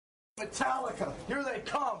Metallica, here they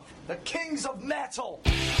come, the kings of metal.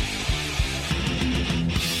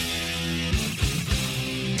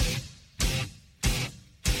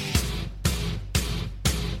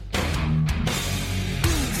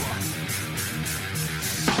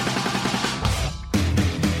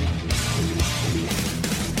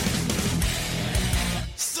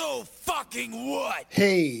 So fucking what?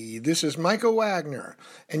 Hey, this is Michael Wagner,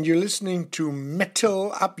 and you're listening to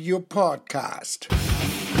Metal Up Your Podcast.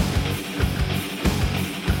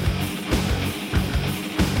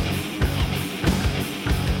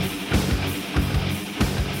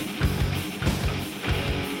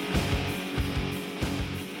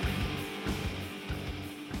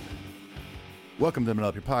 Welcome to Metal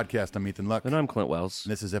Up Your Podcast. I'm Ethan Luck. And I'm Clint Wells.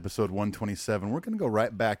 This is episode 127. We're going to go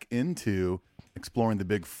right back into exploring the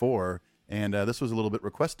Big Four. And this was a little bit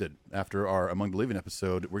requested after our Among the Living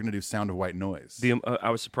episode. We're going to do Sound of White Noise. I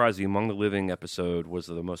was surprised the Among the Living episode was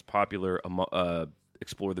the most popular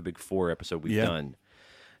Explore the Big Four episode we've done.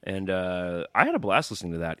 And I had a blast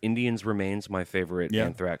listening to that. Indians remains my favorite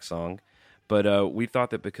Anthrax song. But we thought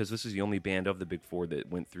that because this is the only band of the Big Four that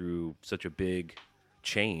went through such a big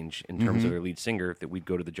change in terms of their lead singer, that we'd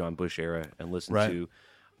go to the John Bush era and listen to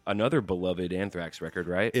another beloved Anthrax record,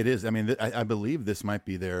 right? It is. I mean, I believe this might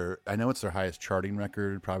be I know it's their highest charting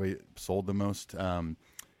record, probably sold the most.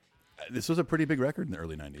 This was a pretty big record in the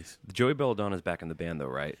early 90s. Joey Belladonna's back in the band, though,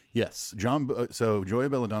 right? Yes. So Joey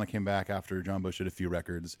Belladonna came back after John Bush did a few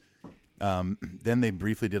records. Then they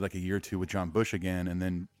briefly did like a year or two with John Bush again, and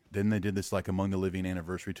then they did this like Among the Living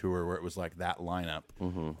anniversary tour where it was like that lineup,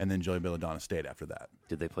 and then Joey Belladonna stayed after that.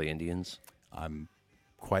 Did they play Indians? I'm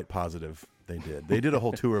quite positive they did. They did a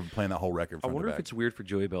whole tour of playing that whole record. I wonder if it's weird for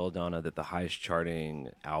Joey Belladonna that the highest charting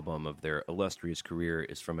album of their illustrious career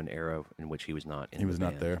is from an era in which he was not in He was the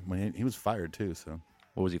not band. there. Well, he was fired too. So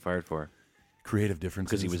What was he fired for? creative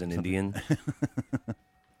differences. Because he was an Indian?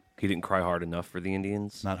 He didn't cry hard enough for the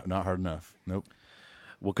Indians? Not hard enough. Nope.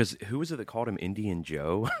 Well, because who was it that called him Indian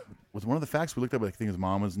Joe? Was one of the facts we looked up? I think his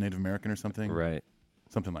mom was Native American or something. Right.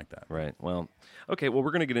 Something like that. Right. Well, okay. Well,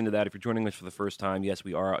 we're going to get into that. If you're joining us for the first time, yes,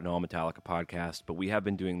 we are an All Metallica podcast, but we have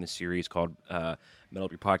been doing this series called Metal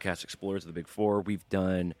Up Your Podcast Explorers of the Big Four. We've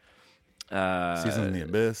done Season in the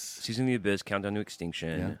Abyss. Season of the Abyss, Countdown to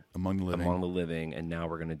Extinction, Yeah. Among the Living. and now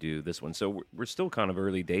we're going to do this one. So we're still kind of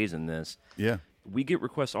early days in this. Yeah. We get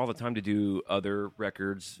requests all the time to do other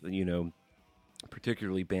records,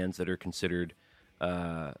 particularly bands that are considered,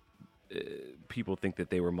 people think that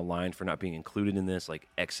they were maligned for not being included in this, like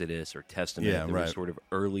Exodus or Testament. Yeah, There right. were sort of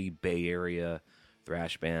early Bay Area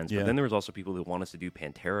thrash bands. Yeah. But then there was also people who want us to do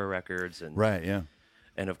Pantera records and, Right. Yeah.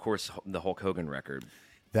 and of course, the Hulk Hogan record.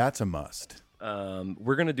 That's a must.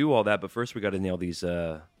 We're going to do all that, but first we got to nail these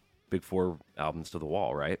Big Four albums to the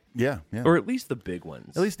wall, right? Yeah. Yeah. Or at least the big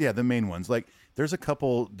ones. At least, yeah, the main ones. Like, there's a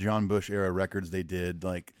couple John Bush era records they did.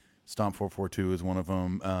 Like, Stomp 442 is one of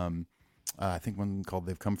them. I think one called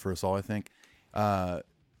 "They've Come for Us All." I think,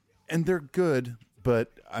 and they're good.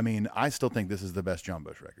 But I mean, I still think this is the best John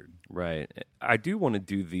Bush record. Right. I do want to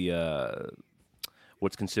do the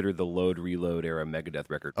what's considered the Load Reload era Megadeth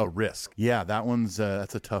record. Oh, Risk. Yeah, that one's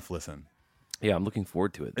that's a tough listen. Yeah, I'm looking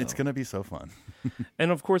forward to it, though. It's gonna be so fun.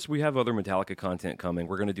 And of course, we have other Metallica content coming.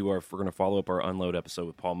 We're gonna follow up our Unload episode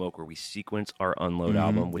with Paul Moak, where we sequence our Unload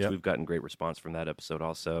album, which we've gotten great response from that episode.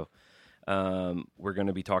 Also, we're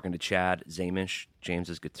gonna be talking to Chad Zamish,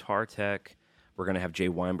 James's guitar tech. We're gonna have Jay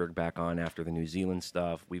Weinberg back on after the New Zealand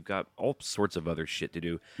stuff. We've got all sorts of other shit to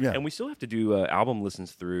do, and we still have to do album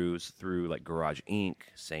listens through like Garage Inc.,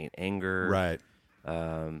 Saint Anger, Right.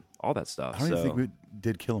 all that stuff. I don't even think we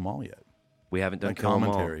did Kill 'Em All yet. We haven't done Like Kill 'Em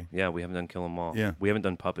All. commentary. Yeah, we haven't done Kill 'Em All. Yeah. We haven't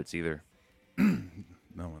done Puppets either.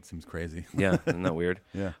 No, it seems crazy. Yeah, isn't that weird?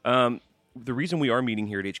 Yeah. The reason we are meeting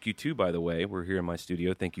here at HQ2, by the way, we're here in my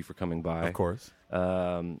studio. Thank you for coming by. Of course.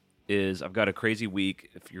 Is I've got a crazy week.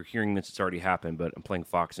 If you're hearing this, it's already happened, but I'm playing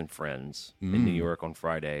Fox and Friends in New York on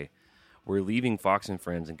Friday. We're leaving Fox and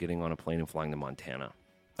Friends and getting on a plane and flying to Montana.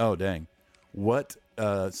 Oh, dang. What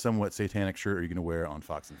somewhat satanic shirt are you going to wear on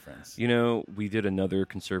Fox and Friends? You know, we did another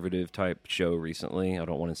conservative type show recently. I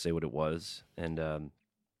don't want to say what it was. And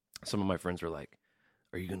some of my friends were like,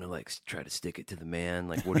 are you going to like try to stick it to the man?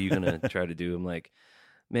 Like, what are you going to try to do? I'm like,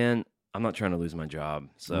 man, I'm not trying to lose my job.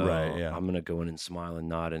 So Right, yeah. I'm going to go in and smile and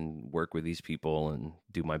nod and work with these people and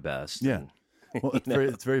do my best. Yeah. And, Well,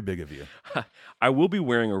 it's very big of you. I will be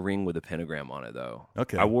wearing a ring with a pentagram on it, though.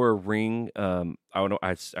 Okay. I wore a ring.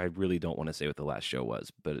 I really don't want to say what the last show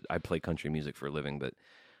was, but I play country music for a living. But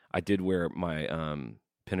I did wear my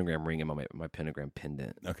pentagram ring and my pentagram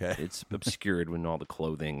pendant. Okay. It's obscured with all the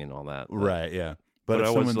clothing and all that. But, Right, yeah. But if I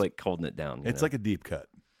was someone's- like holding it down. It's like a deep cut.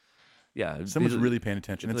 Yeah, Someone's really paying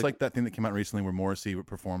attention. It's like that thing that came out recently where Morrissey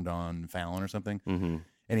performed on Fallon or something,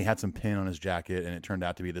 and he had some pin on his jacket, and it turned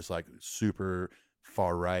out to be this like super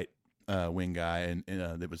far right wing guy, and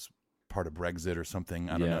that was part of Brexit or something.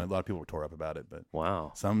 I don't know. A lot of people were tore up about it, but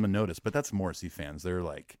wow, some noticed. But that's Morrissey fans. They're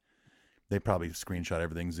like, they probably screenshot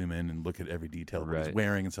everything, zoom in, and look at every detail of what he's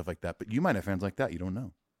wearing and stuff like that. But you might have fans like that. You don't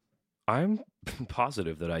know. I'm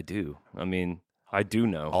positive that I do. I mean, I do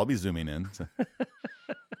know. I'll be zooming in. So.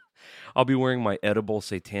 I'll be wearing my edible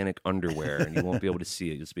satanic underwear, and you won't be able to see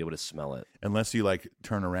it. You'll just be able to smell it. Unless you like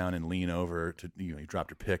turn around and lean over to, you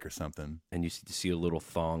dropped your pick or something. And you see a little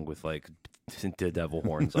thong with like devil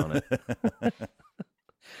horns on it.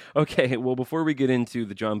 Okay, well, before we get into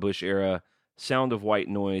the John Bush era, Sound of White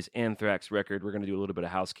Noise, Anthrax record, we're going to do a little bit of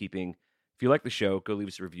housekeeping. If you like the show, go leave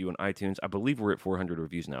us a review on iTunes. I believe we're at 400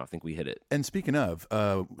 reviews now. I think we hit it. And speaking of,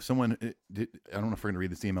 someone, I don't know if we're going to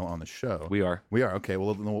read this email on the show. We are. Okay,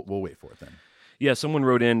 well, we'll wait for it then. Yeah, someone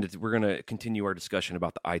wrote in. We're going to continue our discussion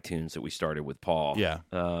about the iTunes that we started with Paul. Yeah.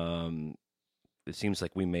 It seems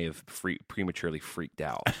like we may have prematurely freaked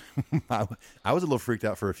out. I was a little freaked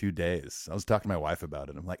out for a few days. I was talking to my wife about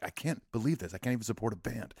it. I'm like, I can't believe this. I can't even support a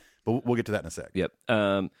band. But we'll get to that in a sec. Yep.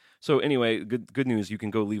 So anyway, good news. You can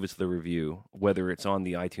go leave us the review, whether it's on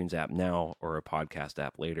the iTunes app now or a podcast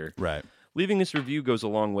app later. Right. Leaving this review goes a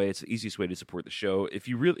long way. It's the easiest way to support the show. If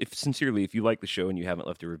you like the show and you haven't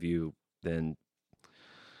left a review, then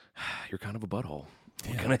you're kind of a butthole.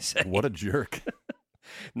 What can I say? What a jerk.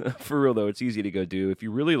 No, for real, though, it's easy to go do. If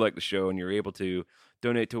you really like the show and you're able to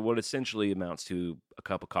donate to what essentially amounts to a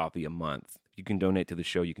cup of coffee a month, you can donate to the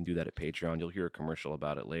show. You can do that at Patreon. You'll hear a commercial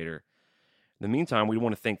about it later. In the meantime, we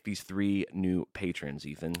want to thank these 3 new patrons,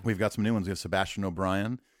 Ethan. We've got some new ones. We have Sebastian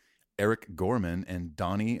O'Brien, Eric Gorman, and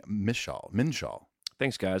Donnie Minshall.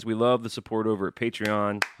 Thanks, guys. We love the support over at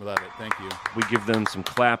Patreon. We love it. Thank you. We give them some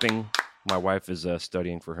clapping. My wife is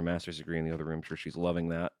studying for her master's degree in the other room. I'm sure she's loving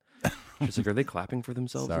that. She's like, are they clapping for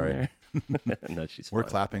themselves? Sorry. In there? No, she's We're fine.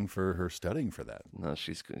 clapping for her studying for that. No,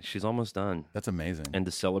 she's almost done. That's amazing. And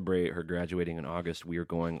to celebrate her graduating in August, we are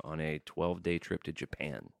going on a 12-day trip to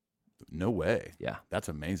Japan. No way. Yeah. That's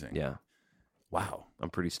amazing. Yeah. Wow.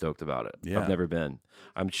 I'm pretty stoked about it. Yeah. I've never been.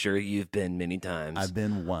 I'm sure you've been many times. I've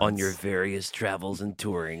been once. On your various travels and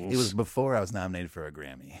tourings. It was before I was nominated for a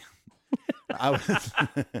Grammy.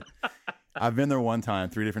 I've been there one time,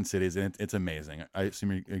 3 different cities, and it's amazing. I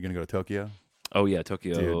assume you're going to go to Tokyo? Oh, yeah,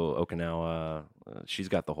 Tokyo, Dude. Okinawa. She's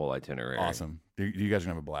got the whole itinerary. Awesome. You guys are going to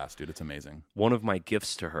have a blast, dude. It's amazing. One of my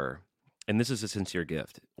gifts to her, and this is a sincere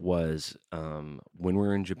gift, was when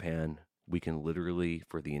we're in Japan, we can literally,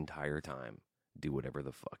 for the entire time, do whatever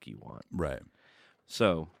the fuck you want. Right.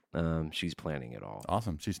 So she's planning it all.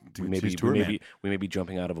 Awesome. She's We may be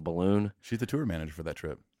jumping out of a balloon. She's the tour manager for that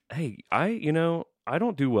trip. Hey, I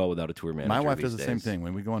don't do well without a tour manager. My wife these does the same days. thing.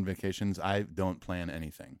 When we go on vacations, I don't plan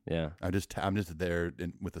anything. Yeah. I'm just there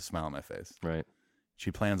with a smile on my face. Right.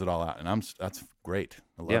 She plans it all out, and that's great.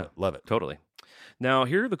 I love it. Totally. Now,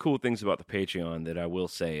 here are the cool things about the Patreon that I will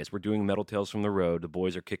say is we're doing Metal Tales from the Road. The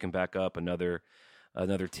boys are kicking back up another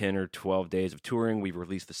 10 or 12 days of touring. We've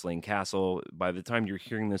released the Slain Castle. By the time you're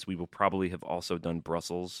hearing this, we will probably have also done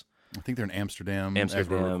Brussels. I think they're in Amsterdam as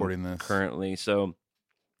we're recording this. Currently. So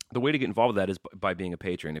the way to get involved with that is by being a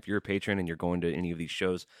patron. If you're a patron and you're going to any of these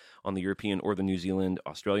shows on the European or the New Zealand,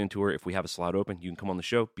 Australian tour, if we have a slot open, you can come on the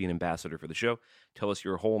show, be an ambassador for the show, tell us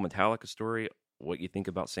your whole Metallica story, what you think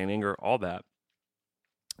about Saint Anger, all that.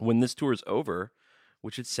 When this tour is over,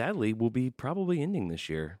 which it sadly will be probably ending this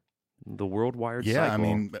year, the worldwide cycle. Yeah, I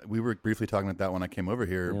mean, we were briefly talking about that when I came over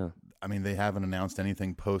here. Yeah. I mean, they haven't announced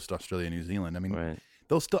anything post Australia, New Zealand. I mean, Right.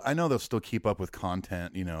 I know they'll still keep up with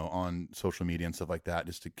content, on social media and stuff like that,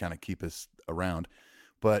 just to kind of keep us around.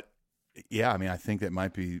 But yeah, I mean, I think that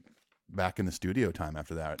might be back in the studio time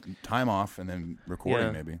after that, time off and then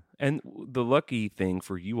recording maybe. And the lucky thing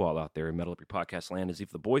for you all out there in Metal Up Your Podcast land is if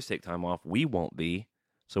the boys take time off, we won't be.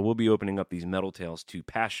 So we'll be opening up these Metal Tales to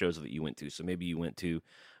past shows that you went to. So maybe you went to,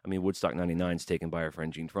 Woodstock 99 is taken by our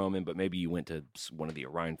friend Gene Froman, but maybe you went to one of the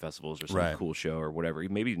Orion festivals or some cool show or whatever.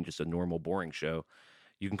 Maybe even just a normal, boring show.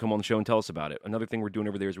 You can come on the show and tell us about it. Another thing we're doing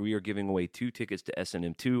over there is we are giving away 2 tickets to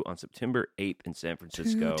S&M2 on September 8th in San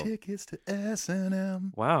Francisco. 2 tickets to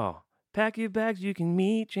S&M. Wow. Pack your bags, you can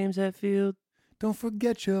meet James Hetfield. Don't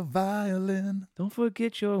forget your violin. Don't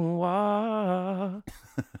forget your wah.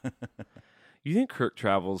 You think Kirk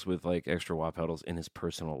travels with like extra wah pedals in his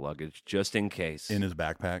personal luggage just in case? In his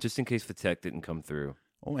backpack. Just in case the tech didn't come through.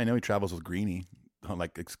 Oh, I know he travels with Greenie,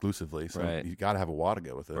 like exclusively. So you got to have a wah to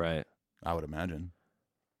go with it. Right. I would imagine.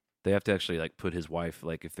 They have to actually like put his wife,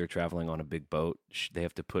 like if they're traveling on a big boat, they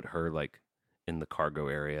have to put her like in the cargo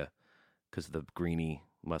area because the greenie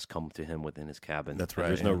must come to him within his cabin. That's And right,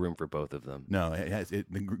 there's no yeah. room for both of them. No, the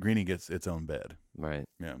greenie gets its own bed. Right.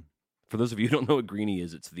 Yeah. For those of you who don't know what greenie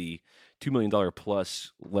is, it's the $2 million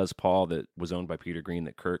plus Les Paul that was owned by Peter Green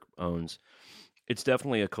that Kirk owns. It's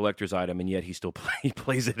definitely a collector's item, and yet he still he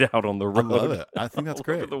plays it out on the road. I love it. I think that's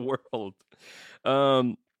all over great. the world.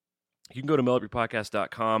 You can go to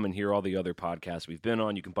melopypodcast.com and hear all the other podcasts we've been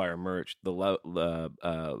on. You can buy our merch, the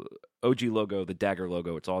OG logo, the Dagger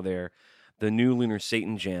logo. It's all there. The new Lunar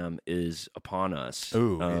Satan Jam is upon us.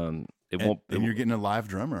 Ooh, And you're getting a live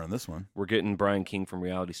drummer on this one. we're getting Brian King from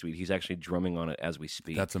Reality Suite. He's actually drumming on it as we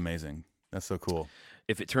speak. That's amazing. That's so cool.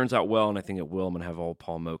 If it turns out well, and I think it will, I'm going to have all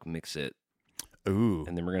Paul Moak mix it. Ooh,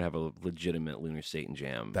 And then we're going to have a legitimate Lunar Satan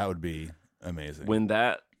Jam. that would be amazing. When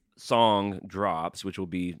that song drops, which will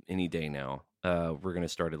be any day now, we're going to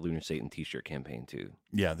start a Lunar Satan t-shirt campaign too.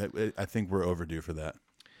 Yeah, I think we're overdue for that.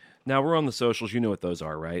 Now, we're on the socials. You know what those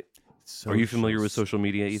are, right? Are you familiar with social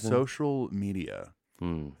media, Ethan? Social media.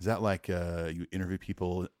 Hmm. Is that like you interview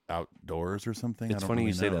people outdoors or something? I It's don't funny really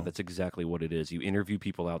you say know. that. That's exactly what it is. You interview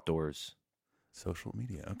people outdoors. Social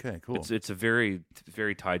media. Okay, cool. It's a very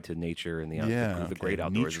tied to nature and the Yeah, the great okay,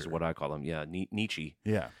 outdoors is nature. what I call them. Yeah, Nietzsche.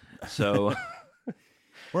 Yeah. So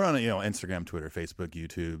We're on Instagram, Twitter, Facebook,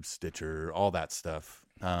 YouTube, Stitcher, all that stuff.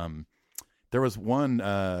 There was one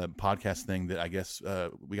podcast thing that I guess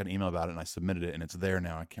we got an email about it, and I submitted it, and it's there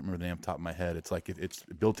now. I can't remember the name off the top of my head. It's like it's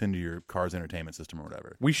built into your car's entertainment system or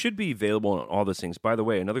whatever. we should be available on all those things. By the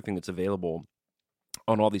way, another thing that's available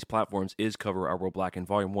on all these platforms is Cover Our World Black in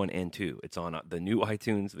Volume 1 and 2. It's on the new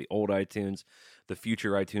iTunes, the old iTunes, the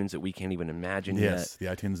future iTunes that we can't even imagine Yes,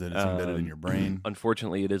 yet. the iTunes that is embedded in your brain.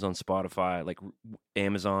 Unfortunately, it is on Spotify, like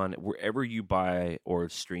Amazon, wherever you buy or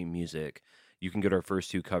stream music. You can get our first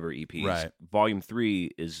 2 cover EPs. Right. Volume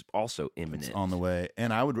 3 is also imminent. It's on the way.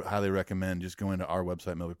 And I would highly recommend just going to our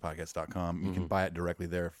website, melopypodcast.com. You Mm-hmm. can buy it directly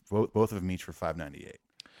there. Both of them each for $5.98.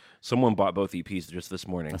 Someone bought both EPs just this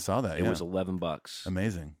morning. I saw that, It yeah. was $11.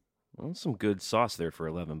 Amazing. Well, some good sauce there for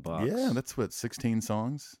 $11. Yeah, that's what, 16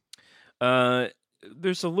 songs?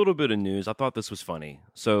 There's a little bit of news. I thought this was funny.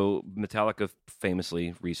 So Metallica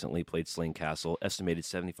famously recently played Slane Castle. Estimated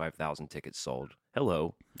 75,000 tickets sold.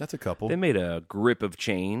 Hello. That's a couple. They made a grip of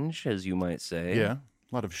change, as you might say. Yeah,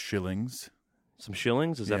 a lot of shillings. Some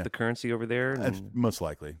shillings? Is Yeah. that the currency over there? Most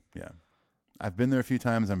likely, yeah. I've been there a few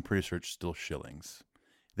times. I'm pretty sure it's still shillings.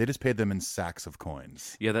 They just paid them in sacks of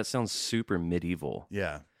coins. Yeah, that sounds super medieval.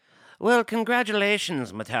 Yeah. Well,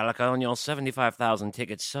 congratulations, Metallica, on your 75,000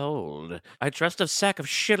 tickets sold. I trust a sack of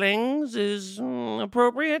shillings is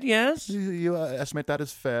appropriate, yes? You estimate that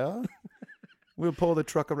is fair? We'll pull the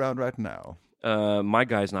truck around right now. My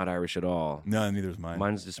guy's not Irish at all. No, neither is mine.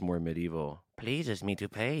 Mine's just more medieval. Pleases me to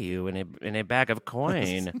pay you in a bag of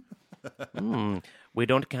coin. We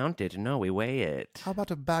don't count it. No, we weigh it. How about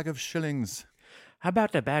a bag of shillings? How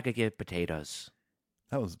about a bag of potatoes?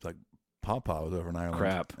 That was like Pawpaw was over in Ireland.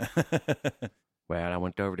 Crap. Well, I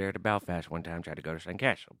went over there to Belfast one time, tried to go to Slane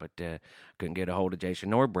Castle, but couldn't get a hold of Jason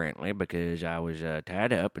nor Brantley because I was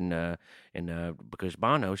tied up, and because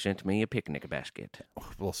Bono sent me a picnic basket.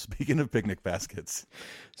 Well, speaking of picnic baskets,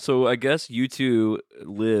 So I guess you two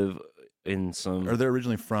live in some are they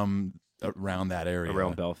originally from around that area?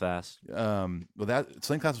 around Belfast. Well, that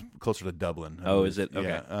Slane Castle is closer to Dublin. I Oh, believe. is it? Okay.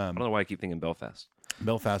 Yeah. I don't know why I keep thinking Belfast.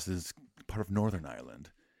 Belfast is part of Northern Ireland.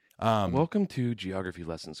 Welcome to Geography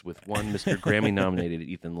Lessons with one Mr. Grammy-nominated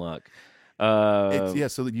Ethan Luck. So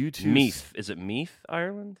that you two. Meath. Is it Meath,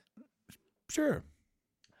 Ireland? Sure.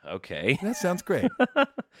 Okay. That sounds great.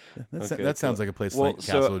 Okay, that sounds cool. like a place Well,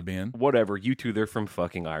 Slane Castle would be in. Whatever. You two, they're from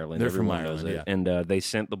fucking Ireland. They're from Everyone knows Ireland, it. yeah. And they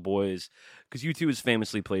sent the boys, because you two has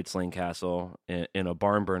famously played Slane Castle in a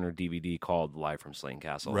barn burner DVD called Live from Slane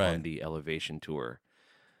Castle Right. on the Elevation Tour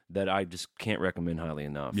that I just can't recommend highly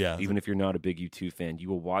enough. Yeah. Even if you're not a big U2 fan, you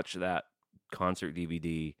will watch that concert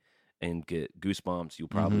DVD and get goosebumps. You'll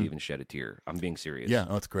probably even shed a tear. I'm being serious. Yeah,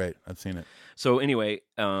 oh, it's great. I've seen it. So anyway,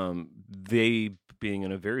 they being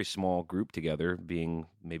in a very small group together, being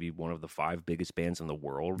maybe one of the 5 biggest bands in the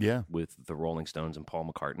world, Yeah. with the Rolling Stones and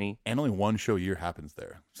Paul McCartney. And only one show a year happens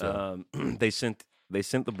there. So They sent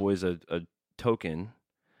the boys a token,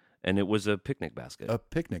 and it was a picnic basket. a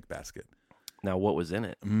picnic basket. Now, what was in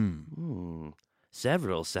it?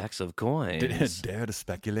 Several sacks of coins, Dare to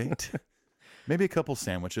speculate? Maybe a couple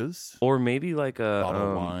sandwiches, or maybe like a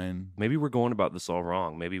bottle of wine. Maybe we're going about this all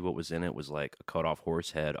wrong. Maybe what was in it was like a cut off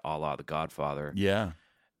horse head, a la The Godfather. Yeah,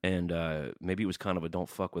 And maybe it was kind of a "don't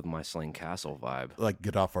fuck with my Slane Castle" vibe. like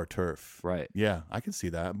get off our turf. Right. Yeah, I can see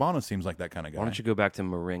that. Bono seems like that kind of guy. Why don't you go back to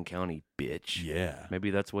Marin County, bitch? Yeah.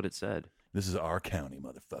 Maybe that's what it said. This is our county,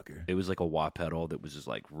 motherfucker. It was like a wah pedal that was just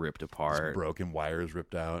like ripped apart. Broken wires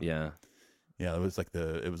ripped out. Yeah. Yeah, it was like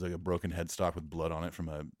a broken headstock with blood on it from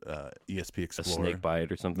a ESP A Explorer. snake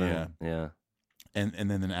bite or something. Yeah. Yeah. And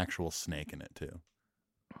then an actual snake in it too.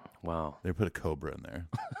 Wow. They put a cobra in there.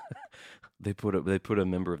 They put a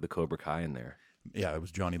member of the Cobra Kai in there. Yeah, it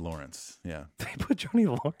was Johnny Lawrence. Yeah. They put Johnny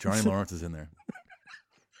Lawrence. Johnny Lawrence is in there.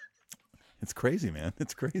 It's crazy, man.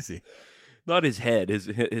 It's crazy. Not his head,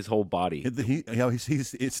 his whole body.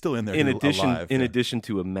 He's still in there. In addition, alive. addition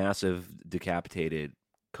to a massive decapitated,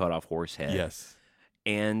 cut off horse head. Yes.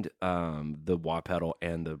 And the wah pedal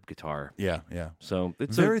and the guitar. Yeah. So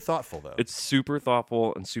it's very thoughtful, though. It's super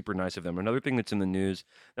thoughtful and super nice of them. Another thing that's in the news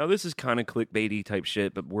now. This is kind of clickbaity type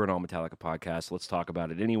shit, but we're an All Metallica podcast. So let's talk about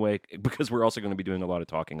it anyway, because we're also going to be doing a lot of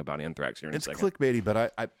talking about Anthrax here in a second. It's clickbaity,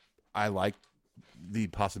 but I like the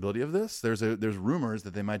possibility of this. There's rumors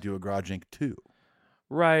that they might do a Garage Inc. 2.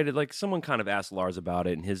 Right, like someone kind of asked Lars about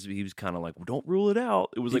it, and he was kind of like, well, "Don't rule it out."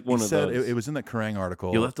 It was like one of those. It was in that Kerrang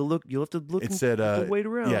article. You'll have to look. It said, you have to wait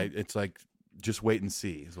around. Yeah, it's like just wait and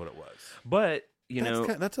see is what it was. But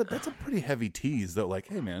that's a pretty heavy tease, though. Like,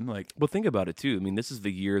 hey, man, like, well, think about it too. I mean, this is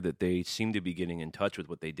the year that they seem to be getting in touch with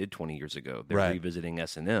what they did 20 years ago. They're right. revisiting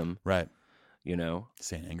S&M. Right.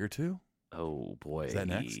 Saint Anger 2. Oh boy, is that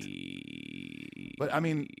next? But I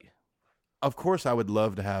mean, of course, I would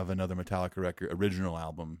love to have another Metallica original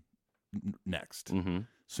album next,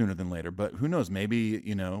 sooner than later. But who knows? Maybe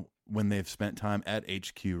when they've spent time at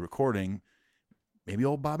HQ recording, maybe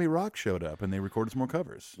old Bobby Rock showed up and they recorded some more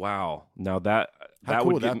covers. Wow! Now that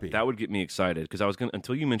would get me excited, because I was gonna,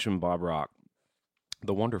 until you mentioned Bob Rock,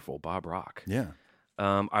 the wonderful Bob Rock. Yeah.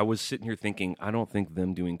 I was sitting here thinking, I don't think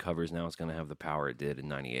them doing covers now is going to have the power it did in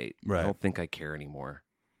 '98. Right. I don't think I care anymore.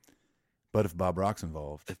 But if Bob Rock's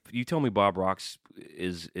involved, If you tell me Bob Rock's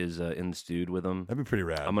is in the studio with them, that'd be pretty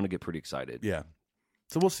rad. I'm going to get pretty excited. Yeah.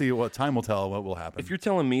 So we'll see. What time will tell what will happen. If you're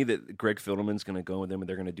telling me that Greg Fidelman's going to go with them and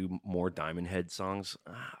they're going to do more Diamond Head songs,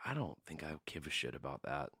 I don't think I give a shit about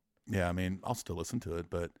that. Yeah, I mean, I'll still listen to it,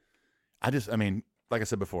 but like I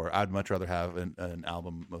said before, I'd much rather have an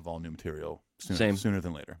album of all new material sooner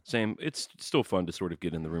than later. Same. It's still fun to sort of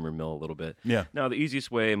get in the rumor mill a little bit. Yeah. Now, the easiest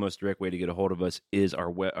way and most direct way to get a hold of us is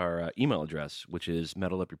our email address, which is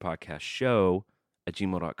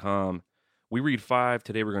metalupyourpodcastshow@gmail.com. We read 5.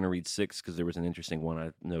 Today we're going to read 6 because there was an interesting one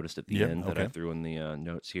I noticed at the end that I threw in the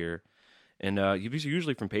notes here. And these are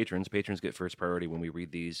usually from patrons. Patrons get first priority when we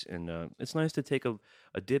read these. And it's nice to take a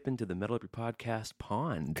dip into the Metal Up Your Podcast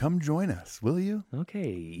pond. Come join us, will you?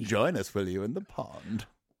 Okay. Join us, will you, in the pond?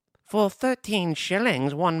 For 13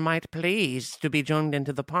 shillings, one might please to be joined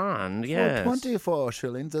into the pond, yes. For 24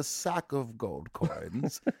 shillings, a sack of gold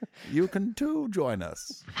coins, you can too join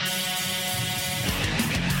us.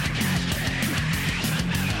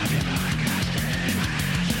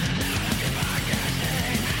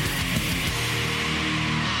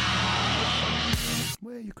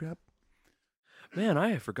 Weigh Your Crap. Man,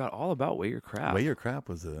 I forgot all about Weigh Your Crap. Weigh Your Crap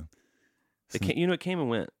was it came and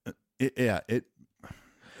went.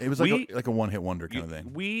 It was like a one-hit wonder kind of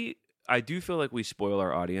thing. I do feel like we spoil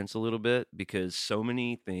our audience a little bit, because so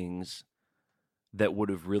many things that would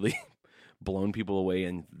have really blown people away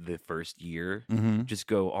in the first year just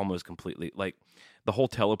go almost completely. Like the whole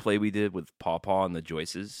teleplay we did with Paw Paw and the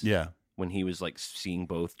Joyces. Yeah. When he was like seeing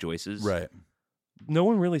both Joyces. Right. No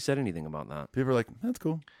one really said anything about that. People are like, that's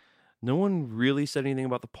cool. No one really said anything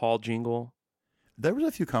about the Paul jingle. There was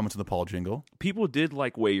a few comments on the Paul jingle. People did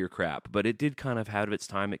like Weigh Your Crap, but it did kind of have its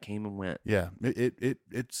time. It came and went. Yeah, it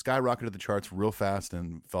skyrocketed the charts real fast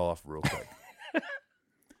and fell off real quick.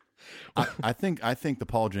 I think the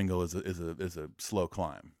Paul jingle is a slow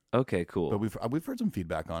climb. Okay, cool. But we've heard some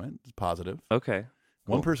feedback on it. It's positive. Okay.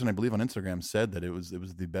 Cool. One person I believe on Instagram said that it was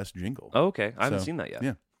the best jingle. Oh, okay. I haven't seen that yet.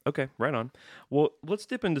 Yeah. Okay, right on. Well, let's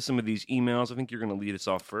dip into some of these emails. I think you're going to lead us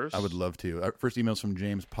off first. I would love to. Our first email's from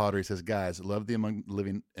James Potter. He says, guys, love the Among the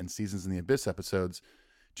Living and Seasons in the Abyss episodes.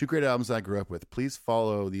 2 great albums I grew up with. Please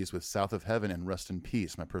follow these with South of Heaven and Rust in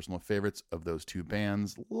Peace, my personal favorites of those 2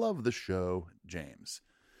 bands. Love the show, James.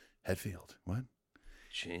 Hetfield. What?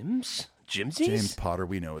 Jimsies? James Potter.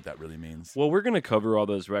 We know what that really means. Well, we're going to cover all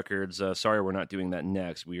those records. Sorry we're not doing that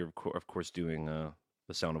next. We are, of course, doing The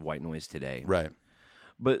Sound of White Noise today. Right.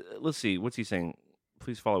 But let's see. What's he saying?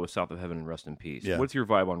 Please follow with South of Heaven and Rust in Peace. Yeah. What's your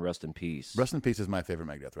vibe on Rust in Peace? Rust in Peace is my favorite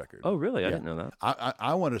Megadeth record. Oh, really? I didn't know that.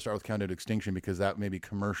 I wanted to start with Countdown to Extinction because that maybe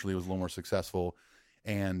commercially was a little more successful.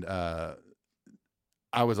 And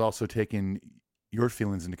I was also taking your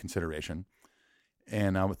feelings into consideration.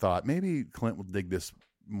 And I thought maybe Clint will dig this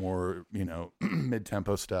more,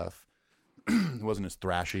 mid-tempo stuff. It wasn't as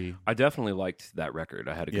thrashy. I definitely liked that record.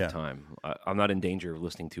 I had a good Yeah. time. I'm not in danger of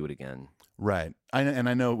listening to it again. Right.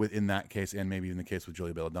 I know within that case, and maybe in the case with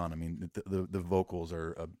Julia Belladonna, I mean, the vocals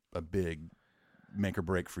are a big make or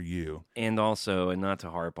break for you. And also, and not to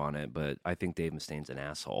harp on it, but I think Dave Mustaine's an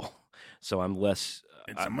asshole. So I'm less.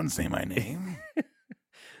 Did someone say my name?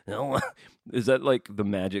 No, is that like the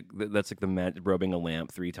magic? That's like the magic rubbing a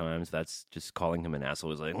lamp 3 times. That's just calling him an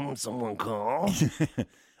asshole. Is like, someone call.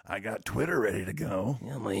 I got Twitter ready to go.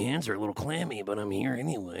 Yeah, my hands are a little clammy, but I'm here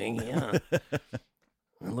anyway. Yeah,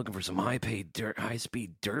 I'm looking for some high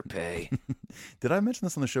speed dirt pay. Did I mention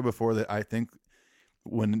this on the show before that I think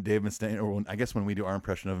when Dave Mustaine, or I guess when we do our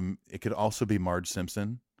impression of him, it could also be Marge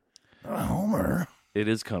Simpson. Homer. It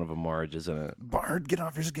is kind of a Marge, isn't it? Bart, get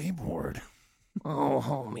off your skateboard. Oh,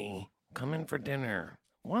 homie, come in for dinner.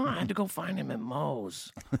 Well, I had to go find him at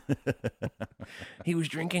Moe's. He was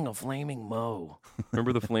drinking a flaming Moe.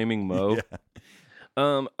 Remember the flaming Moe?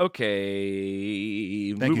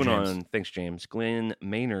 Okay. Thank you, Moving James. on. Thanks, James. Glenn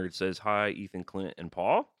Maynard says, hi, Ethan, Clint, and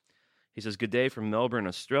Paul. He says, good day from Melbourne,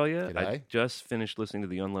 Australia. I G'day. just finished listening to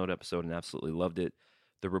the Unload episode and absolutely loved it.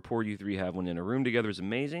 The rapport you 3 have when in a room together is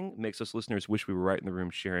amazing. Makes us listeners wish we were right in the room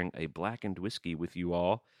sharing a blackened whiskey with you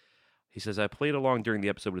all. He says, I played along during the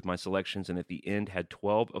episode with my selections and at the end had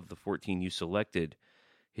 12 of the 14 you selected.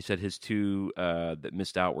 He said his 2 that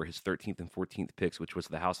missed out were his 13th and 14th picks, which was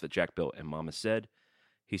The House That Jack Built and Mama Said.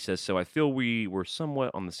 He says, so I feel we were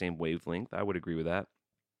somewhat on the same wavelength. I would agree with that.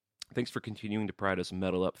 Thanks for continuing to pride us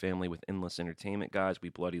Metal Up family with endless entertainment, guys. We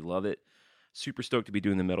bloody love it. Super stoked to be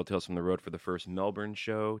doing the Metal Tales from the Road for the first Melbourne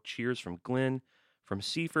show. Cheers from Glenn from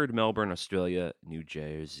Seaford, Melbourne, Australia, New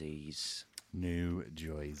Jersey's. New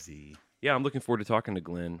Jersey. Yeah, I'm looking forward to talking to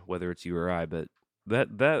Glenn, whether it's you or I, but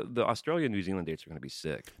the Australia and New Zealand dates are going to be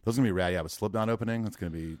sick. Those are going to be rad. Yeah, with Slipknot opening, that's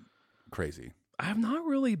going to be crazy. I have not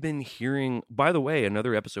really been hearing. By the way,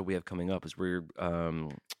 another episode we have coming up is where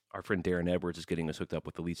our friend Darren Edwards is getting us hooked up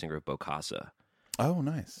with the lead singer of Bokassa. Oh,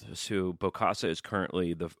 nice. So Bokassa is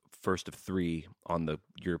currently the first of 3 on the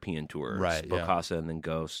European tour. Right, yeah. Bokassa and then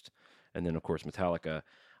Ghost, and then of course Metallica.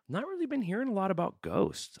 Not really been hearing a lot about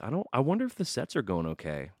Ghost. I wonder if the sets are going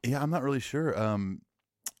okay. Yeah, I'm not really sure.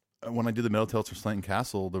 When I did the Metal Tales for Slayton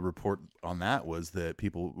Castle, the report on that was that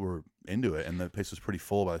people were into it, and the place was pretty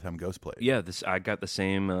full by the time Ghost played. Yeah, I got the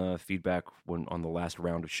same feedback when on the last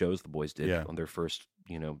round of shows the boys did Yeah. on their first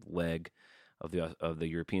leg of the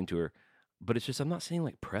European tour. But it's just I'm not seeing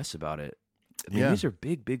like press about it. I mean, Yeah. these are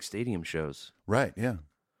big stadium shows. Right, yeah.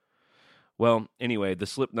 Well, anyway, the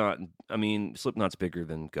Slipknot's bigger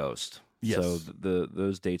than Ghost. Yes. So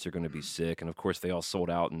those dates are going to be sick, and of course they all sold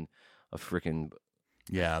out in a freaking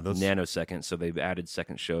Yeah, those nanosecond. So they've added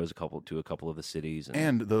second shows to a couple of the cities,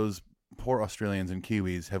 and those poor Australians and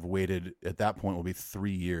Kiwis have waited, at that point will be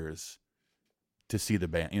 3 years to see the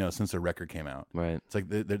band, since their record came out. right. It's like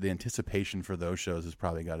the anticipation for those shows has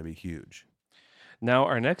probably got to be huge. Now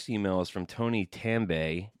our next email is from Tony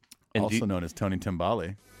Tambay, and Also known as Tony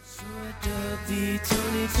Timbali.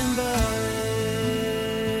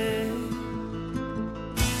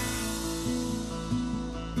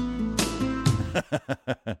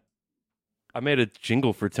 I made a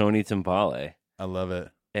jingle for Tony Timbale. I love it.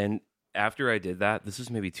 And after I did that, this was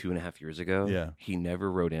maybe 2.5 years ago. Yeah. He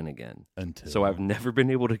never wrote in again. Until So I've never been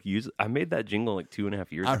able to use I made that jingle like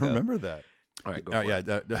 2.5 years I ago. remember that. All right, go Oh, for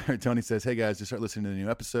yeah. it. Tony says, "Hey guys, just start listening to the new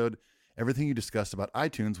episode. Everything you discussed about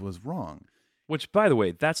iTunes was wrong." Which, by the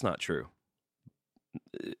way, that's not true.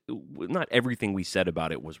 Not everything we said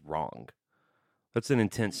about it was wrong. That's an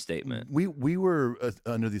intense statement. We were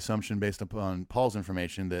under the assumption, based upon Paul's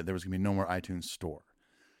information, that there was going to be no more iTunes store.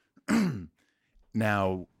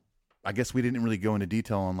 Now, I guess we didn't really go into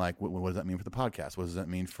detail on like what does that mean for the podcast? What does that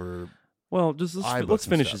mean for? Well, just iBooks let's and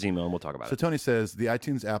finish stuff. his email and we'll talk about So it. Tony says the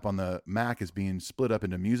iTunes app on the Mac is being split up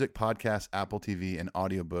into music, podcasts, Apple TV, and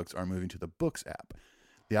audiobooks are moving to the Books app.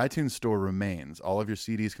 The iTunes store remains. All of your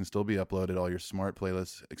CDs can still be uploaded. All your smart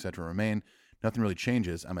playlists, etc., remain. Nothing really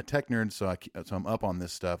changes. I'm a tech nerd, so I'm up on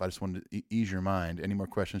this stuff. I just wanted to ease your mind. Any more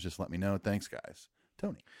questions, just let me know. Thanks, guys.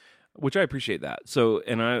 Tony. Which I appreciate that. So,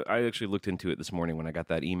 and I actually looked into it this morning when I got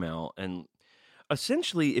that email. And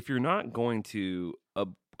essentially, if you're not going to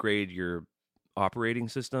upgrade your operating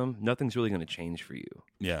system, nothing's really going to change for you.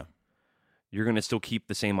 Yeah. You're going to still keep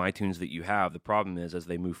the same iTunes that you have. The problem is, as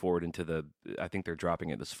they move forward into I think they're dropping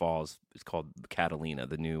it this fall. It's called Catalina,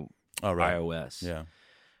 the new Oh, right. iOS. Yeah.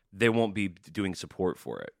 They won't be doing support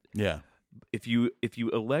for it. Yeah. If you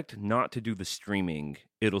elect not to do the streaming,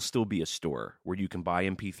 it'll still be a store where you can buy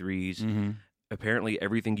MP3s. Mm-hmm. Apparently,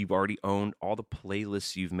 everything you've already owned, all the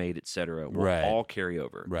playlists you've made, etc., will Right. all carry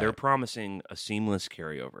over. Right. They're promising a seamless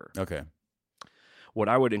carryover. Okay. What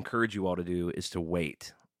I would encourage you all to do is to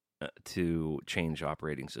wait to change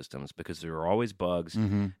operating systems, because there are always bugs.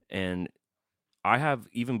 And I have,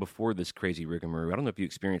 even before this crazy rigmarole, I don't know if you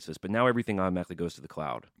experienced this, but now everything automatically goes to the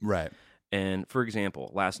cloud. Right. And for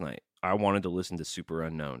example, last night, I wanted to listen to Super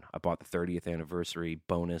Unknown. I bought the 30th anniversary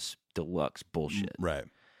bonus deluxe bullshit. Right.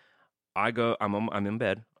 I'm in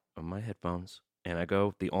bed on my headphones, and I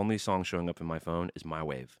go, the only song showing up in my phone is My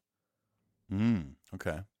Wave.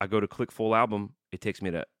 Okay. I go to click full album. It takes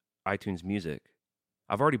me to iTunes Music.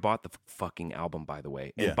 I've already bought the fucking album, by the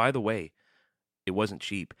way. And by the way, it wasn't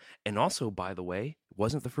cheap. And also, by the way, it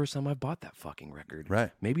wasn't the first time I've bought that fucking record.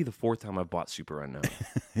 Right. Maybe the fourth time I've bought Super Unknown.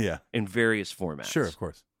 Yeah. In various formats. Sure, of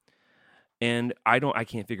course. And I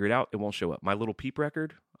can't figure it out. It won't show up. My Little Peep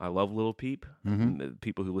record, I love Little Peep.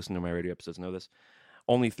 People who listen to my radio episodes know this.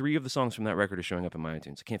 Only 3 of the songs from that record are showing up in my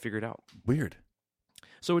iTunes. I can't figure it out. Weird.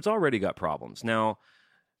 So it's already got problems. Now,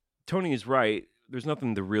 Tony is right. There's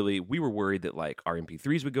nothing to really... We were worried that like our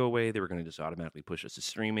MP3s would go away. They were going to just automatically push us to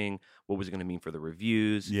streaming. What was it going to mean for the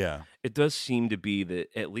reviews? Yeah. It does seem to be that,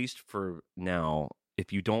 at least for now,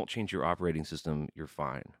 if you don't change your operating system, you're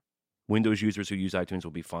fine. Windows users who use iTunes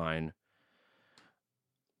will be fine.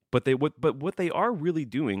 But what they are really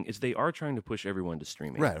doing is they are trying to push everyone to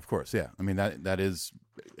streaming. Right, of course, yeah. I mean that is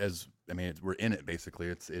we're in it basically.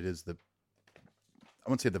 It is the, I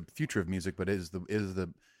wouldn't say the future of music, but it is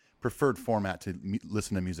the preferred format to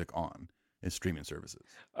listen to music on is streaming services.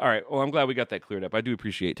 All right. Well, I'm glad we got that cleared up. I do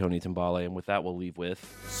appreciate Tony Timbale, and with that, we'll leave with.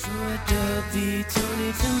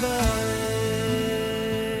 Tony Timbale.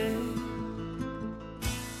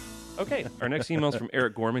 Okay, our next email is from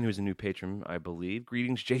Eric Gorman, who's a new patron, I believe.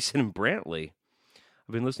 Greetings, Jason and Brantley.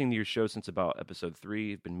 I've been listening to your show since about episode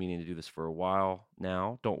 3. I've been meaning to do this for a while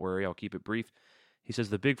now. Don't worry, I'll keep it brief. He says,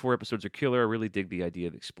 the big 4 episodes are killer. I really dig the idea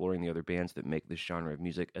of exploring the other bands that make this genre of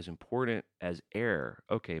music as important as air.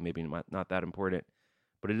 Okay, maybe not that important,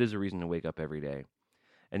 but it is a reason to wake up every day.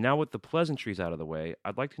 And now with the pleasantries out of the way,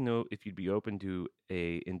 I'd like to know if you'd be open to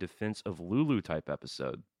a In Defense of Lulu type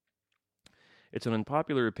episode. It's an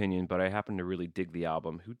unpopular opinion, but I happen to really dig the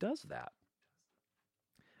album. Who does that?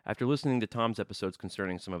 After listening to Tom's episodes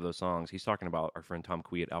concerning some of those songs, he's talking about our friend Tom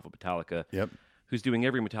Quee at Alpha Metallica, who's doing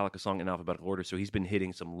every Metallica song in alphabetical order, so he's been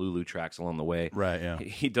hitting some Lulu tracks along the way. Right, yeah.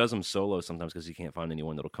 He does them solo sometimes because he can't find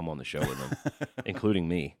anyone that'll come on the show with him, including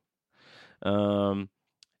me.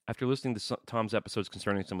 After listening to Tom's episodes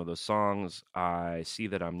concerning some of those songs, I see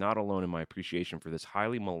that I'm not alone in my appreciation for this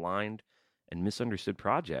highly maligned and misunderstood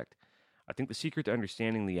project. I think the secret to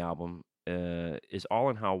understanding the album is all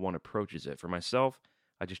in how one approaches it. For myself,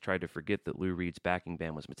 I just tried to forget that Lou Reed's backing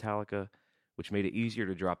band was Metallica, which made it easier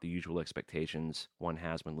to drop the usual expectations one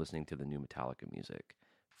has when listening to the new Metallica music.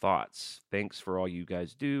 Thoughts? Thanks for all you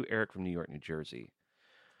guys do. Eric from New York, New Jersey.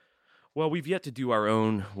 Well, we've yet to do our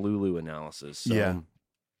own Lulu analysis. So, yeah.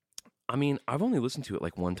 I mean, I've only listened to it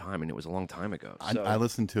like one time, and it was a long time ago. So. I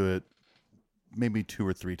listened to it maybe 2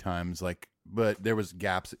 or 3 times, but there was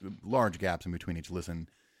large gaps in between each listen.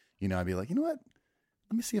 You know, I'd be like, you know what?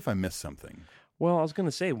 Let me see if I missed something. Well, I was going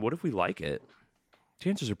to say, what if we like it?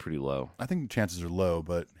 Chances are pretty low. I think chances are low,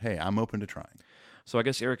 but hey, I'm open to trying. So I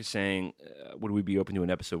guess Eric is saying, would we be open to an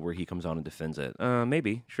episode where he comes on and defends it?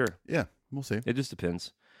 Maybe, sure. Yeah, we'll see. It just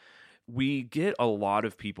depends. We get a lot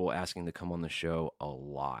of people asking to come on the show a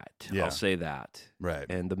lot. Yeah. I'll say that. Right.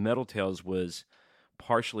 And the Metal Tales was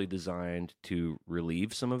partially designed to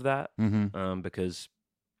relieve some of that because,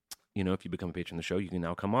 you know, if you become a patron of the show, you can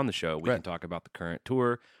now come on the show. We can talk about the current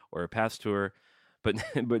tour or a past tour. But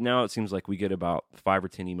now it seems like we get about 5 or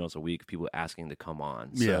 10 emails a week of people asking to come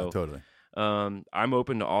on. So, yeah, totally. I'm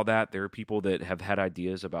open to all that. There are people that have had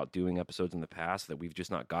ideas about doing episodes in the past that we've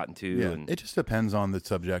just not gotten to. Yeah, and it just depends on the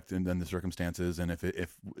subject and the circumstances, and if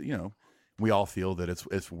you know, we all feel that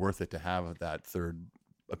it's worth it to have that third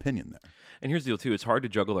opinion there. And here's the deal too: it's hard to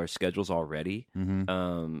juggle our schedules already,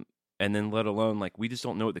 and then let alone like we just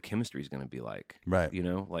don't know what the chemistry is going to be like. Right? You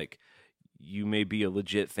know, like. You may be a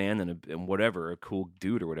legit fan and whatever, a cool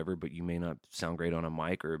dude or whatever, but you may not sound great on a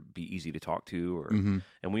mic or be easy to talk to. Or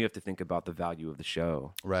and we have to think about the value of the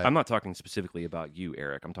show. Right. I'm not talking specifically about you,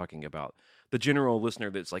 Eric. I'm talking about the general listener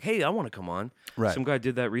that's like, hey, I want to come on. Right. Some guy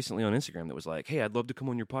did that recently on Instagram that was like, hey, I'd love to come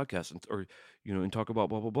on your podcast and talk about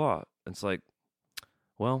blah, blah, blah. And it's like,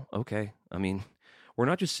 well, okay. I mean, we're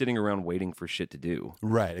not just sitting around waiting for shit to do.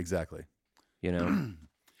 Right, exactly. You know?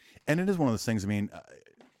 And it is one of those things, I mean,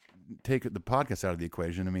 take the podcast out of the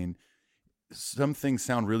equation. I mean, some things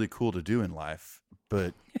sound really cool to do in life,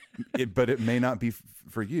 but it may not be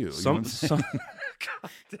for you.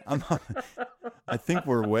 I think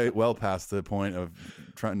we're well past the point of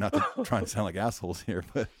trying to sound like assholes here,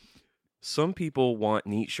 but Some people want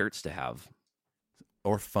neat shirts to have.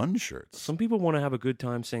 Or fun shirts. Some people want to have a good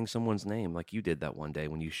time saying someone's name, like you did that one day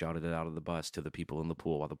when you shouted it out of the bus to the people in the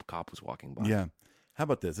pool while the cop was walking by. Yeah. How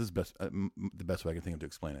about this? This is the best way I can think of to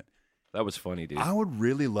explain it. That was funny, dude. I would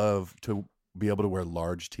really love to be able to wear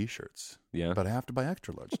large T-shirts. Yeah. But I have to buy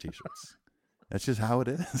extra large T-shirts. That's just how it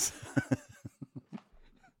is.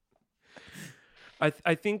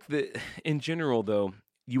 I think that in general, though,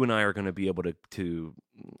 you and I are going to be able to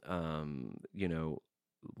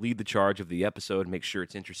lead the charge of the episode, make sure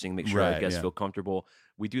it's interesting, make sure our guests feel comfortable.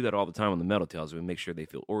 We do that all the time on the Metal Tales. We make sure they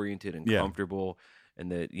feel oriented and comfortable,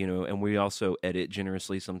 and that and we also edit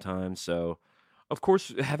generously sometimes. So, of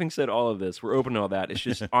course, having said all of this, we're open to all that. It's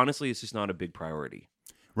just honestly, it's just not a big priority.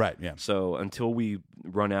 Right. Yeah. So until we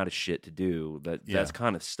run out of shit to do, that's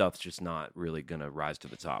kind of stuff's just not really gonna rise to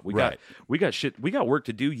the top. We got work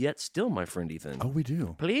to do yet still, my friend Ethan. Oh, we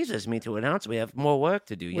do. Pleases me to announce we have more work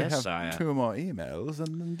to do. We Yes, have sire. 2 more emails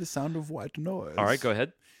and then the sound of white noise. All right, go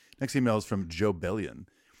ahead. Next email is from Joe Bellion.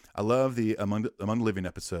 I love the Among the Living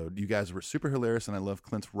episode. You guys were super hilarious, and I love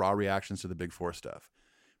Clint's raw reactions to the Big Four stuff.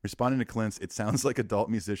 Responding to Clint's, it sounds like adult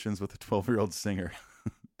musicians with a 12-year-old singer.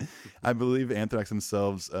 I believe Anthrax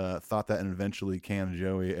themselves thought that and eventually canned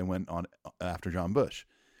Joey and went on after John Bush.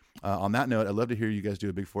 On that note, I'd love to hear you guys do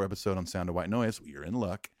a Big Four episode on Sound of White Noise. You're in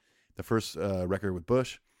luck. The first record with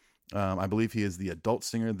Bush. I believe he is the adult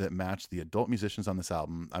singer that matched the adult musicians on this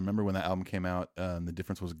album. I remember when that album came out, the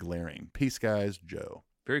difference was glaring. Peace, guys. Joe.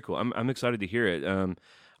 Very cool. I'm excited to hear it.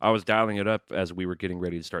 I was dialing it up as we were getting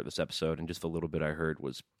ready to start this episode, and just the little bit I heard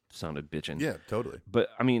sounded bitchin'. Yeah, totally. But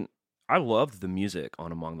I mean, I loved the music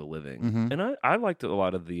on Among the Living, and I liked a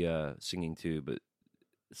lot of the singing too. But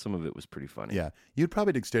some of it was pretty funny. Yeah, you'd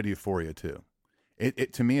probably dig State of Euphoria too.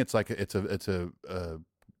 It to me, it's like it's a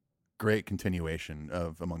great continuation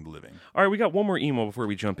of Among the Living. All right, we got one more email before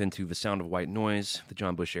we jump into The Sound of White Noise, the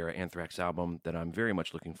John Bush era Anthrax album that I'm very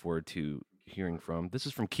much looking forward to hearing from. This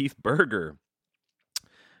is from Keith Berger,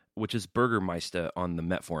 which is Burgermeister on the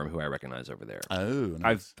Met Forum, who I recognize over there. Oh,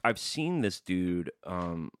 nice. I've seen this dude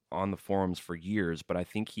on the forums for years, but I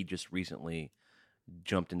think he just recently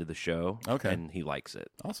jumped into the show. Okay. And he likes it.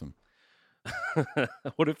 Awesome.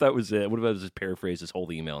 What if that was it? What if I was just paraphrased his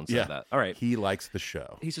whole email and said that? All right. He likes the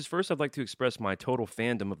show. He says, first, I'd like to express my total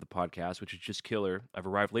fandom of the podcast, which is just killer. I've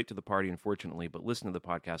arrived late to the party, unfortunately, but listen to the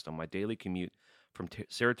podcast on my daily commute from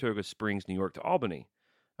Saratoga Springs, New York to Albany.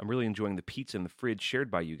 I'm really enjoying the pizza in the fridge shared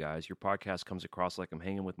by you guys. Your podcast comes across like I'm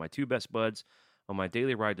hanging with my two best buds on my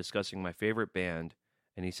daily ride discussing my favorite band.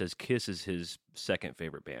 And he says Kiss is his second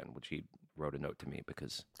favorite band, which he wrote a note to me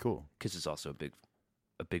because Cool. Kiss is also a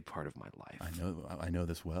big part of my life. I know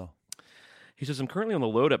this well. He says, I'm currently on the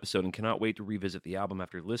Load episode and cannot wait to revisit the album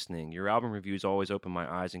after listening. Your album reviews always open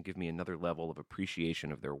my eyes and give me another level of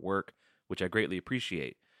appreciation of their work, which I greatly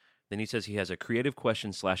appreciate. Then he says he has a creative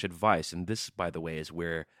question / advice, and this, by the way, is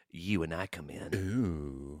where you and I come in.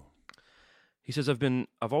 Ooh. He says,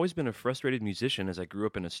 I've always been a frustrated musician as I grew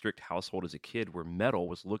up in a strict household as a kid where metal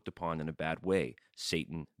was looked upon in a bad way,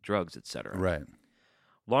 Satan, drugs, etc. Right.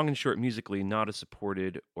 Long and short, musically, not a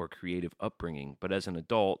supported or creative upbringing, but as an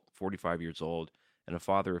adult, 45 years old, and a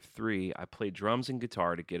father of 3, I play drums and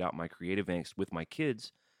guitar to get out my creative angst with my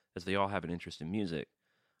kids, as they all have an interest in music.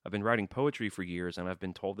 I've been writing poetry for years, and I've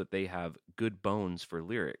been told that they have good bones for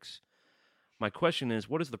lyrics. My question is,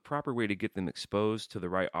 what is the proper way to get them exposed to the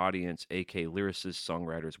right audience, aka lyricists,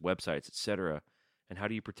 songwriters, websites, etc., and how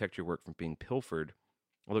do you protect your work from being pilfered?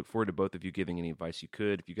 I look forward to both of you giving any advice you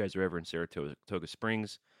could. If you guys are ever in Saratoga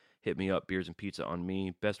Springs, hit me up. Beers and pizza on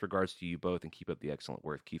me. Best regards to you both, and keep up the excellent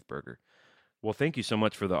work, Keith Berger. Well, thank you so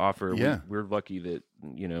much for the offer. Yeah. We're lucky that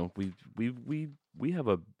we have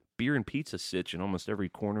a beer and pizza sitch in almost every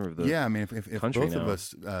corner of the Yeah, I mean, if country both now. of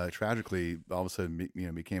us tragically all of a sudden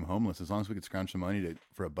became homeless, as long as we could scrounge some money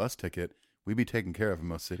for a bus ticket, we'd be taken care of in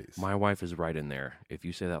most cities. My wife is right in there. If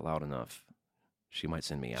you say that loud enough, she might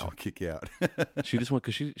send me She'll out. kick you out. She just wants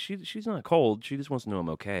because she's not cold. She just wants to know I'm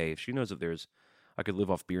okay. If she knows that I could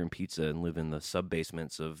live off beer and pizza and live in the sub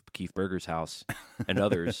basements of Keith Berger's house and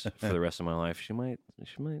others for the rest of my life, it might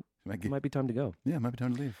be time to go. Yeah, it might be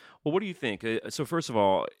time to leave. Well, what do you think? So first of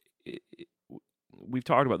all, we've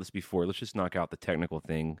talked about this before. Let's just knock out the technical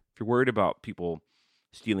thing. If you're worried about people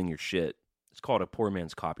stealing your shit, it's called a poor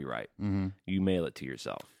man's copyright. Mm-hmm. You mail it to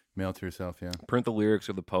yourself. Mail it to yourself, yeah. Print the lyrics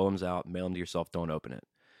or the poems out, mail them to yourself, don't open it.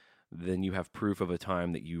 Then you have proof of a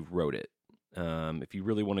time that you wrote it. If you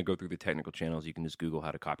really want to go through the technical channels, you can just Google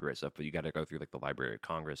how to copyright stuff, but you got to go through like the Library of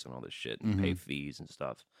Congress and all this shit and pay fees and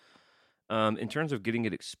stuff. In terms of getting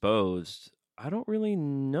it exposed, I don't really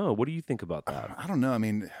know. What do you think about that? I don't know. I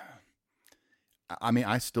mean, I mean,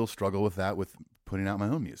 I still struggle with that with putting out my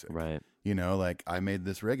own music. Right. You know, like I made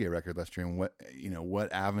this reggae record last year, and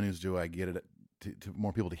what avenues do I get it to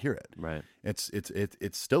more people to hear it? Right. It's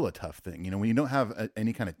still a tough thing. You know, when you don't have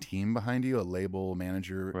any kind of team behind you, a label,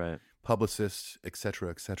 manager, Right. publicist, et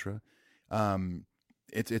cetera,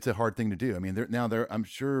 it's a hard thing to do. I mean, I'm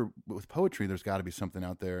sure with poetry, there's got to be something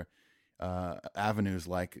out there, avenues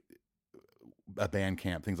like a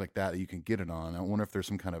Bandcamp, things like that you can get it on. I wonder if there's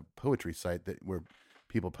some kind of poetry site where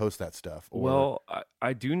people post that stuff. Well,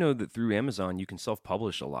 I do know that through Amazon you can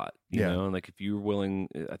self-publish a lot. You know, like if you're willing,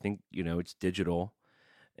 I think it's digital,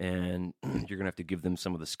 and you're gonna have to give them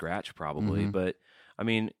some of the scratch probably. Mm-hmm. But I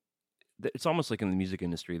mean, it's almost like in the music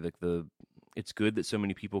industry, like it's good that so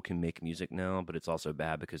many people can make music now, but it's also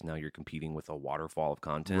bad because now you're competing with a waterfall of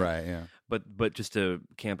content. Right. Yeah. But just to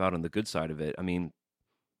camp out on the good side of it, I mean,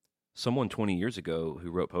 someone 20 years ago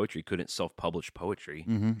who wrote poetry couldn't self-publish poetry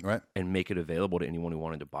Right. and make it available to anyone who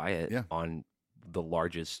wanted to buy it on the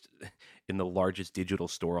largest digital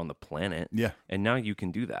store on the planet. Yeah. And now you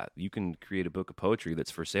can do that. You can create a book of poetry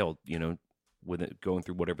that's for sale, with it going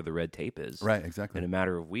through whatever the red tape is. Right. Exactly. In a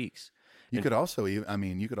matter of weeks. You could also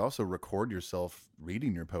record yourself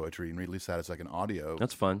reading your poetry and release that as like an audio.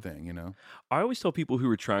 That's fun thing, I always tell people who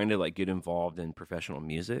are trying to like get involved in professional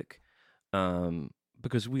music,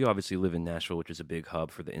 because we obviously live in Nashville, which is a big hub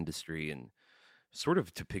for the industry, and sort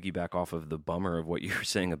of to piggyback off of the bummer of what you were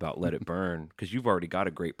saying about Let It Burn, because you've already got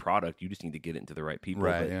a great product, you just need to get it into the right people.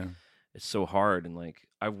 Right. But Yeah. it's so hard, and like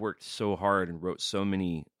I've worked so hard and wrote so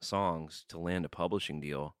many songs to land a publishing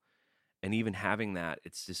deal. And even having that,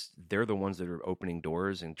 it's just they're the ones that are opening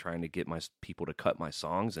doors and trying to get my people to cut my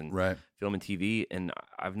songs and film and TV. And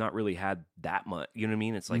I've not really had that much. You know what I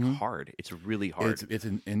mean? It's like hard. It's really hard. It's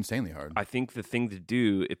insanely hard. I think the thing to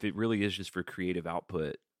do, if it really is just for creative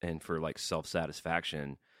output and for like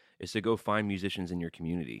self-satisfaction, is to go find musicians in your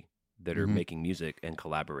community that are making music and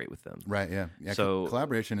collaborate with them. Right. Yeah. Yeah. So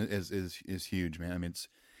collaboration is huge, man. I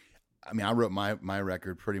mean, I wrote my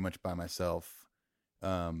record pretty much by myself.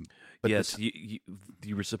 But yes,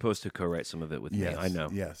 you were supposed to co-write some of it with me. I know.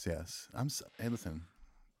 Yes. Hey, listen,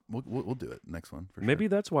 we'll do it next one. For Maybe sure.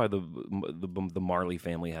 that's why the Marley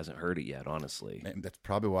family hasn't heard it yet. Honestly, and that's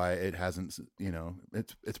probably why it hasn't.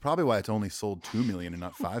 It's probably why it's only sold 2 million and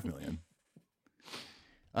not 5 million.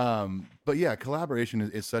 But yeah, collaboration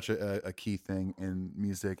is such a key thing in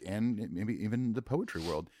music and maybe even the poetry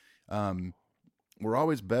world. We're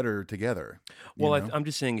always better together. Well, I'm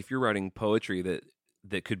just saying, if you're writing poetry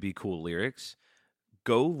that could be cool lyrics,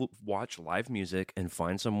 go watch live music and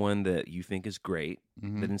find someone that you think is great,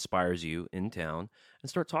 that inspires you in town, and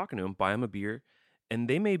start talking to them, buy them a beer. And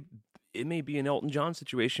it may be an Elton John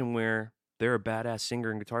situation where they're a badass singer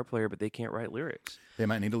and guitar player, but they can't write lyrics. They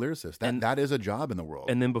might need a lyricist. That is a job in the world.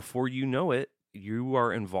 And then before you know it, you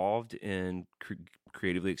are involved in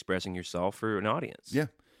creatively expressing yourself for an audience. Yeah.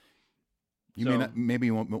 Maybe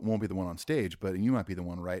you won't be the one on stage, but you might be the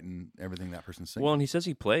one writing everything that person's singing. Well, and he says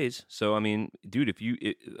he plays. So, I mean, dude,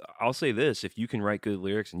 I'll say this, if you can write good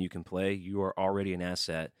lyrics and you can play, you are already an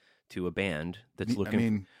asset to a band that's looking. I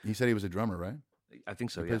mean, he said he was a drummer, right? I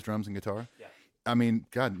think so, he plays drums and guitar? Yeah. I mean,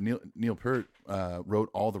 God, Neil Peart wrote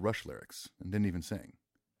all the Rush lyrics and didn't even sing.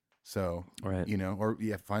 So, right. Or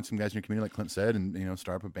find some guys in your community like Clint said and,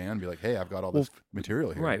 start up a band and be like, hey, I've got all this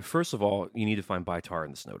material here. Right. First of all, you need to find Bytar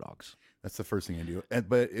and the Snow Dogs. That's the first thing you do,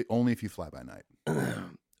 but only if you fly by night.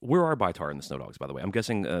 Where are Bytar and the Snow Dogs, by the way? I'm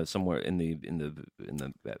guessing somewhere in the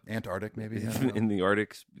Antarctic, maybe in the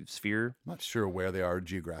Arctic sphere. I'm not sure where they are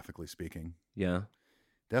geographically speaking. Yeah,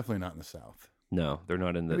 definitely not in the South. No, they're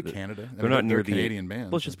not in maybe Canada. They're not near the Canadian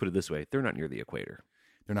band. Let's just put it this way: they're not near the equator.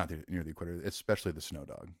 They're not near the equator, especially the Snow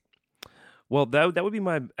Dog. Well, that would be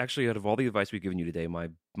actually out of all the advice we've given you today,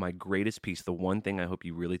 my greatest piece, the one thing I hope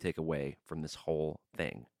you really take away from this whole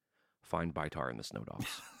thing. Find Bytar and the Snow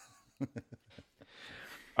Dogs.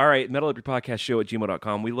 All right,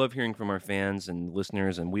 metalup.your-podcast-show@gmail.com. We love hearing from our fans and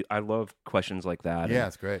listeners, and I love questions like that. Yeah,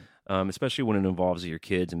 it's great. Especially when it involves your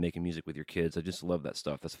kids and making music with your kids. I just love that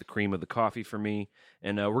stuff. That's the cream of the coffee for me.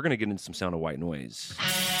 And we're going to get into some Sound of White Noise.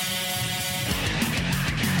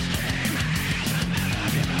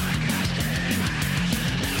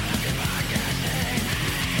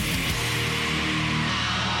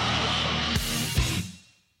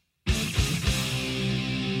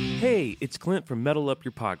 Hey, it's Clint from Metal Up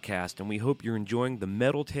Your Podcast, and we hope you're enjoying the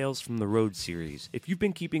Metal Tales from the Road series. If you've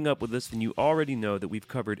been keeping up with us, then you already know that we've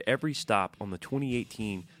covered every stop on the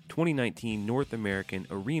 2018 2019 North American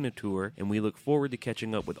Arena Tour, and we look forward to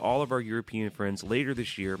catching up with all of our European friends later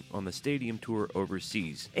this year on the Stadium Tour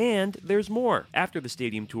overseas. And there's more! After the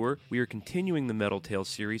Stadium Tour, we are continuing the Metal Tales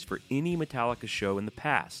series for any Metallica show in the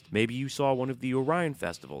past. Maybe you saw one of the Orion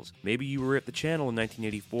festivals. Maybe you were at the Channel in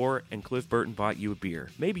 1984 and Cliff Burton bought you a beer.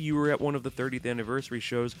 Maybe you were at one of the 30th anniversary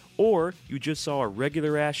shows, or you just saw a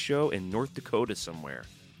regular-ass show in North Dakota somewhere.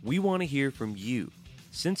 We want to hear from you.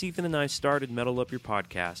 Since Ethan and I started Metal Up Your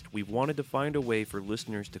Podcast, we've wanted to find a way for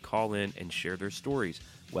listeners to call in and share their stories.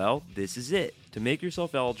 Well, this is it. To make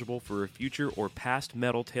yourself eligible for a future or past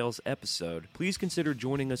Metal Tales episode, please consider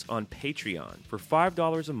joining us on Patreon. For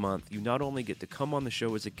 $5 a month, you not only get to come on the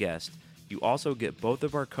show as a guest, you also get both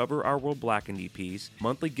of our Cover Our World Blackened EPs,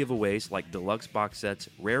 monthly giveaways like deluxe box sets,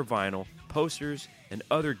 rare vinyl, posters, and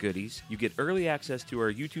other goodies. You get early access to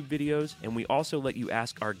our YouTube videos, and we also let you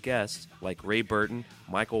ask our guests, like Ray Burton,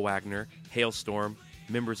 Michael Wagner, Hailstorm,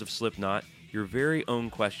 members of Slipknot, your very own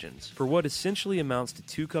questions. For what essentially amounts to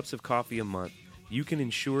 2 cups of coffee a month, you can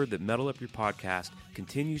ensure that Metal Up Your Podcast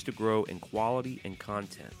continues to grow in quality and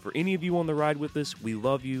content. For any of you on the ride with us, we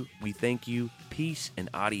love you, we thank you, peace and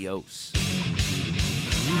adios.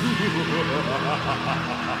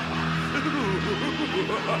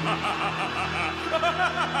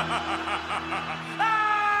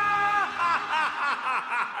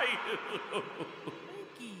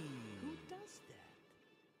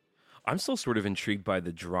 I'm still sort of intrigued by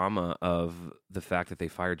the drama of the fact that they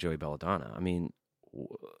fired Joey Belladonna. I mean,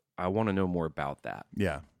 I want to know more about that.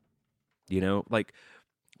 Yeah. You know, like,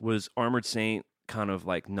 was Armored Saint kind of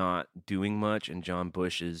like not doing much and John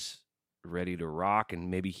Bush is ready to rock,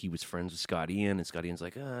 and maybe he was friends with Scott Ian, and Scott Ian's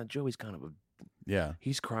like, Joey's kind of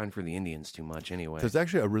he's crying for the Indians too much anyway. There's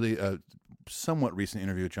actually a really somewhat recent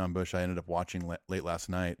interview with John Bush I ended up watching late last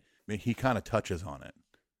night. I mean, he kind of touches on it.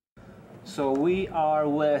 So we are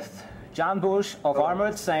with John Bush of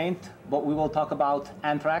Armored Saint, but we will talk about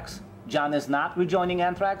Anthrax. John is not rejoining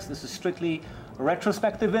Anthrax. This is strictly a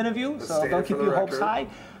retrospective interview, so don't keep your hopes high.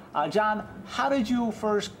 John, how did you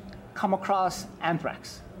first come across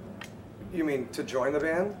Anthrax? You mean to join the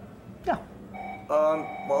band? Yeah.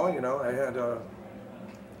 Well, you know, I had a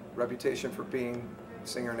reputation for being a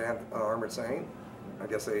singer in Armored Saint. I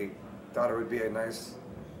guess they thought it would be a nice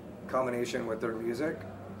combination with their music.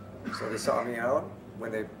 So they sought me out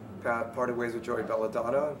when they parted ways with Joey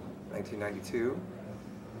Belladonna in 1992.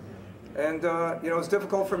 And, you know, it was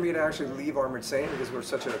difficult for me to actually leave Armored Saint because we're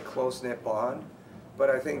such a close-knit bond. But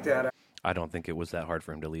I think that... I don't think it was that hard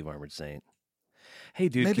for him to leave Armored Saint. Hey,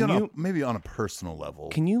 dude, maybe on a personal level.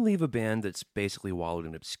 Can you leave a band that's basically wallowed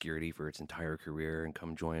in obscurity for its entire career and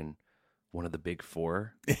come join one of the big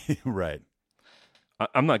four? Right.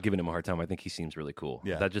 I'm not giving him a hard time. I think he seems really cool.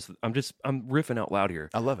 Yeah. I'm riffing out loud here.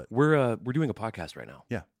 I love it. We're doing a podcast right now.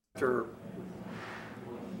 Yeah. After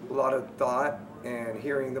a lot of thought and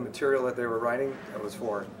hearing the material that they were writing, that was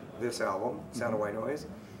for this album, Sound of White Noise,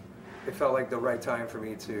 it felt like the right time for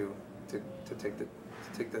me to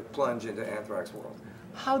take the plunge into Anthrax world.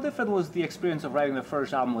 How different was the experience of writing the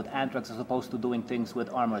first album with Anthrax as opposed to doing things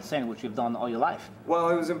with Armored Saint, which you've done all your life? Well,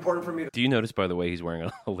 it was important for me to... Do you notice, by the way, he's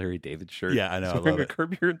wearing a Larry David shirt? Yeah, I know. He's wearing a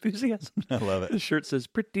Curb Your Enthusiasm. I love it. The shirt says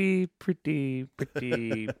pretty good.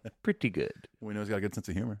 We know he's got a good sense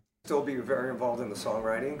of humor. Still be very involved in the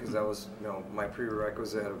songwriting because that was, you know, my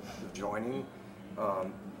prerequisite of joining.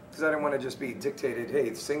 Because I didn't want to just be dictated,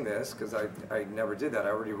 hey, sing this, because I never did that. I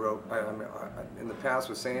already wrote, in the past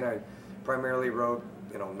with Saint, I primarily wrote,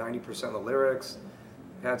 you know, 90% of the lyrics,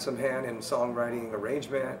 had some hand in songwriting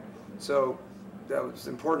arrangement. So that was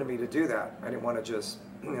important to me to do that. I didn't want to just,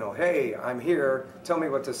 you know, hey, I'm here, tell me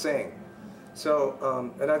what to sing.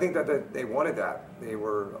 So, and I think that they wanted that. They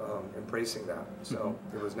were embracing that. So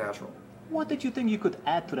it was natural. What did you think you could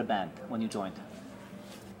add to the band when you joined?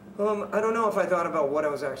 I don't know if I thought about what I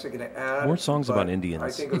was actually going to add. More songs about Indians.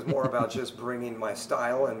 I think it was more about just bringing my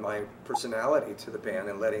style and my personality to the band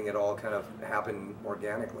and letting it all kind of happen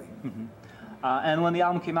organically. Mm-hmm. And when the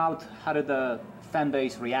album came out, how did the fan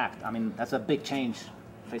base react? I mean, that's a big change,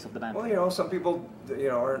 face of the band. Well, you know, some people, you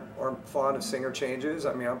know, aren't fond of singer changes.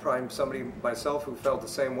 I mean, I'm probably somebody myself who felt the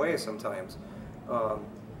same way sometimes.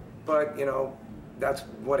 But, you know, that's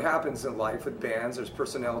what happens in life with bands. There's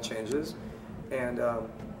personnel changes. And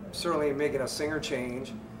certainly making a singer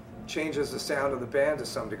changes the sound of the band to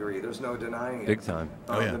some degree. There's no denying it. Big time.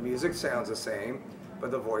 The music sounds the same,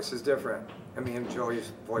 but the voice is different. I mean,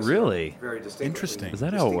 Joey's voice really? is very distinct. Interesting. Is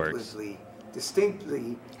that how it works?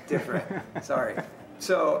 Distinctly different. Sorry.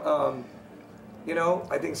 So, you know,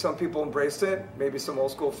 I think some people embraced it. Maybe some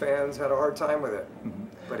old school fans had a hard time with it. Mm-hmm.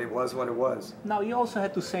 but it was what it was. Now, you also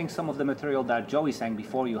had to sing some of the material that Joey sang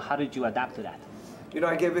before you. How did you adapt to that? You know,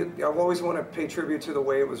 I've always want to pay tribute to the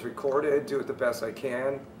way it was recorded, do it the best I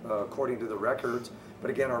can, according to the records. But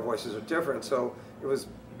again, our voices are different, so it was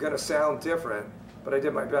going to sound different. But I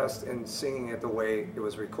did my best in singing it the way it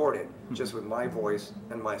was recorded, just with my voice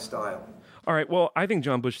and my style. All right. Well, I think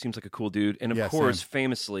John Bush seems like a cool dude. And of Yeah, course, same.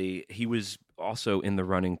 famously, he was also in the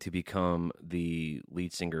running to become the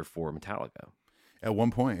lead singer for Metallica. At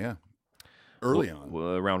one point, yeah. Early on.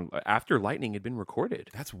 Well, around after Lightning had been recorded.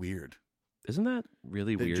 That's weird. Isn't that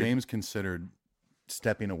really That weird? James considered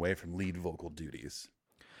stepping away from lead vocal duties.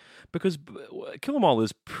 Because Kill 'Em All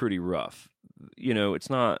is pretty rough. You know, it's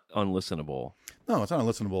not unlistenable. No, it's not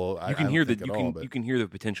unlistenable. You can hear you can hear the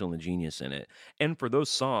potential and the genius in it. And for those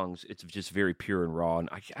songs, it's just very pure and raw. And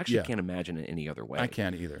I actually Yeah. can't imagine it any other way. I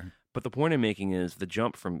can't either. But the point I'm making is the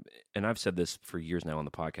jump from, and I've said this for years now on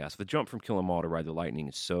the podcast, the jump from Kill 'Em All to Ride the Lightning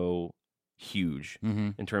is so huge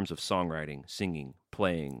in terms of songwriting, singing,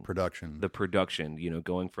 playing, Production. the production. You know,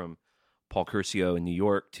 going from Paul Curcio in New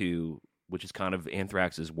York to, which is kind of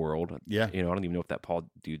Anthrax's world. Yeah. You know, I don't even know if that Paul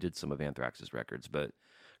dude did some of Anthrax's records, but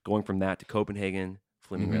going from that to Copenhagen,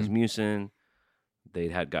 Fleming Rasmussen, they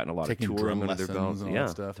had gotten a lot Taking of touring drum under their belt. lessons and all Yeah,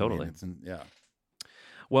 that stuff. totally. I mean, yeah.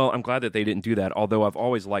 Well, I'm glad that they didn't do that, although I've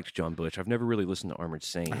always liked John Bush. I've never really listened to Armored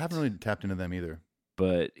Saint. I haven't really tapped into them either.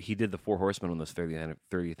 But he did the Four Horsemen on those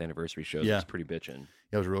 30th anniversary shows. Yeah. It's pretty bitchin'.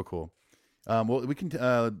 Yeah, it was real cool. Well, we can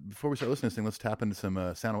before we start listening to this thing, let's tap into some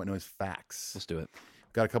Sound of White Noise facts. Let's do it.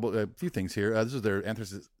 Got a few things here. This is their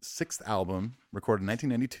Anthrax's 6th album, recorded in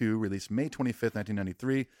 1992, released May 25th,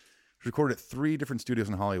 1993. It was recorded at 3 different studios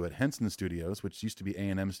in Hollywood: Henson Studios, which used to be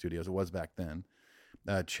A&M Studios. It was back then.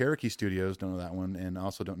 Cherokee Studios, don't know that one, and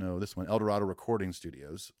also don't know this one. El Dorado Recording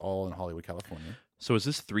Studios, all in Hollywood, California. So is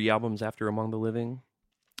this 3 albums after Among the Living?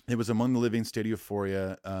 It was Among the Living, State of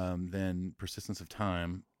Euphoria, then Persistence of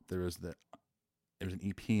Time. There's an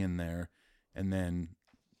EP in there, and then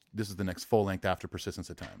this is the next full length after Persistence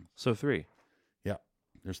of Time. So 3. Yeah,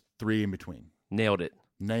 there's 3 in between. Nailed it.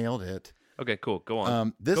 Nailed it. Okay, cool. Go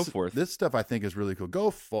on. Go forth. This stuff I think is really cool. Go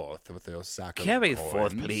forth with your sack of Carry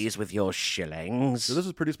forth, coins. please, with your shillings. So this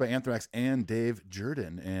was produced by Anthrax and Dave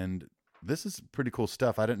Jordan, and this is pretty cool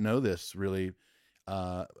stuff. I didn't know this really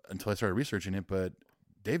until I started researching it, but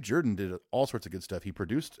Dave Jordan did all sorts of good stuff. He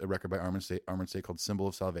produced a record by Armored State called Symbol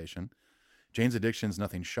of Salvation. Jane's Addiction's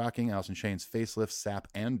Nothing Shocking, Alice in Chains, Facelift, Sap,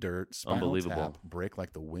 and Dirt, Spinal Unbelievable. Tap, Break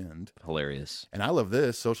Like the Wind. Hilarious. And I love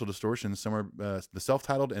this, Social Distortion, the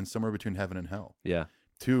self-titled and Somewhere Between Heaven and Hell. Yeah.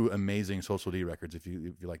 2 amazing Social D records if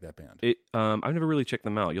you like that band. I've never really checked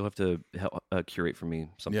them out. You'll have to curate for me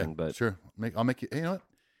something. Yeah, but sure. I'll make you, hey, you know what?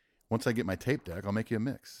 Once I get my tape deck, I'll make you a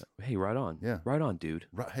mix. Hey, right on. Yeah. Right on, dude.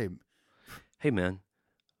 Hey, man.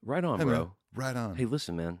 Right on, hey, bro. man. Right on. Hey,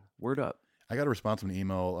 listen, man. Word up. I got a response from an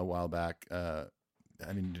email a while back. I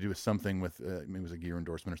mean, to do with something with maybe it was a gear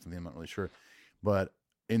endorsement or something. I'm not really sure, but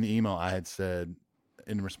in the email I had said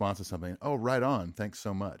in response to something, "Oh, right on, thanks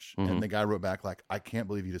so much." And the guy wrote back like, "I can't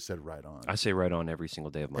believe you just said right on." I say right on every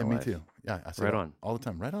single day of my yeah, life. me too. Yeah, I say Right that on. all the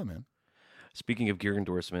time. Right on, man. Speaking of gear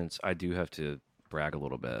endorsements, I do have to brag a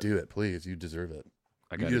little bit. Do it, please. You deserve it.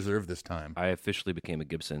 You gotta- deserve this time. I officially became a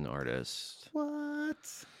Gibson artist.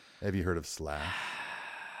 What? Have you heard of Slash?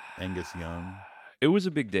 Angus Young, It was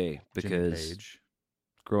a big day Jimmy because Page.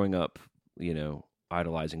 growing up, you know,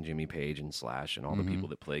 idolizing Jimmy Page and Slash and all the people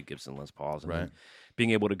that played Gibson Les Pauls, and Right. then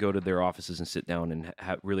being able to go to their offices and sit down and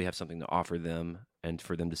really have something to offer them, and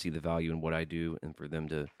for them to see the value in what I do, and for them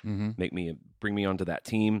to bring me onto that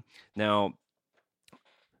team. Now,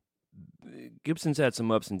 Gibson's had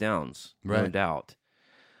some ups and downs, no Right. doubt,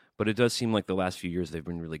 but it does seem like the last few years they've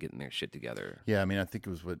been really getting their shit together. Yeah, I mean, I think it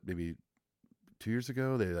was maybe 2 years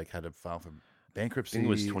ago they like had to file for I bankruptcy. think it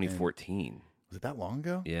was and- 2014. Was it that long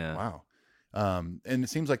ago? Yeah. Wow. And it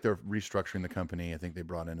seems like they're restructuring the company. I think they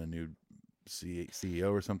brought in a new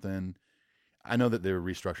CEO or something. I know that they were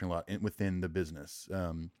restructuring a lot within the business.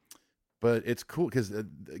 But it's cool because a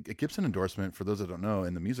Gibson endorsement, for those that don't know,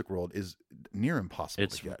 in the music world is near impossible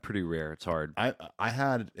It's to get. pretty rare. It's hard. I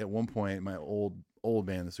had at one point my old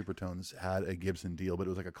band, the Supertones, had a Gibson deal, but it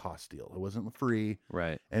was like a cost deal. It wasn't free,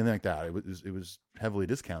 Right. anything like that. It was heavily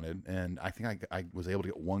discounted, and I think I was able to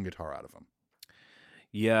get one guitar out of them.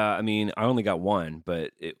 Yeah, I mean, I only got one,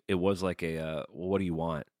 but it was like well, what do you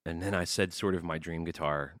want? And then I said sort of my dream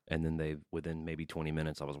guitar, and then within maybe 20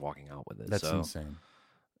 minutes, I was walking out with it. That's so, insane.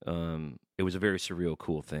 It was a very surreal,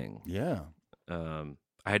 cool thing. Yeah. I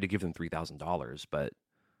had to give them $3,000, but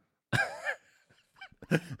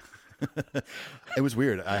It was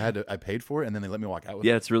weird. I paid for it, and then they let me walk out with it.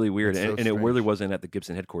 Yeah, it's really weird, It's so and it strange. really wasn't at the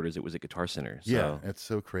Gibson headquarters. It was at Guitar Center. So. Yeah, it's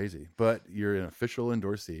so crazy. But you're an official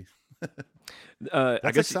endorsee. I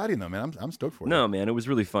That's guess exciting, though, man. I'm stoked for it. No, man, it was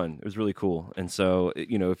really fun. It was really cool. And so,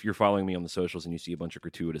 if you're following me on the socials and you see a bunch of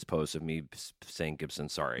gratuitous posts of me saying Gibson,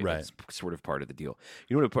 sorry, Right. that's sort of part of the deal.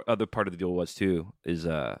 You know what the other part of the deal was too is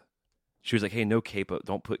she was like, hey, no capo,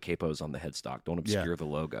 don't put capos on the headstock, don't obscure the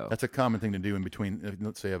logo. That's a common thing to do in between.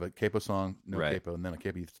 Let's say you have a capo song, no Right. capo, and then a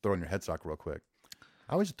capo. You throw in your headstock real quick.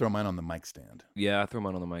 I always throw mine on the mic stand. Yeah, I throw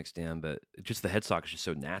mine on the mic stand, but just the headstock is just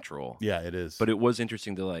so natural. Yeah, it is. But it was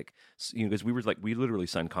interesting to because we literally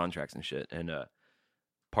signed contracts and shit, and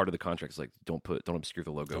part of the contract is like, don't obscure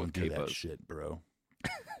the logo don't with do capos. that shit, bro.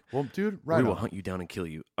 Well, dude, We right will on. hunt you down and kill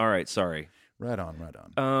you. All right, sorry. Right on, right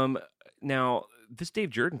on. Now this Dave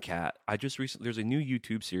Jordan cat, there's a new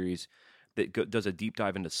YouTube series that does a deep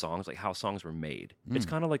dive into songs, like how songs were made. It's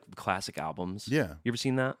kind of like classic albums. Yeah. You ever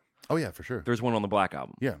seen that? Oh yeah, for sure. There's one on the Black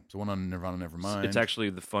Album. Yeah, it's the one on Nirvana Nevermind. It's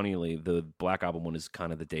actually the Black Album one is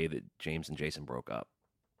kind of the day that James and Jason broke up.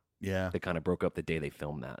 Yeah. They kind of broke up the day they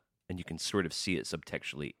filmed that, and you can sort of see it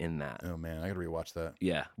subtextually in that. Oh man, I gotta rewatch that.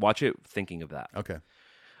 Yeah, watch it thinking of that. Okay.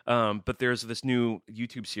 But there's this new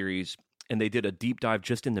YouTube series, and they did a deep dive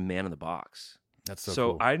just into Man in the Box. That's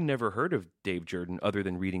so cool. I'd never heard of Dave Jordan other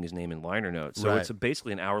than reading his name in liner notes. So Right. it's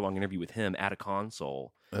basically an hour-long interview with him at a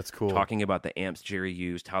console. That's cool. Talking about the amps Jerry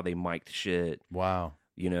used, how they mic'd shit. Wow.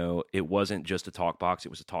 It wasn't just a talk box; it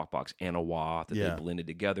was a talk box and a wah that Yeah. they blended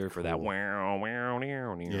together for that Cool. wow, wow,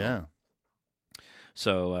 wow, wow. Yeah.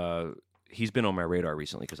 So he's been on my radar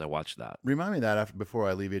recently because I watched that. Remind me of that before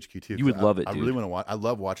I leave HQ too. You would love it, I dude. really want to watch. I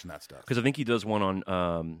love watching that stuff. Because I think he does one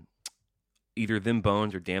on either Them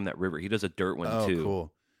Bones or Damn That River. He does a dirt one Oh, too.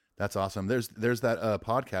 cool. That's awesome. There's that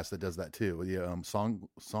podcast that does that too. The Song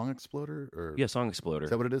Exploder or Yeah, Song Exploder. is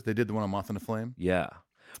that what it is? They did the one on Moth and the Flame. Yeah,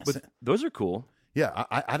 but those are cool. Yeah,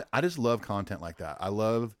 I just love content like that. I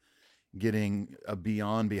love getting a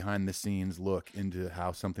behind the scenes look into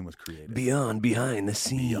how something was created. Behind the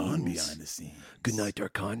scenes. Beyond behind the scenes. Good night,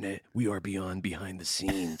 Dark Continent. We are behind the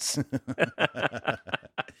scenes.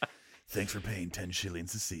 Thanks for paying 10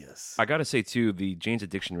 shillings to see us. I got to say too, the Jane's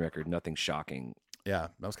Addiction record, Nothing Shocking. Yeah,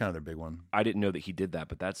 that was kind of their big one. I didn't know that he did that,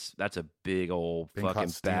 but that's a big old Been Caught fucking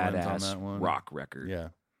Stealin's on badass that one. rock record. Yeah,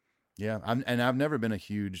 yeah. I've never been a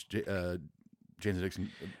huge Jane's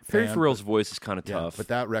Addiction Perry fan, Farrell's but- voice is kind of yeah, tough. but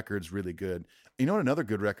that record's really good. You know what? Another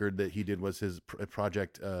good record that he did was his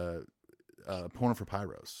project Porno for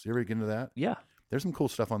Pyros. You ever get into that? yeah, There's some cool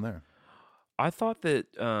stuff on there. I thought that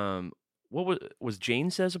what was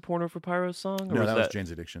Jane Says a Porno for Pyro's song? Or No, that was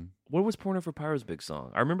Jane's Addiction. What was Porno for Pyro's big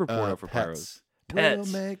song? I remember Porno for Pyro's. Pets.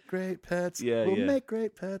 Pets. We'll make great pets. Yeah, we'll yeah. make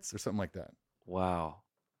great pets, or something like that. Wow,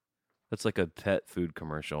 that's like a pet food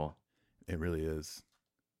commercial. It really is.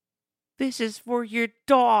 This is for your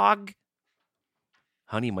dog.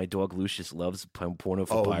 Honey, my dog Lucius loves Porno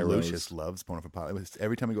for Oh, Pyros. Lucius loves Porno for Pyros.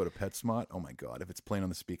 Every time we go to PetSmart, oh my god, if it's playing on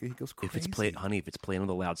the speaker, he goes crazy. If it's played, honey, if it's playing on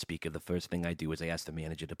the loudspeaker, the first thing I do is I ask the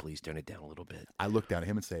manager to please turn it down a little bit. I look down at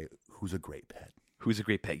him and say, "Who's a great pet?" Who's a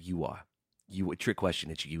great pet? You are. You trick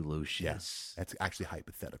question. It's you, Lucius. That's actually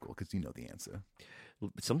hypothetical because you know the answer.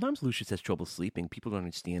 Sometimes Lucius has trouble sleeping. People don't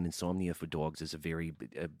understand insomnia for dogs is a very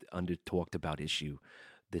under talked about issue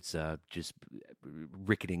that's just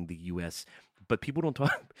ricketing the U.S. But people don't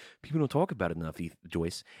talk. People don't talk about it enough,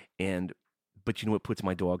 Joyce. But you know what puts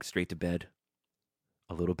my dog straight to bed?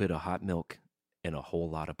 A little bit of hot milk and a whole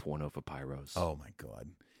lot of Porno for Pyros. Oh my god.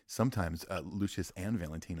 Sometimes Lucius and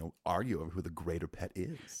Valentino argue over who the greater pet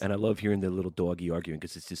is. And I love hearing the little doggy arguing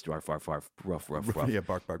because it's just rough. Yeah,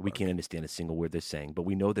 bark, bark, We bark. can't understand a single word they're saying, but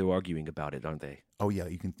we know they're arguing about it, aren't they? Oh yeah,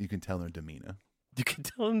 you can tell their demeanor. You can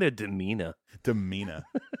tell them their demeanor. Demeanor.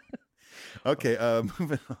 Okay,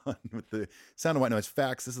 moving on with the Sound of White Noise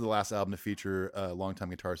Facts. This is the last album to feature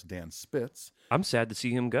longtime guitarist Dan Spitz. I'm sad to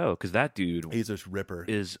see him go because that dude He's a ripper.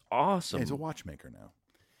 is awesome. Yeah, he's a watchmaker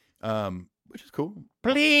now, which is cool.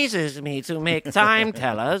 Pleases me to make time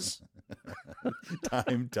tellers.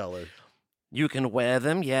 Time teller. You can wear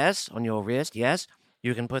them, yes, on your wrist, yes.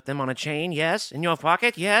 You can put them on a chain, yes. In your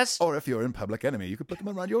pocket, yes. Or if you're in Public Enemy, you could put them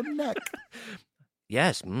around your neck.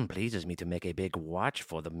 Yes, pleases me to make a big watch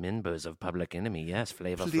for the members of Public Enemy, yes.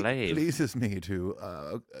 Flavor Flav. Pleases me to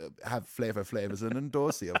have Flavor Flav as an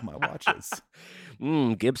endorsee of my watches.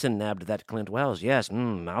 Gibson nabbed that Clint Wells, yes.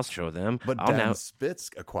 I'll show them. But I'll Dan now... Spitz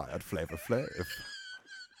acquired Flavor Flav.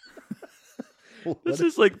 This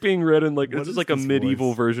is like being read in like What this is is like a this medieval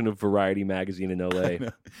voice? version of Variety magazine in LA.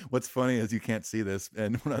 What's funny is you can't see this,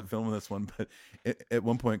 and we're not filming this one, but at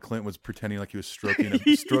one point Clint was pretending like he was stroking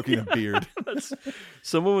a beard.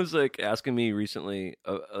 Someone was like asking me recently,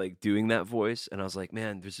 like doing that voice, and I was like,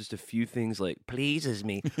 man, there's just a few things like pleases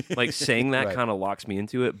me, like saying that Right. kind of locks me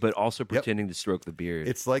into it, but also pretending to stroke the beard.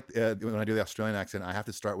 It's like when I do the Australian accent, I have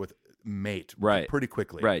to start with mate Right. pretty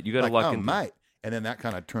quickly. Right. You got to like, lock oh, in. mate. And then that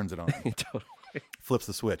kind of turns it on. Totally. Flips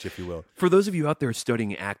the switch, if you will. For those of you out there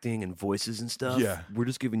studying acting and voices and stuff, Yeah. we're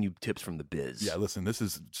just giving you tips from the biz. Yeah, listen, this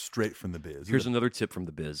is straight from the biz. Here's another tip from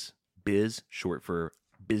the biz. Biz, short for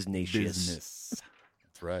business. business.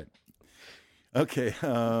 That's right. Okay,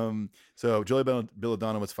 so Joey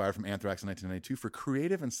Belladonna was fired from Anthrax in 1992 for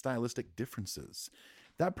creative and stylistic differences.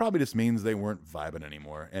 That probably just means they weren't vibing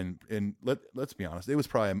anymore. And let's be honest, it was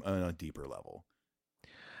probably on a deeper level.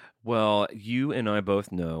 Well, you and I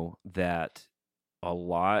both know that a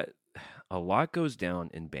lot goes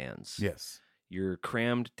down in bands. Yes. You're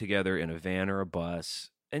crammed together in a van or a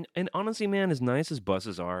bus. And honestly, man, as nice as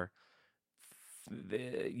buses are,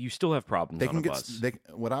 you still have problems They on can a get. bus.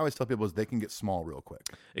 What I always tell people is they can get small real quick.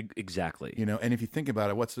 Exactly. You know, and if you think about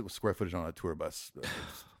it, what's the square footage on a tour bus?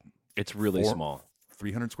 It's really small.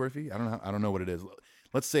 300 square feet. I don't know what it is.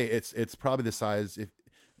 Let's say it's probably the size, if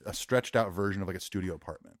a stretched out version of like a studio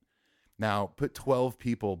apartment. Now put 12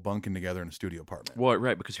 people bunking together in a studio apartment. Well,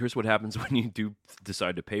 right, because here's what happens when you do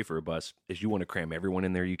decide to pay for a bus: is you want to cram everyone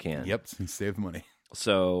in there you can. Yep, save the money.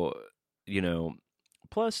 So,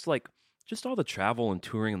 plus like just all the travel and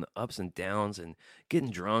touring and the ups and downs and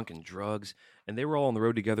getting drunk and drugs. And they were all on the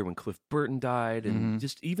road together when Cliff Burton died, and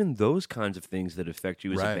just even those kinds of things that affect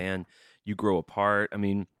you as Right. a band. You grow apart. I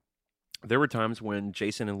mean, there were times when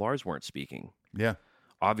Jason and Lars weren't speaking. Yeah.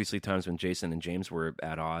 Obviously, times when Jason and James were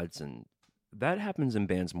at odds, and that happens in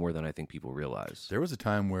bands more than I think people realize. There was a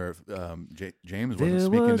time where James wasn't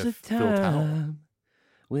speaking to Phil Towell.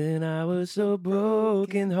 When I was so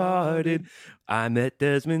broken-hearted, I met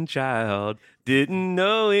Desmond Child. Didn't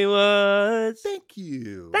know he was. Thank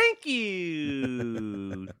you. Thank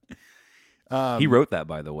you. Um, He wrote that,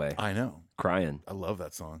 by the way. I know. Crying. I love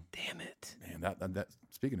that song. Damn it. Man, that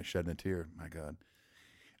speaking of shedding a tear, my God.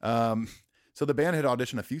 So the band had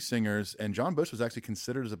auditioned a few singers, and John Bush was actually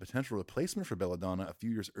considered as a potential replacement for Belladonna a few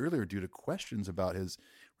years earlier due to questions about his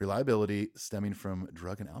reliability stemming from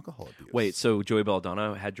drug and alcohol abuse. Wait, so Joey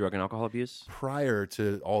Belladonna had drug and alcohol abuse? Prior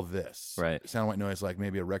to all this, Right. Sound White Noise, like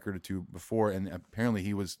maybe a record or two before, and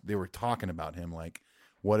apparently they were talking about him, like,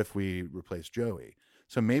 what if we replace Joey?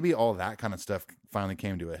 So maybe all that kind of stuff finally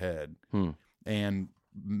came to a head, and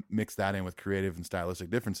mix that in with creative and stylistic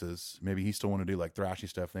differences. Maybe he still wanted to do like thrashy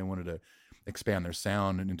stuff. They wanted to expand their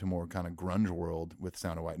sound into more kind of grunge world with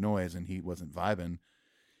Sound of White Noise, and he wasn't vibing.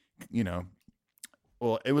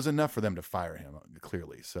 Well, it was enough for them to fire him,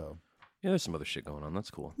 clearly. So Yeah, there's some other shit going on.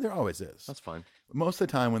 That's cool. there always is. That's fine. Most of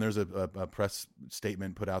the time when there's a press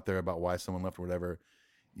statement put out there about why someone left or whatever,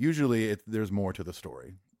 usually there's more to the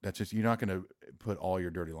story. That's just, you're not going to put all your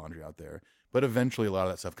dirty laundry out there. But eventually a lot of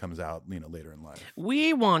that stuff comes out, later in life.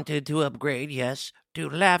 We wanted to upgrade, yes, to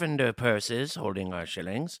lavender purses holding our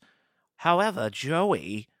shillings. However,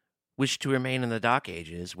 Joey wished to remain in the Dark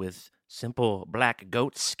Ages with simple black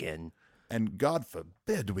goat skin. And God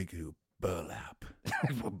forbid we do burlap.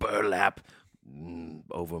 Burlap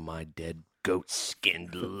over my dead goat-skinned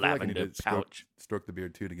I feel like I need lavender to pouch. stroke the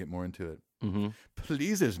beard too to get more into it. Mm-hmm.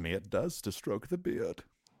 Pleases me, it does, to stroke the beard.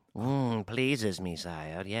 Pleases me,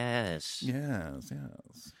 sire, yes. Yes.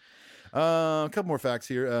 A couple more facts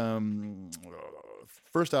here.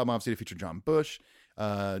 First album obviously featured John Bush.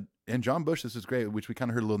 And John Bush, this is great, which we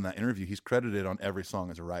kind of heard a little in that interview. He's credited on every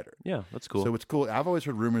song as a writer. Yeah, that's cool. So it's cool. I've always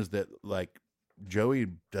heard rumors that like Joey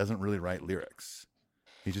doesn't really write lyrics.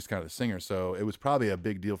 He's just kind of a singer. So it was probably a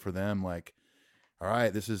big deal for them. Like, all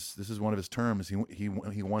right, this is one of his terms. He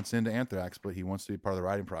wants into Anthrax, but he wants to be part of the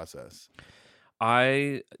writing process.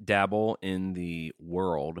 I dabble in the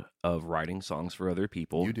world of writing songs for other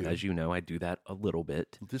people. You do. As you know, I do that a little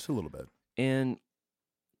bit. Just a little bit. And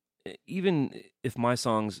even if my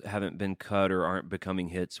songs haven't been cut or aren't becoming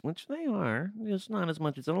hits, which they are, it's not as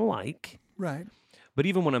much as I like. Right. But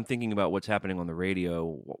even when I'm thinking about what's happening on the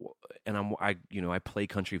radio, and I play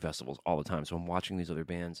country festivals all the time, so I'm watching these other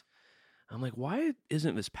bands. I'm like, why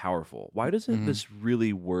isn't this powerful? Why doesn't this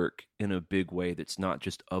really work in a big way that's not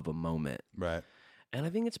just of a moment? Right. And I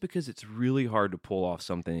think it's because it's really hard to pull off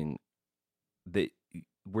something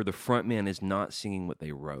where the front man is not singing what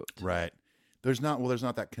they wrote. Right. There's not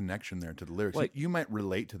that connection there to the lyrics. Like- you might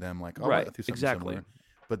relate to them, like, oh, Right, I threw something exactly. similar.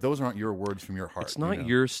 But those aren't your words from your heart. It's not you know?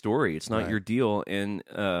 your story. It's not Right. your deal. And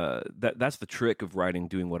that's the trick of writing,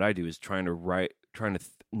 doing what I do, is trying to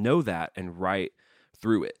know that and write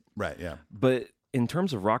through it. Right, yeah. But in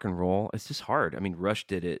terms of rock and roll, it's just hard. I mean, Rush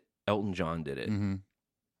did it. Elton John did it. Mm-hmm.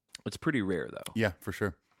 It's pretty rare, though. Yeah, for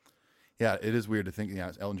sure. Yeah, it is weird to think,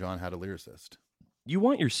 Elton John had a lyricist. You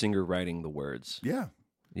want your singer writing the words. Yeah.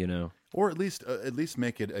 You know? Or at least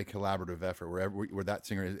make it a collaborative effort where that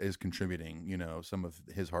singer is contributing, some of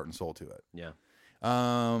his heart and soul to it. Yeah.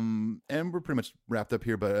 And we're pretty much wrapped up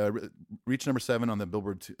here, but reached number 7 on the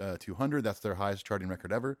Billboard 200. That's their highest charting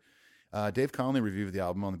record ever. Dave Conley reviewed the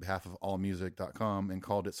album on behalf of AllMusic.com and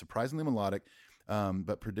called it surprisingly melodic,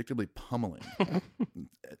 but predictably pummeling.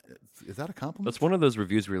 Is that a compliment? That's one of those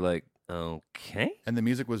reviews where you're like, okay. And the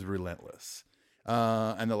music was relentless.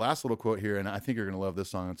 And the last little quote here, and I think you're going to love this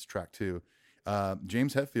song. It's track 2.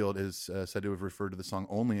 James Hetfield is said to have referred to the song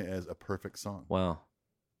only as a perfect song. Wow.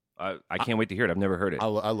 I can't wait to hear it. I've never heard it. I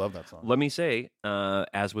love that song. Let me say,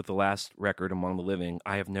 as with the last record, Among the Living,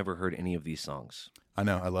 I have never heard any of these songs. I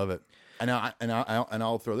know. I love it. And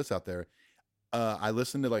I'll throw this out there. I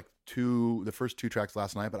listened to the first 2 tracks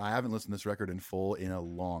last night, but I haven't listened to this record in full in a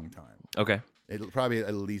long time. Okay. It'll probably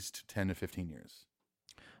at least 10 to 15 years.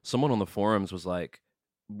 Someone on the forums was like,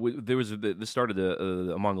 Among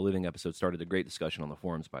the Living episode started a great discussion on the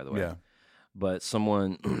forums, by the way. Yeah. But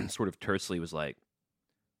someone sort of tersely was like,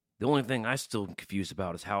 the only thing I still confused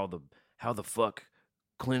about is how the fuck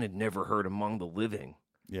Clint had never heard Among the Living.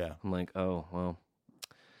 Yeah. I'm like, oh, well.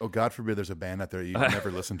 Oh, God forbid there's a band out there you've never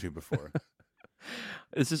listened to before.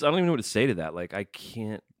 It's just, I don't even know what to say to that. Like, I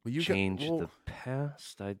can't change the the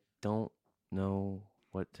past. I don't know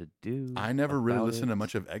what to do. I never really about listened to it.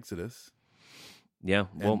 much of Exodus. Yeah,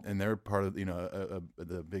 well, and they're part of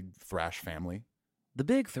the big thrash family. The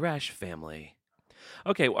big thrash family.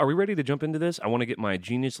 Okay, are we ready to jump into this? I want to get my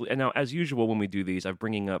Genius. And now, as usual, when we do these, I'm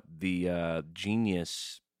bringing up the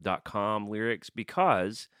Genius.com lyrics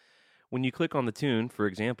because when you click on the tune, for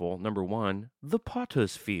example, number 1, The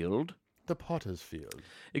Potter's Field. The Potter's Field.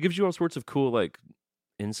 It gives you all sorts of cool,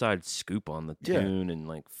 inside scoop on the Yeah. tune and,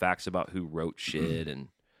 facts about who wrote shit. And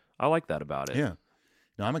I like that about it. Yeah.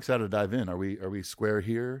 Now, I'm excited to dive in. Are we square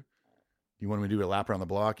here? You want me to do a lap around the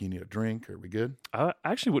block? You need a drink? Are we good? I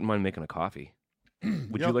actually wouldn't mind making a coffee.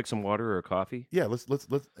 Would you like some water or a coffee? Yeah, let's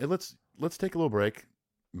take a little break.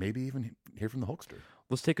 Maybe even hear from the Hulkster.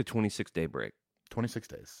 Let's take a 26-day break. 26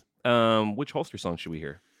 days. Which Holster song should we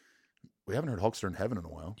hear? We haven't heard Hulkster in Heaven in a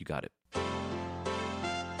while. You got it. I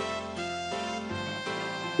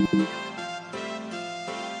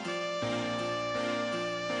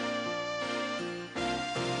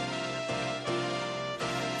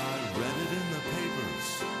read it in the papers.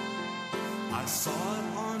 I saw it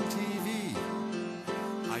on TV.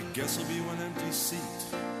 I guess I'll be one empty seat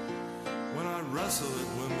when I wrestle at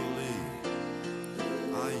Wembley.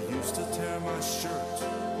 I used to tear my shirt,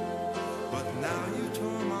 but now you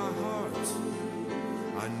tore my heart.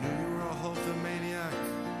 I knew you were a Hulkamaniac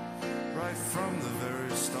right from the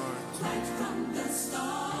very start. Right from the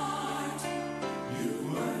start, you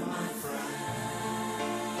were my friend.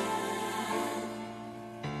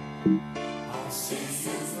 I'll see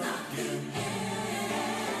you again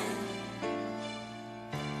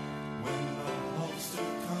when the Hulkster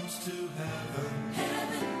comes to heaven.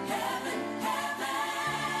 Heaven, heaven,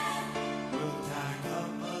 heaven. We'll tag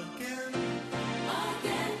up again.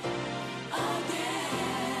 Again,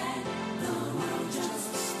 again. The world just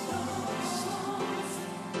knows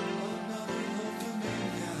another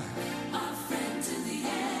Hulkamaniac. A friend to the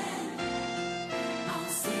end. I'll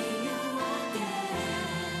see you again.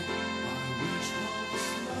 I wish Hulk's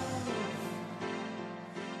love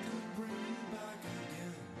could bring you back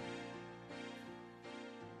again.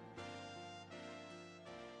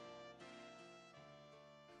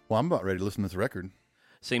 Well, I'm about ready to listen to this record.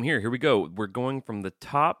 Same here. Here we go. We're going from the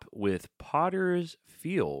top with Potter's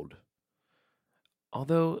Field.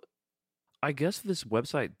 Although, I guess this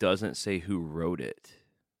website doesn't say who wrote it.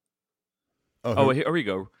 Oh, here we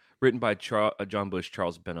go. Written by John Bush,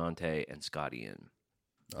 Charles Benante, and Scott Ian.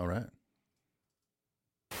 All right.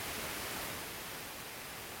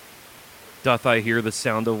 Doth I hear the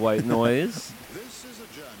sound of white noise? This is a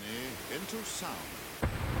journey into sound.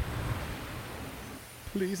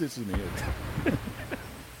 Please, it's me.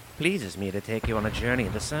 Pleases me to take you on a journey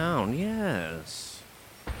into sound, yes.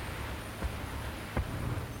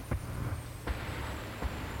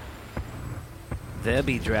 There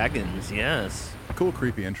be dragons, yes. Cool,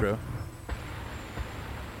 creepy intro.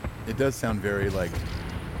 It does sound very,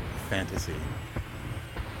 fantasy.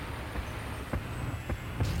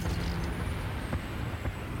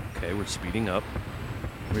 Okay, we're speeding up.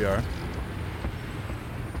 We are.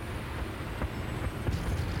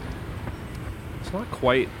 It's not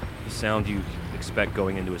quite the sound you expect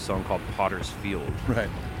going into a song called Potter's Field. Right.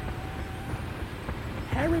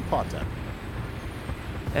 Harry Potter.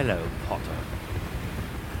 Hello, Potter.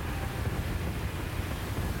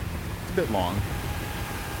 It's a bit long.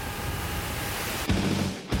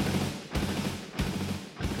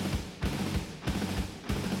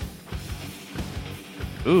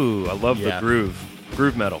 Ooh, I love the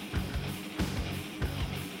groove metal.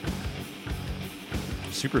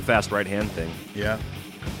 Super fast right hand thing. Yeah.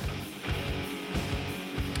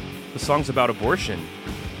 The song's about abortion.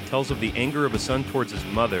 Tells of the anger of a son towards his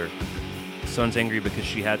mother. The son's angry because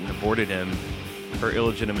she hadn't aborted him, her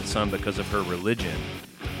illegitimate son, because of her religion.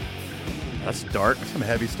 That's dark. That's some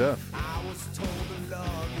heavy stuff.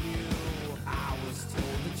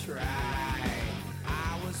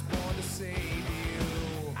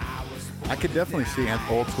 I could definitely see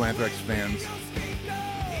old school Anthrax fans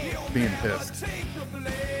being pissed.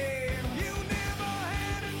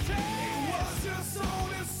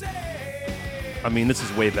 I mean, this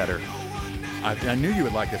is way better. I knew you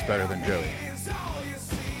would like this better than Joey.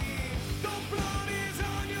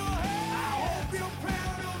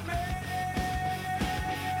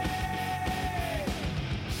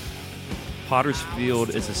 Potter's Field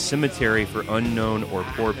is a cemetery for unknown or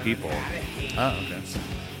poor people. Oh, okay.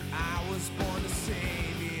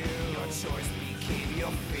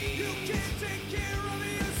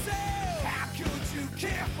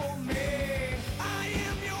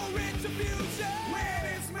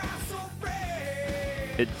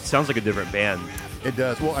 It sounds like a different band. It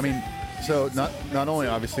does. Well, I mean, so not only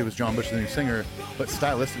obviously was John Bush the new singer, but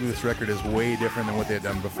stylistically this record is way different than what they had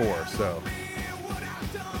done before. So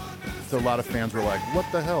a lot of fans were like, what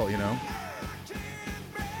the hell, you know?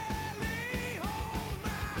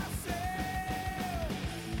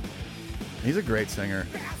 He's a great singer.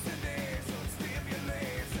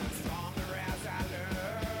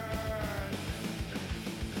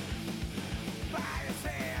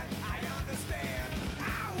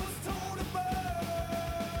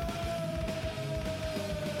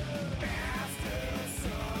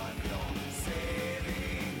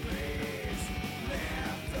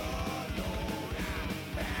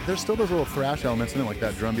 There's still those little thrash elements in it, like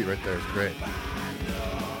that drum beat right there is great.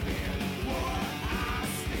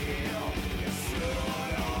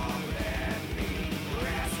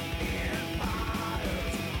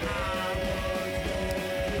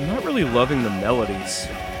 I'm not really loving the melodies.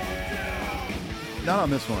 Not on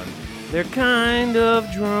this one. They're kind of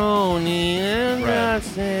drony and Right.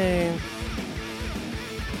 sing.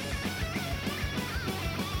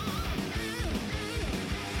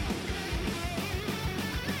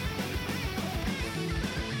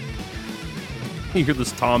 You hear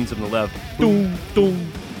those toms on the left. Doom,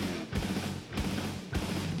 doom.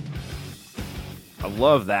 I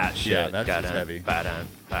love that shit. Yeah, that's just heavy. Ba-dum,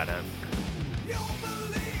 ba-dum.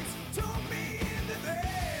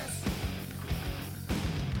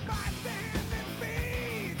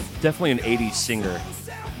 Definitely an 80s singer,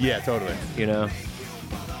 Yeah, totally. you know?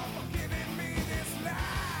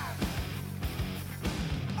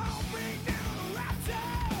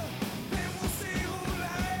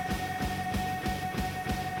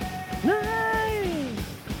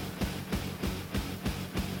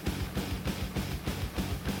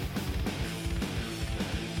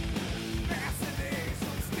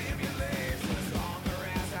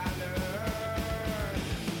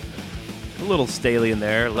 A little Staley in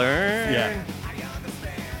there. Learn. Yeah.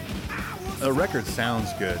 The record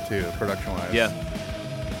sounds good too, production-wise. Yeah.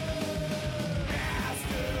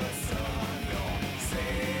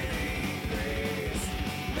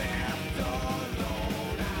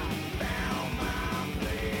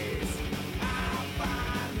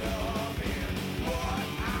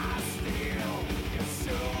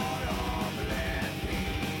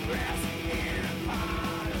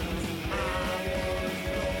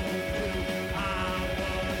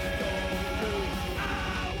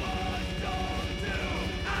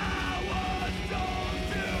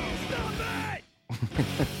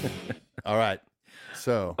 All right.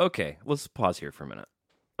 So, Okay, let's pause here for a minute.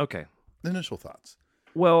 Okay. initial thoughts.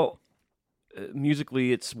 Well,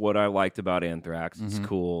 musically, it's what I liked about Anthrax. It's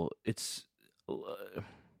cool. It's.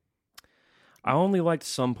 I only liked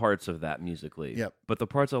some parts of that musically. Yep. But the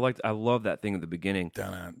parts I liked, I love that thing at the beginning.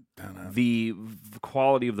 Dun, The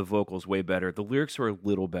quality of the vocals way better. The lyrics are a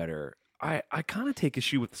little better. I kind of take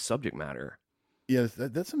issue with the subject matter. Yeah,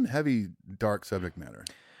 that's some heavy, dark subject matter.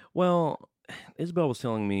 Well, Isabel was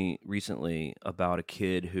telling me recently about a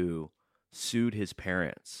kid who sued his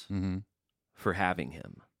parents Mm-hmm. for having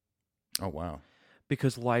him. Oh, wow.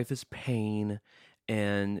 because life is pain,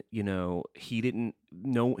 and he didn't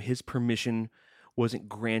know his permission wasn't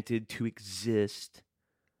granted to exist.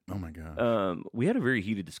 Oh my gosh. We had a very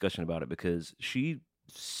heated discussion about it because she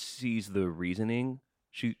sees the reasoning.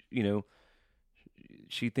 She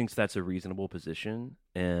thinks that's a reasonable position,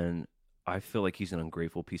 and I feel like he's an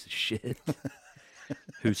ungrateful piece of shit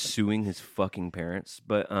who's suing his fucking parents.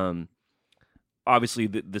 But obviously,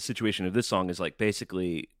 the situation of this song is like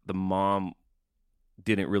basically the mom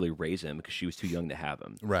didn't really raise him because she was too young to have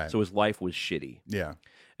him. Right. So his life was shitty. Yeah.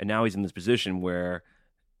 And now he's in this position where,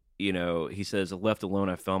 he says, left alone,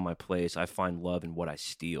 I found my place. I find love in what I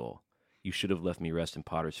steal. You should have left me rest in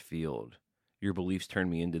Potter's Field. Your beliefs turned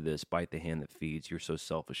me into this. Bite the hand that feeds. You're so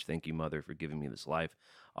selfish. Thank you, Mother, for giving me this life.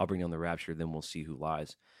 I'll bring on the rapture. Then we'll see who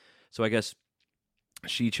lies. So I guess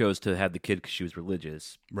she chose to have the kid because she was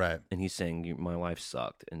religious. Right. And he's saying, my life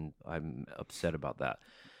sucked, and I'm upset about that.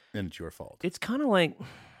 And it's your fault. It's kind of like,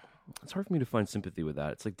 it's hard for me to find sympathy with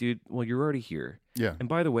that. It's like, dude, well, you're already here. Yeah. And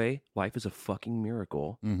by the way, life is a fucking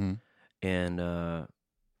miracle. Mm-hmm. And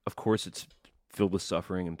of course, it's filled with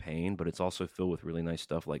suffering and pain, but it's also filled with really nice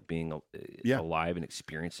stuff like being alive and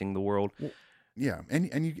experiencing the world. Well, yeah,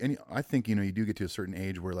 and I think you do get to a certain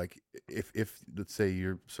age where like if let's say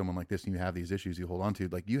you're someone like this and you have these issues you hold on to,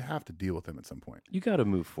 like you have to deal with them at some point. You got to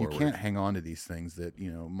move forward. You can't hang on to these things that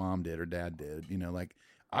mom did or dad did. Like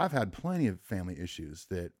I've had plenty of family issues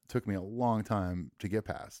that took me a long time to get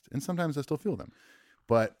past, and sometimes I still feel them.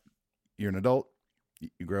 But you're an adult,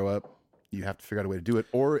 you grow up. You have to figure out a way to do it.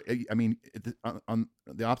 Or, I mean, on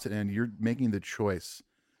the opposite end, you're making the choice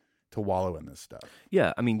to wallow in this stuff.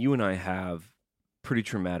 Yeah. I mean, you and I have pretty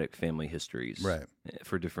traumatic family histories. Right.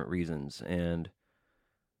 For different reasons. And,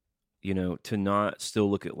 to not still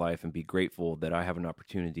look at life and be grateful that I have an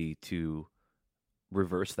opportunity to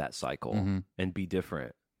reverse that cycle and be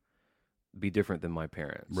different. Be different than my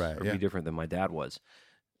parents. Right. Or be different than my dad was.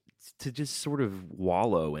 To just sort of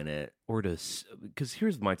wallow in it, or because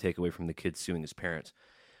here's my takeaway from the kid suing his parents.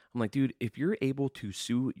 I'm like, dude, if you're able to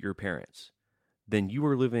sue your parents, then you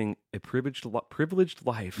are living a privileged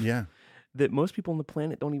life that most people on the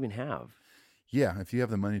planet don't even have. Yeah, if you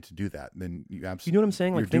have the money to do that, then you absolutely. You know what I'm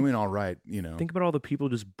saying? You're doing all right. Think about all the people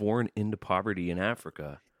just born into poverty in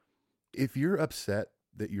Africa. If you're upset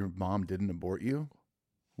that your mom didn't abort you,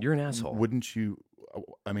 you're an asshole. Wouldn't you?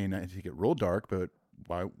 I mean, I think it real dark, but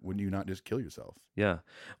why wouldn't you not just kill yourself? Yeah.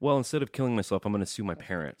 Well, instead of killing myself, I'm going to sue my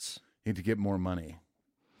parents. You need to get more money.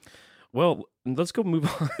 Well, let's go move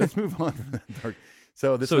on. Let's move on from that dark.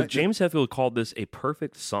 So James Hetfield called this a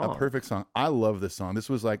perfect song. A perfect song. I love this song. This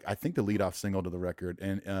was like, I think, the lead-off single to the record.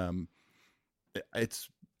 And it's,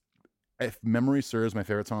 if memory serves, my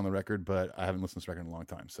favorite song on the record, but I haven't listened to this record in a long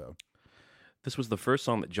time. So this was the first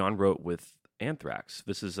song that John wrote with Anthrax.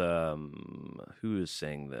 This is who is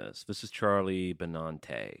saying this? This is Charlie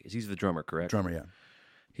Benante. He's the drummer, correct? Drummer, yeah.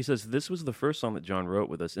 He says this was the first song that John wrote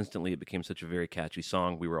with us. Instantly, it became such a very catchy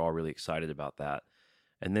song. We were all really excited about that.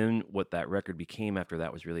 And then what that record became after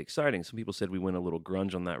that was really exciting. Some people said we went a little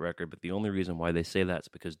grunge on that record, but the only reason why they say that is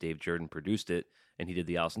because Dave Jordan produced it and he did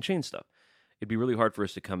the Alice in Chains stuff. It'd be really hard for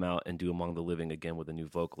us to come out and do Among the Living again with a new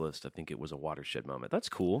vocalist. I think it was a watershed moment. That's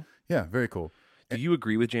cool. Yeah, very cool. Do you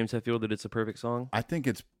agree with James Hetfield that it's a perfect song? I think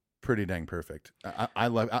it's pretty dang perfect. I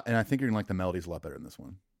love, and I think you're going to like the melodies a lot better in this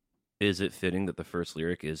one. Is it fitting that the first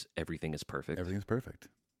lyric is everything is perfect? Everything is perfect.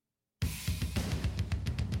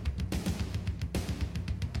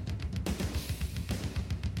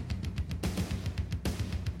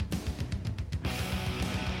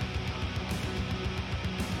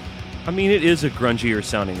 I mean, it is a grungier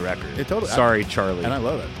sounding record. It totally. Sorry, Charlie. And I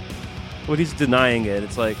love it. When he's denying it,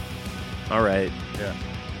 it's like, all right. Yeah.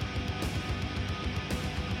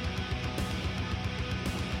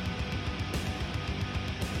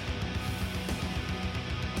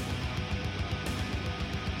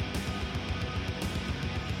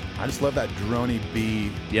 I just love that droney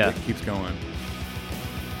B that keeps going.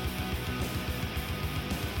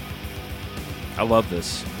 I love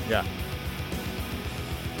this. Yeah.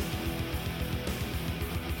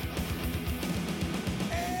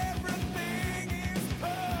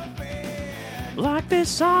 Like this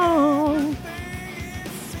song.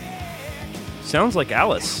 Sounds like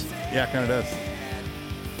Alice. Yeah, it kind of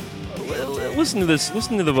does. Listen to this.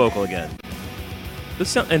 Listen to the vocal again. This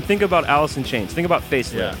sound, and think about Alice in Chains. Think about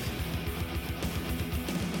Facelift. Yeah.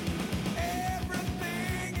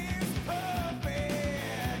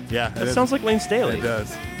 Yeah, that sounds like Lane Staley. It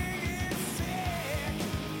does.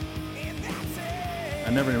 I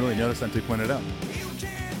never really noticed until you pointed it out.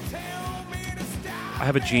 I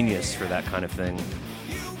have a genius for that kind of thing.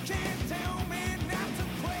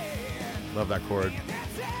 Love that chord.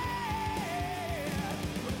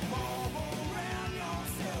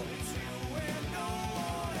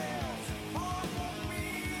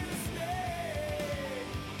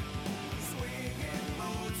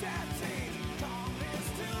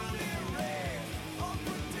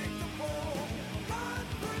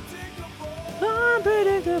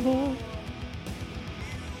 Unpredictable.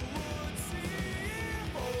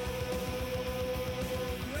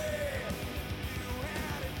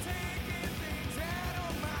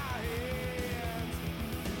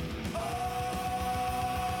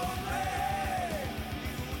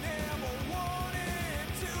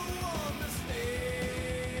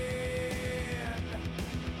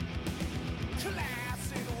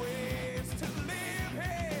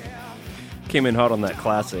 Came in hot on that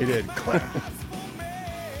classic. He did.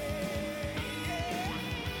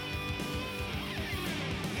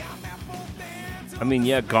 I mean,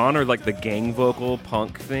 yeah, Gone are like the gang vocal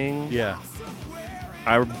punk thing. Yeah.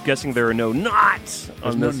 I'm guessing there are no knots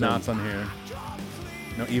There's on no this knots one. on here.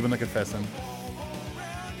 No, even the confessing.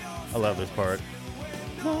 I love this part.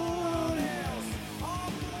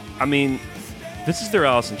 I mean, this is their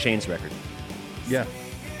Alice in Chains record. Yeah.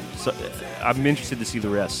 So I'm interested to see the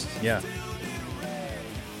rest. Yeah.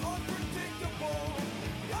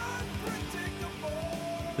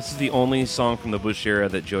 This is the only song from the Bush era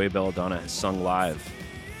that Joey Belladonna has sung live.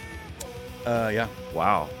 Yeah.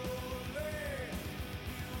 Wow.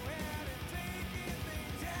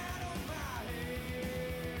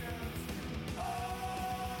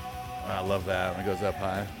 I love that when it goes up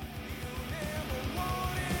high.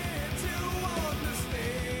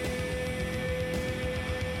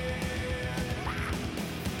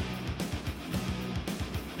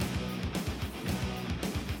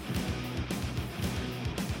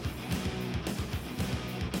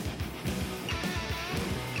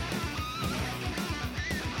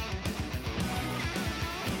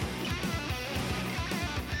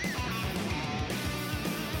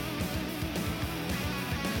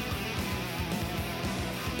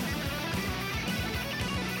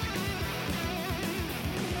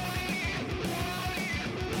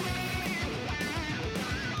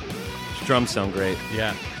 Drums sound great.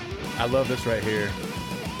 Yeah. I love this right here.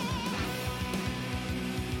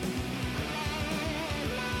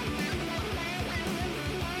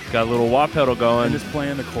 Got a little wah pedal going. And just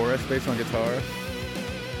playing the chorus based on guitar.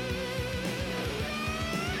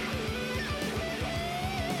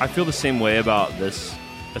 I feel the same way about this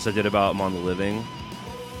as I did about Among the Living.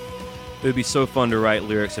 It would be so fun to write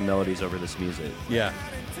lyrics and melodies over this music. Yeah.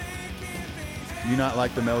 You not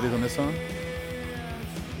like the melodies on this song?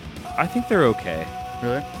 I think they're okay.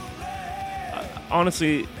 Really?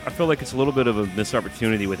 Honestly, I feel like it's a little bit of a missed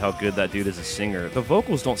opportunity with how good that dude is a singer. The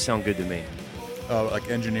vocals don't sound good to me. Oh, like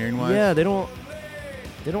engineering-wise? Yeah, they don't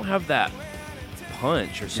have that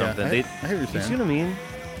punch or something. I hear what you're You saying. see what I mean?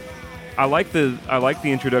 I like the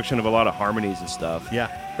introduction of a lot of harmonies and stuff. Yeah.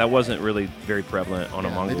 That wasn't really very prevalent on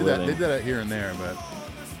Among they the did that. Living. They did that here and there, but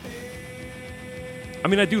I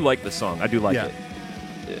mean, I do like the song. I do like it.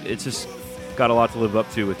 It's just got a lot to live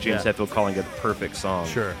up to with James Hetfield calling it a perfect song.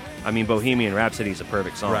 Sure. I mean, Bohemian Rhapsody is a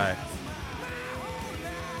perfect song. Right.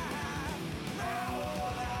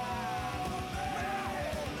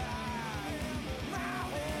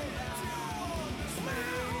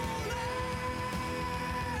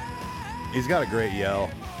 He's got a great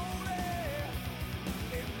yell.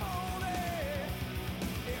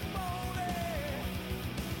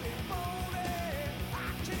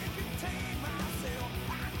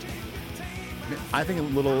 I think a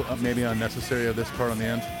little maybe unnecessary of this part on the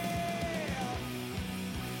end.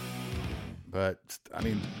 But, I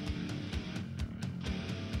mean...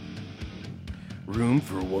 Room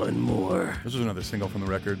for one more. This is another single from the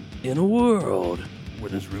record. In a world where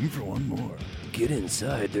there's room for one more. Get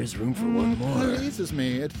inside, there's room for one more. Pleases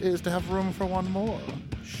me, it is to have room for one more.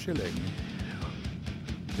 Shilling.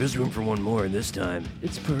 There's room for one more, and this time,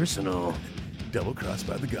 it's personal. Double crossed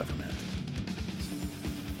by the government.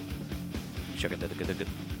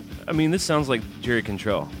 I mean, this sounds like Jerry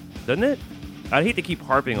Cantrell, doesn't it? I'd hate to keep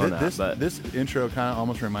harping on that, but this intro kind of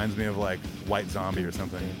almost reminds me of like White Zombie or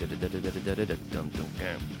something.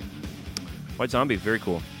 White Zombie, very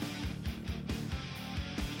cool.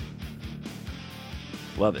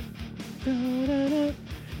 Love it.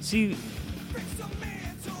 See,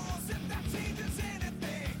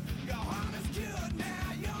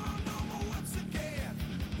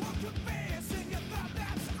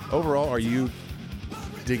 overall, are you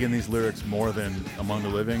digging these lyrics more than Among the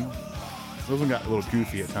Living? Those one got a little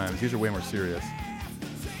goofy at times. These are way more serious.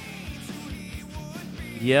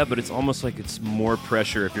 yeah, but it's almost like it's more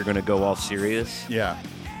pressure if you're going to go all serious. Yeah.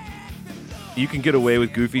 You can get away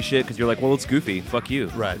with goofy shit because you're like, well, it's goofy. Fuck you.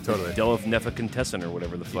 Right, totally. Delph Nephacantessin or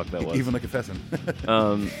whatever the fuck that was. Even like a pheasant.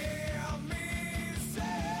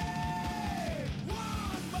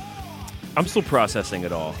 I'm still processing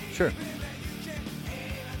it all. Sure.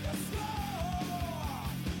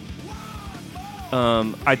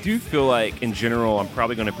 I do feel like, in general, I'm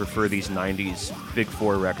probably going to prefer these 90s Big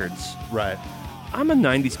Four records. Right. I'm a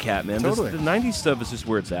 90s cat, man. Totally. The 90s stuff is just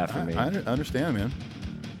where it's at for me. I understand, man.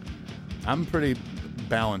 I'm pretty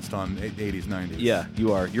balanced on 80s, 90s. Yeah,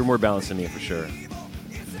 you are. You're more balanced than me, for sure.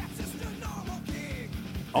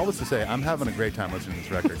 All this to say, I'm having a great time listening to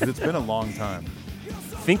this record because it's been a long time.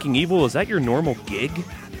 Thinking Evil, is that your normal gig?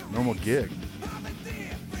 Normal gig.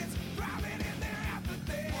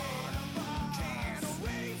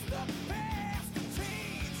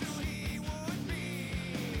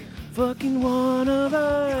 Fucking one of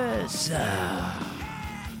us.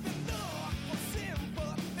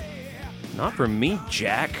 Not for me,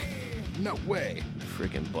 Jack. No way.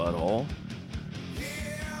 Freaking butthole.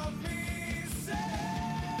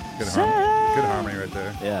 Good harmony right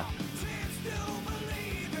there. Yeah.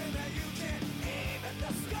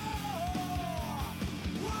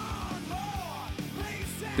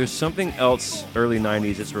 There's something else early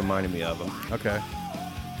 90s that's reminding me of them. Okay.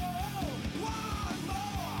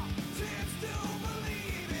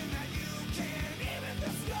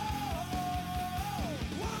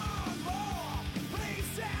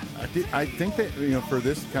 I think that, for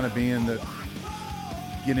this kind of being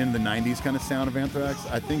getting into the 90s kind of sound of Anthrax,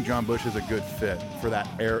 I think John Bush is a good fit for that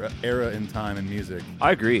era in time in music.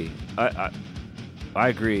 I agree. I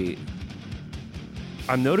agree.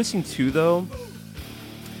 I'm noticing too, though,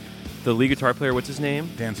 the lead guitar player, what's his name?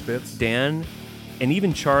 Dan Spitz. Dan, and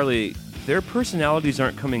even Charlie, their personalities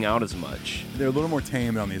aren't coming out as much. They're a little more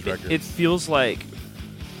tamed on these records. It feels like,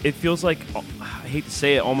 I hate to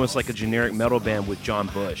say it, almost like a generic metal band with John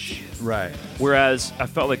Bush. Right. Whereas I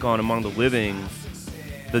felt like on Among the Living,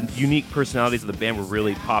 the unique personalities of the band were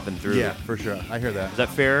really popping through. Yeah, for sure. I hear that. Is that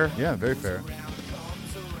fair? Yeah, very fair.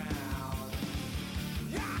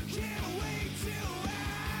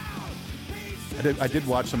 I did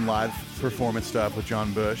watch some live performance stuff with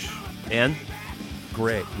John Bush. And?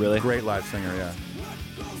 Great. Really? Great live singer, yeah.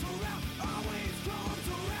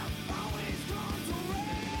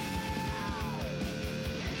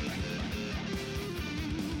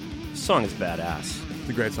 This song is badass. It's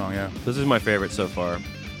a great song, yeah. This is my favorite so far.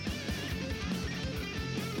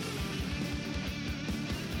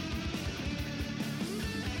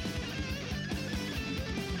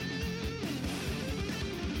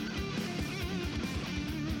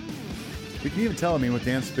 You can even tell, with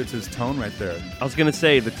Dan Spitz's tone right there. I was gonna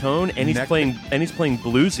say the tone, and he's playing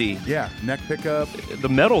bluesy. Yeah, neck pickup. The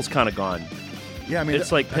metal's kind of gone. Yeah,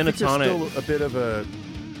 it's like pentatonic. There's still a bit of a.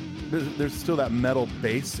 There's still that metal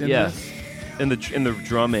bass in this. in the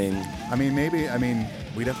drumming.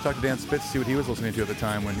 We'd have to talk to Dan Spitz to see what he was listening to at the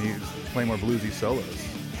time when he was playing more bluesy solos.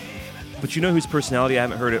 But you know whose personality I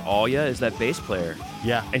haven't heard at all yet is that bass player.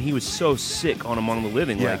 Yeah, and he was so sick on Among the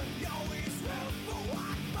Living. Yeah. Like,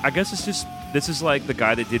 I guess this is like the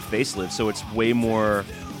guy that did Facelift, so it's way more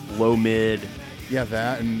low mid. Yeah,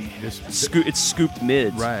 that and just it's scooped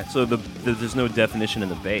mids. Right. So there's no definition in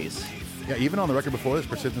the bass. Yeah, even on the record before this,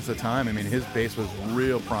 Persistence of Time, his bass was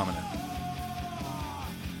real prominent.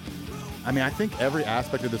 I think every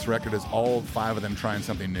aspect of this record is all 5 of them trying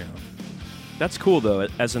something new. That's cool, though.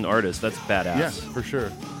 As an artist, that's badass. Yes, for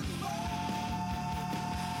sure.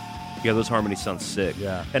 Yeah, those harmonies sound sick.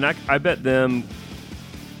 Yeah. And I bet them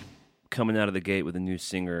coming out of the gate with a new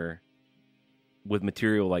singer with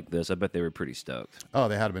material like this, I bet they were pretty stoked. Oh,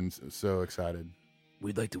 they had been so excited.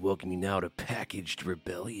 We'd like to welcome you now to Packaged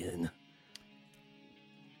Rebellion.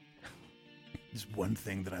 There's one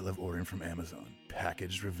thing that I love ordering from Amazon.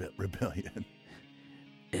 Packaged Rebellion.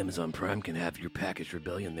 Amazon Prime can have your Packaged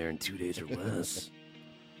Rebellion there in 2 days or less.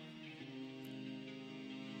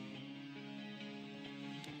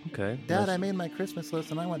 Okay. Dad, I made my Christmas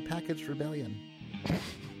list and I want Packaged Rebellion.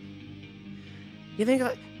 You think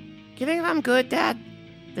I'm good, Dad?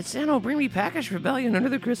 That Santa will bring me Packaged Rebellion under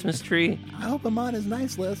the Christmas tree. I hope I'm on his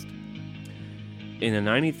nice list. In a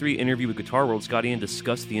 93 interview with Guitar World, Scott Ian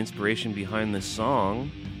discussed the inspiration behind this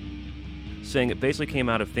song, saying it basically came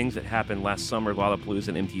out of things that happened last summer at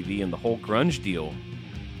Lollapalooza and MTV and the whole grunge deal.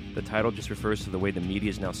 The title just refers to the way the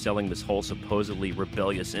media is now selling this whole supposedly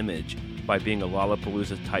rebellious image by being a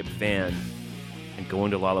Lollapalooza-type fan. And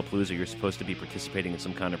going to Lollapalooza, you're supposed to be participating in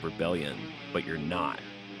some kind of rebellion, but you're not.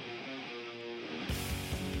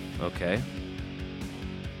 Okay.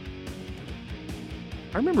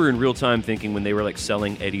 I remember in real time thinking when they were like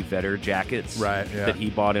selling Eddie Vedder jackets, Right, yeah. that he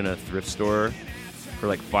bought in a thrift store for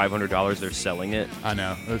like $500. They're selling it. I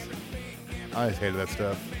know. I just hated that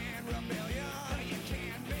stuff.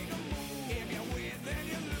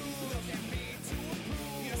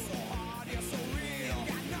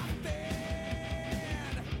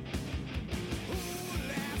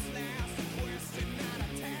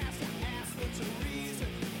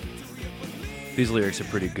 These lyrics are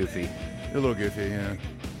pretty goofy. They're a little goofy, yeah.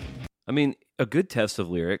 I mean, a good test of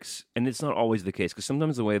lyrics, and it's not always the case because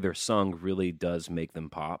sometimes the way they're sung really does make them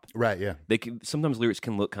pop. Right, yeah. Sometimes lyrics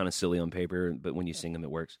can look kind of silly on paper, but when you sing them, it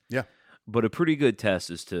works. Yeah. But a pretty good test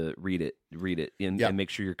is to read it, and Yeah. make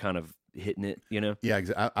sure you're kind of hitting it. You know? Yeah,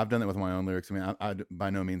 I've done that with my own lyrics. I mean, I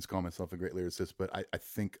by no means call myself a great lyricist, but I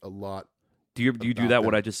think a lot. Do you do that?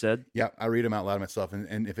 What I just said? Yeah, I read them out loud myself,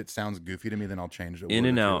 and if it sounds goofy to me, then I'll change it. In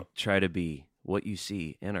and out, try to be what you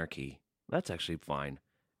see, anarchy. That's actually fine.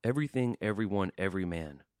 Everything, everyone, every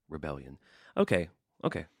man, rebellion. Okay.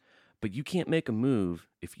 But you can't make a move.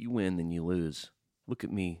 If you win, then you lose. Look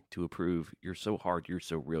at me to approve. You're so hard, you're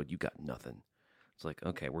so real, you got nothing. It's like,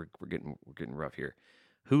 okay, we're getting rough here.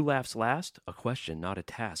 Who laughs last? A question, not a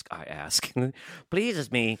task, I ask.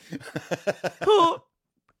 Pleases me. Who?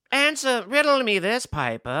 Answer, riddle me this,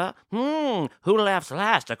 Piper. Who laughs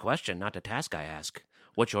last? A question, not a task, I ask.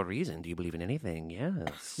 What's your reason? Do you believe in anything?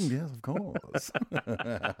 Yes. Yes, of course.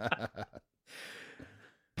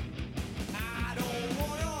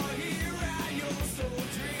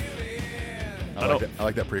 I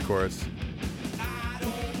like that pre-chorus.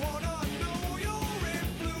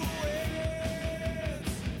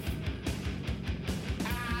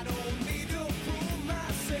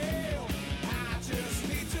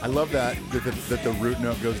 I love that the root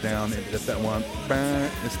note goes down. It's that one.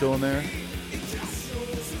 It's still in there.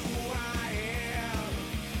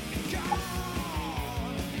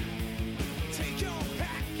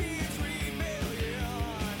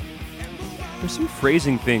 There's some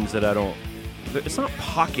phrasing things that I don't. It's not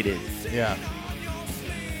pocketed. Yeah.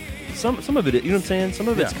 Some of it, you know what I'm saying? Some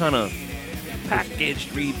of it's kind of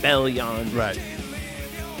packaged rebellion. Right.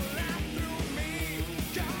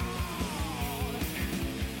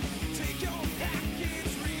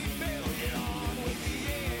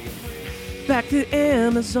 Back to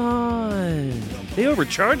Amazon. They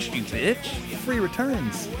overcharged you, bitch. Free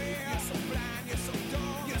returns.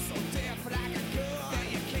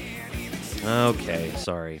 Okay,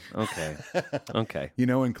 sorry. Okay. You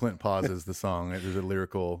know when Clint pauses the song, there's a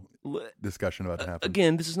lyrical discussion about to happen.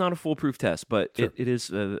 Again, this is not a foolproof test, but Sure. it is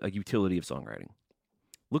a utility of songwriting.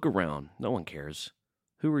 Look around. No one cares.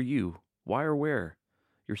 Who are you? Why or where?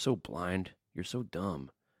 You're so blind. You're so dumb.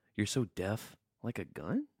 You're so deaf. Like a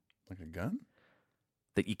gun? Like a gun?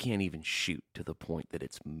 That you can't even shoot to the point that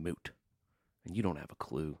it's moot. And you don't have a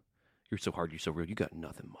clue. You're so hard, you're so real. You got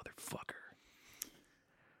nothing, motherfucker.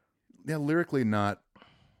 Yeah, lyrically not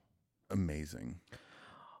amazing.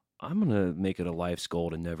 I'm going to make it a life's goal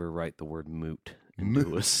to never write the word moot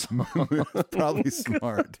into a song. Probably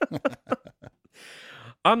smart.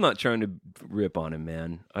 I'm not trying to rip on him,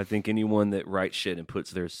 man. I think anyone that writes shit and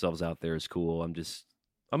puts themselves out there is cool.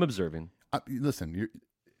 I'm observing. Listen,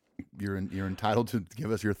 you're entitled to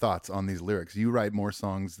give us your thoughts on these lyrics. You write more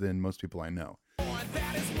songs than most people I know.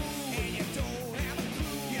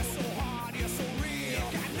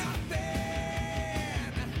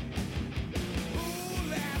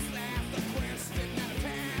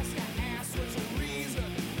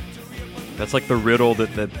 That's like the riddle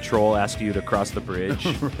that the troll asked you to cross the bridge.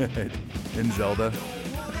 Right. In Zelda.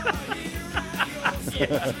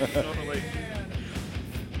 Yeah, totally.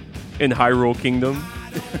 In Hyrule Kingdom.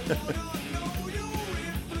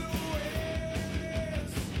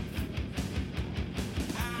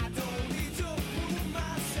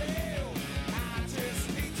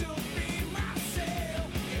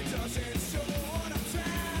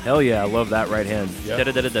 Hell yeah, I love that right hand. Yep.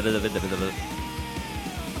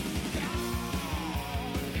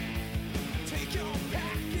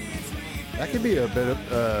 That could be a bit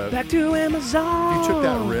of... Back to Amazon. If you took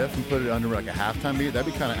that riff and put it under like a halftime beat,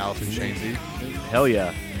 that'd be kind of Alice in Chainsy. Hell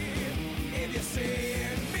yeah.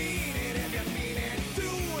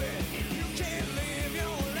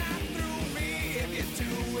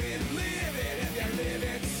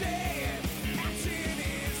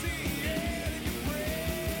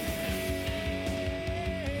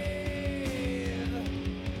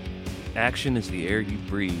 Action is the air you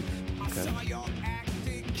breathe. Okay.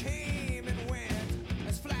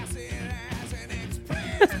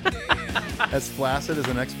 As flaccid as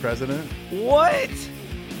an ex-president? What?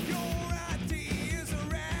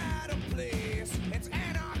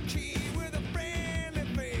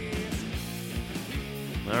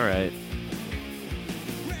 All right.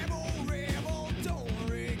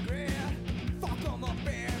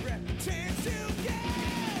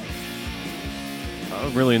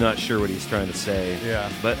 I'm really not sure what he's trying to say.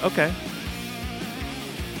 Yeah. But okay.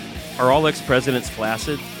 Are all ex-presidents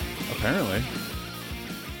flaccid? Apparently.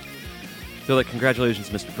 So, congratulations,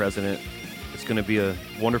 Mr. President. It's going to be a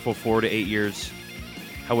wonderful 4 to 8 years.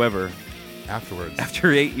 However, afterwards,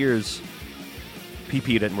 after 8 years,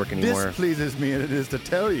 PP doesn't work anymore. This pleases me, and it is to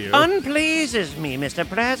tell you. Unpleases me, Mr.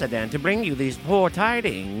 President, to bring you these poor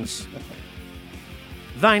tidings.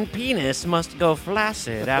 Thine penis must go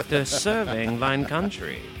flaccid after serving thine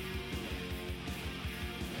country.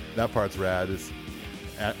 That part's rad. Is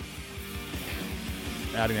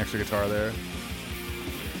adding extra guitar there.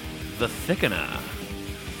 The thickener.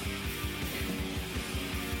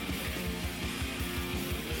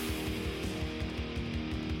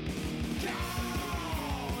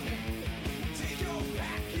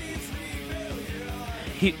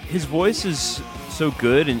 His voice is so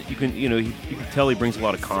good, and you can tell he brings a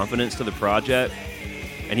lot of confidence to the project,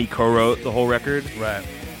 and he co-wrote the whole record. Right.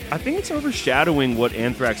 I think it's overshadowing what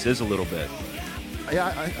Anthrax is a little bit.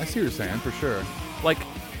 Yeah, I see what you're saying, for sure. Like,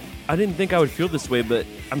 I didn't think I would feel this way, but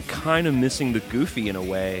I'm kind of missing the goofy in a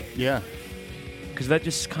way. Yeah. Because that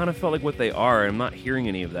just kind of felt like what they are. I'm not hearing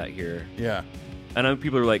any of that here. Yeah. I know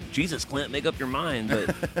people are like, Jesus, Clint, make up your mind,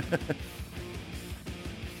 but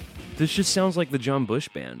this just sounds like the John Bush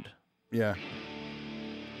band. Yeah.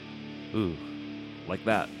 Ooh, like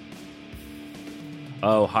that.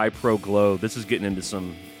 Oh, High Pro Glow. This is getting into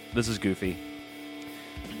some... This is goofy.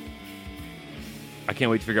 I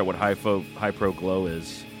can't wait to figure out what High Pro Glow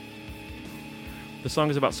is. The song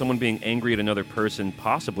is about someone being angry at another person,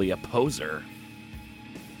 possibly a poser.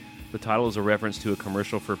 The title is a reference to a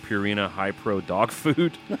commercial for Purina High Pro dog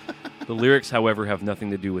food. The lyrics, however, have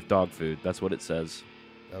nothing to do with dog food. That's what it says.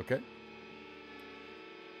 Okay.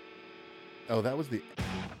 Oh, that was the...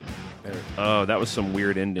 There. Oh, that was some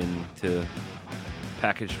weird ending to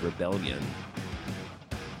Packaged Rebellion.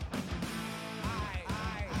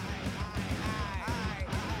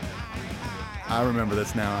 I remember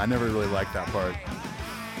this now. I never really liked that part.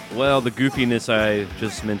 Well, the goofiness I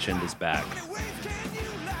just mentioned is back.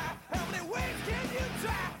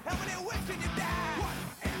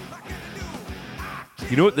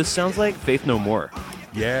 You know what this sounds like? Faith No More.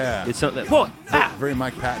 Yeah. It's something that... What? Very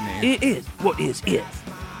Mike Patton-y. It is. What is it?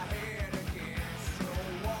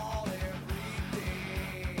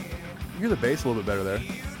 You hear the bass a little bit better there.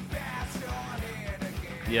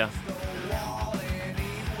 Yeah.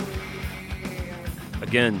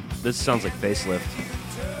 Again, this sounds like Facelift.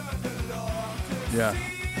 Yeah.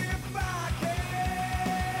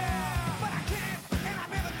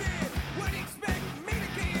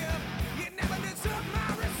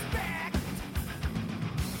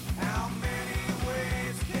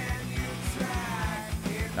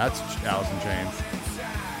 That's Alice in Chains.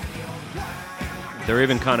 They're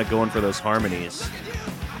even kind of going for those harmonies.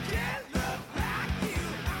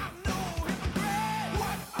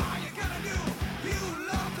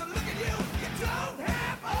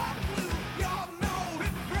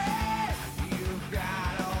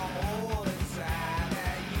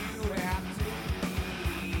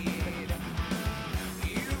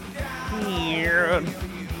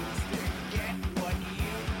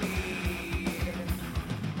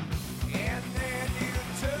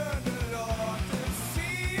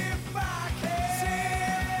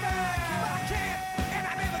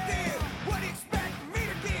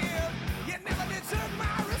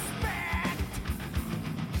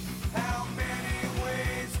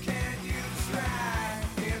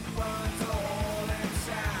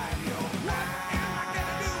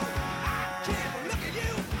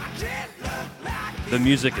 The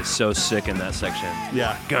music is so sick in that section.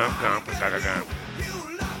 Yeah.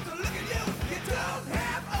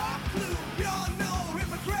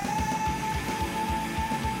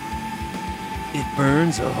 It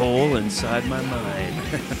burns a hole inside my mind.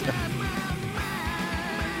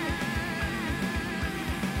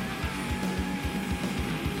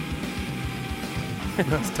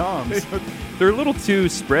 That's Tom's. They're a little too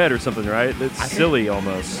spread or something, right? It's silly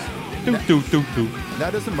almost. That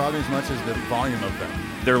doesn't bother me as much as the volume of them.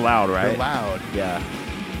 They're loud, right? They're loud. Yeah.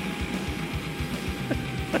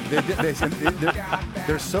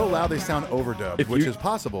 They're so loud they sound overdubbed, which is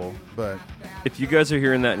possible, but... If you guys are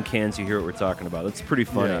hearing that in cans, you hear what we're talking about. That's pretty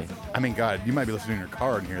funny. Yeah. I mean, God, you might be listening in your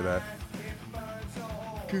car and hear that.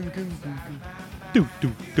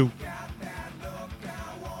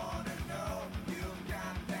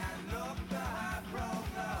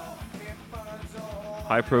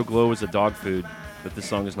 High Pro Glow is a dog food, but this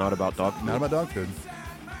song is not about dog food. Not about dog food.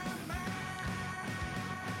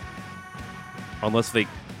 Unless they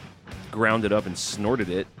ground it up and snorted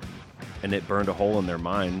it, and it burned a hole in their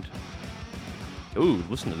mind. Ooh,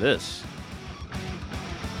 listen to this.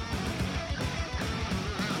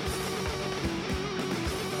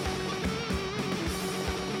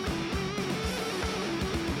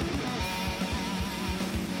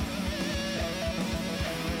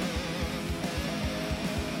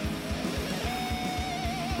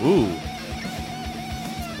 Ooh.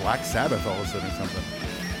 Black Sabbath all of a sudden or something.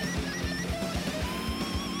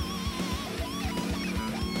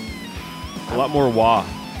 A lot more wah.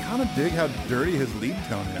 Kind of dig how dirty his lead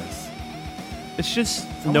tone is. It's just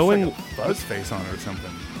It's knowing... like a fuzz face on it or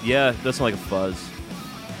something. Yeah, that's not like a fuzz.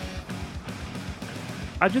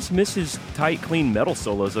 I just miss his tight, clean metal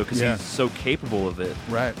solos, though, because Yeah. he's so capable of it.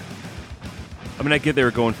 Right. I mean, I get they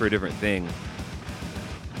were going for a different thing.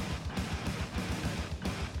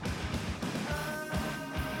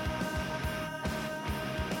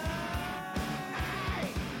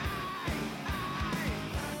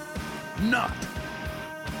 Not.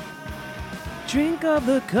 Drink of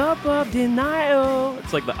the cup of denial.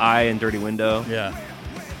 It's like the eye in Dirty Window. Yeah.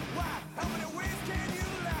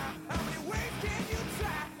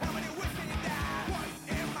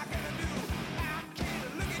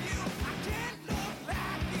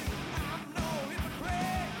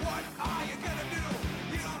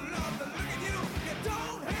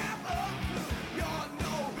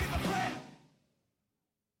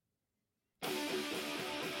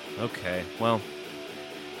 Okay, well,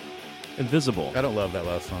 Invisible. I don't love that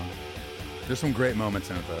last song. There's some great moments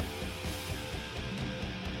in it, though.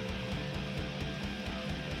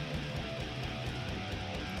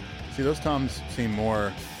 See, those toms seem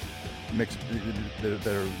more mixed,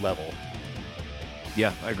 they're level.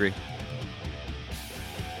 Yeah, I agree.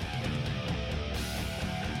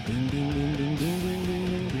 Ding, ding, ding, ding, ding, ding,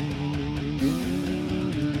 ding, ding, ding, ding.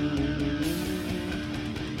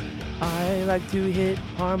 I like to hit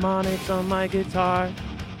harmonics on my guitar.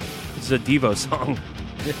 This is a Devo song.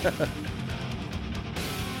 Yeah.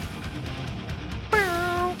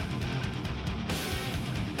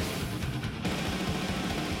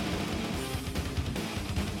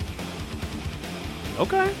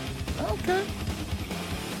 Okay. Okay.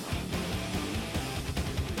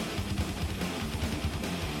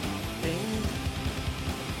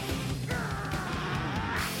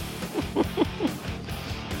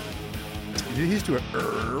 He's to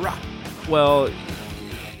a rock. Well,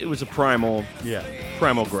 it was a primal Yeah.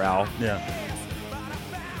 growl. Yeah.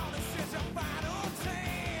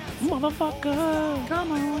 Motherfucker,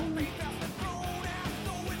 come on.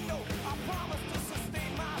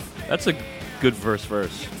 That's a good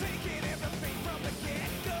verse.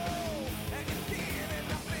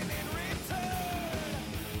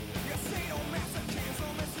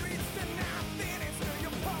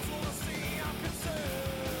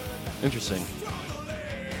 Interesting.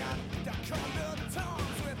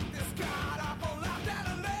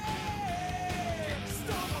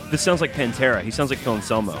 This sounds like Pantera. He sounds like Phil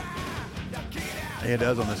Anselmo. He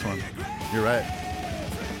does on this one. You're right.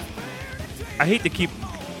 I hate to keep...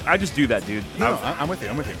 I just do that, dude. No, I'm with you.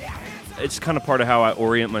 I'm with you. It's kind of part of how I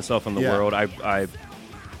orient myself in the Yeah. world. I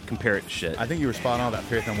compare it to shit. I think you were spot on that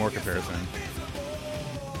Faith No More comparison.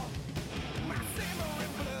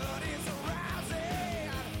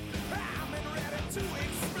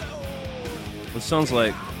 This sounds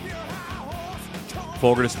like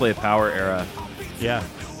Vulgar Display of Power era. Yeah.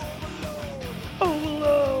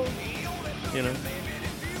 You know?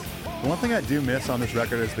 The one thing I do miss on this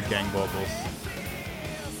record is the gang vocals.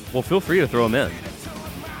 Well, feel free to throw them in.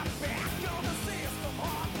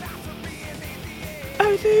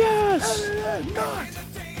 ATS!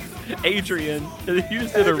 Adrian. You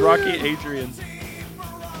just did a Rocky Adrian.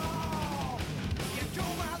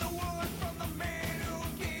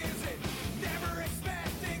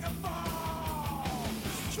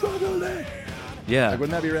 Yeah. Like,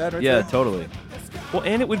 wouldn't that be rad right Yeah, there? totally. Well,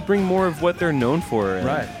 and it would bring more of what they're known for. And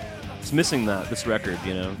Right. It's missing this record,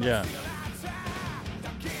 you know? Yeah.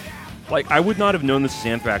 Like, I would not have known this is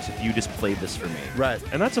Anthrax if you just played this for me. Right.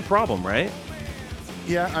 And that's a problem, right?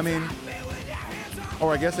 Yeah, I mean,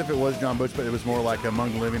 or I guess if it was John Bush, but it was more like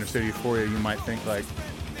Among the Living or City Euphoria, you might think like,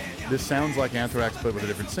 this sounds like Anthrax but with a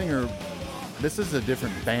different singer. This is a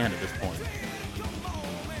different band at this point.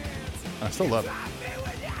 I still love it.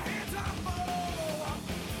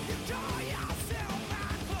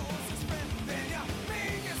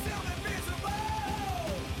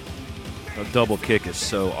 A double kick is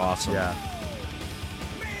so awesome. Yeah.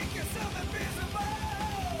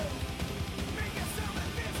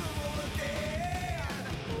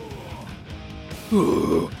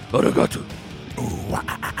 Arigato.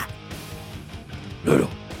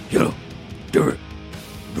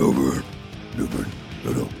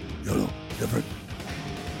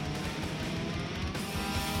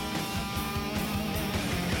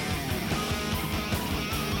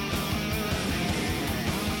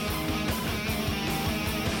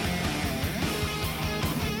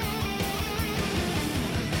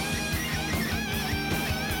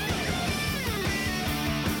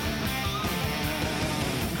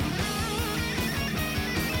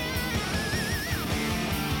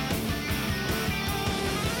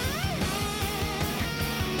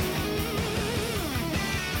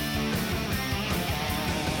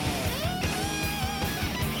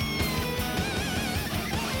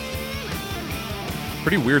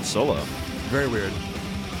 Pretty weird solo. Very weird.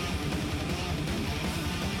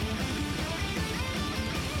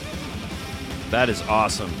 That is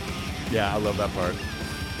awesome. Yeah, I love that part.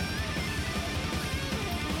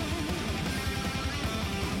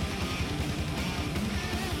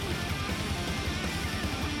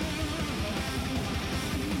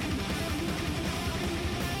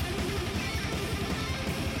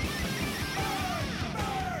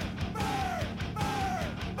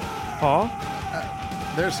 Paul?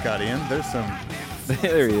 There's Scott Ian. There's some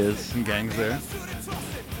There he is. some gangs there.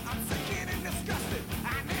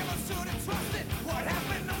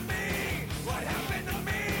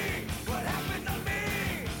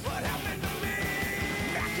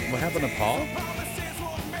 What happened to Paul?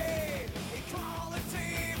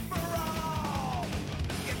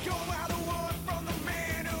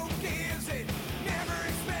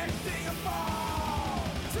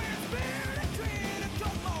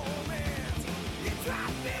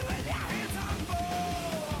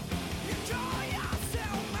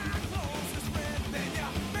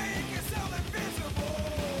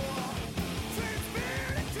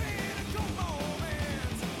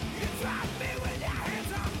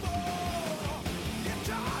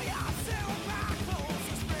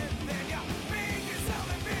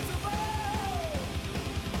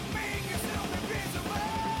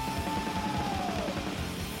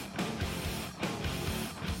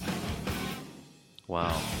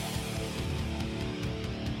 Wow.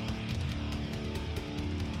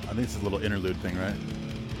 I think it's a little interlude thing, right?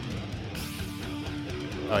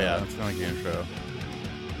 Oh yeah, that's kind of like the intro.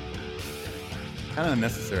 Kind of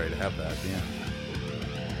unnecessary to have that at the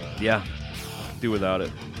end. Yeah. Do without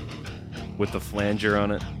it. With the flanger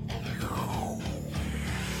on it.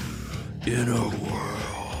 In a world.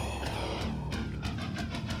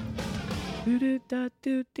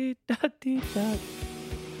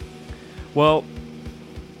 Well,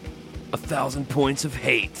 1,000 points of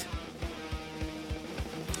hate.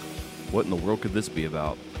 What in the world could this be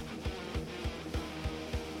about?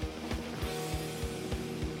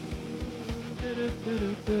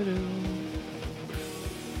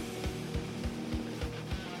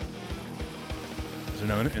 Is there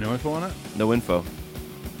no info on it? No info.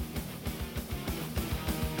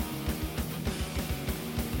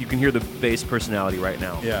 You can hear the bass personality right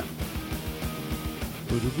now. Yeah.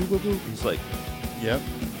 He's like, Yep.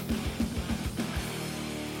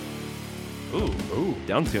 ooh,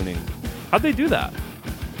 down tuning. How'd they do that?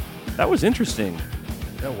 That was interesting.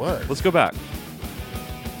 That was. Let's go back.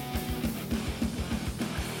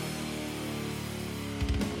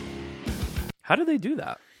 How did they do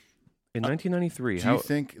that? In 1993. Do you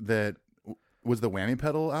think that was the whammy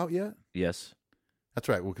pedal out yet? Yes. That's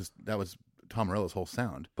right. Well, because that was Tom Morello's whole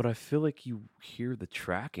sound. But I feel like you hear the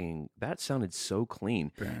tracking. That sounded so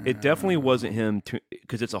clean. It definitely wasn't him,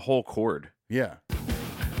 because it's a whole chord. Yeah.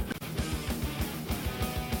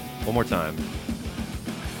 One more time.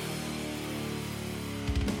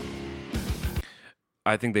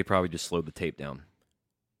 I think they probably just slowed the tape down.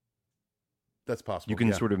 That's possible. You can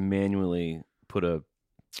yeah. sort of manually put a,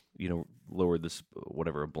 lower this,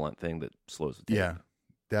 whatever, a blunt thing that slows the tape. Yeah.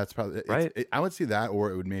 That's probably right. I would see that,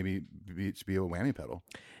 or it would maybe be a whammy pedal.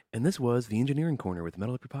 And this was the Engineering Corner with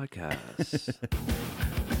Metal Up Your Podcast.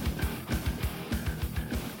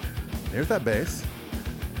 There's that bass.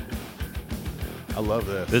 I love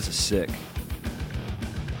this. This is sick.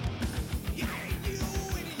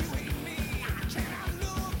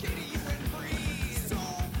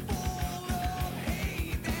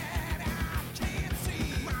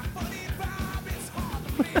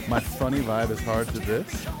 My funny vibe is hard to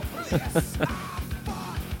this.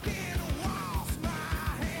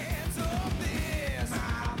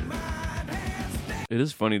 It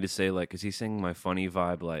is funny to say, like, is he saying my funny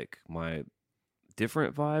vibe, like my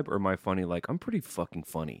different vibe, or my funny, like I'm pretty fucking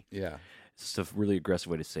funny? Yeah. It's just a really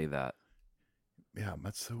aggressive way to say that. Yeah,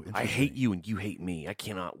 that's so interesting. I hate you and you hate me. I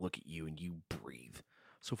cannot look at you and you breathe.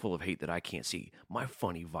 So full of hate that I can't see. My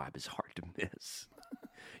funny vibe is hard to miss.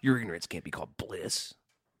 Your ignorance can't be called bliss.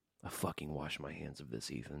 I fucking wash my hands of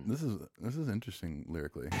this, Ethan. This is interesting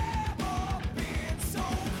lyrically.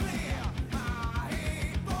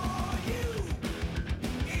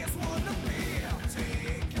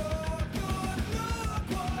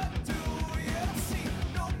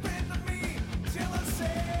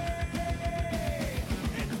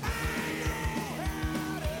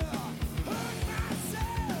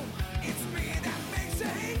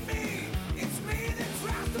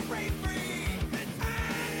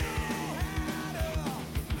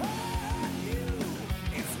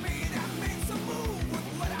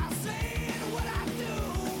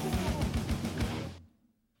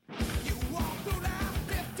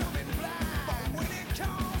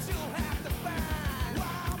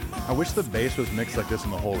 I wish the bass was mixed like this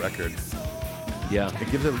in the whole record. Yeah. It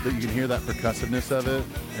gives it, you can hear that percussiveness of it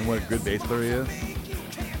and what a good bass player he is.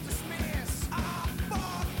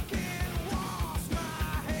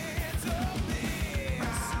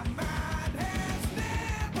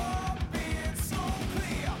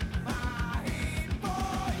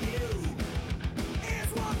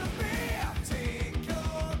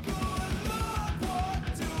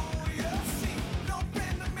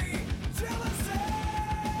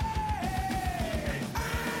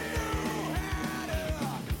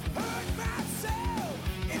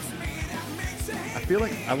 I feel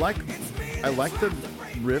like I like the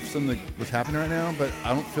riffs and what's happening right now, but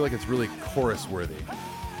I don't feel like it's really chorus worthy.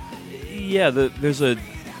 Yeah, there's a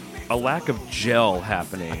lack of gel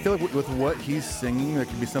happening. I feel like with what he's singing, there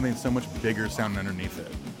could be something so much bigger sounding underneath it.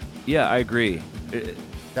 Yeah, I agree.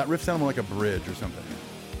 That riff sounded more like a bridge or something.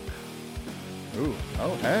 Ooh,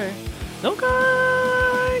 oh hey.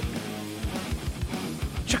 Okay.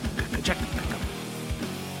 Check.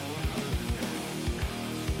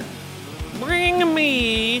 Bring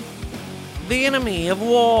me the enemy of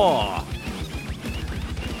war,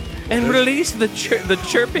 and release the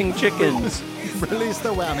chirping chickens. Release the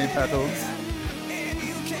whammy petals.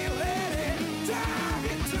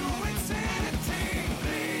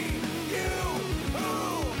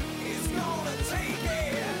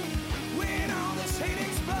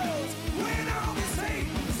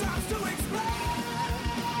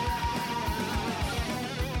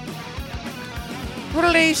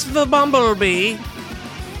 Release the bumblebee.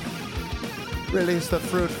 Release the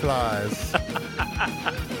fruit flies.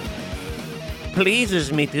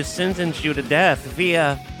 Pleases me to sentence you to death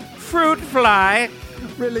via fruit fly.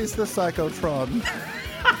 Release the psychotron.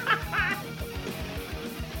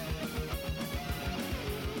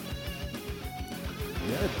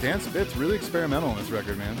 Yeah, dance bits really experimental on this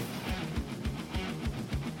record, man.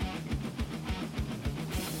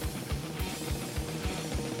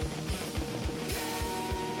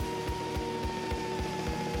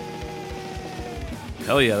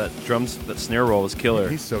 Hell yeah, that snare roll is killer.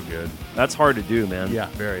 He's so good. That's hard to do, man. Yeah,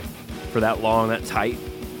 very. For that long, that tight.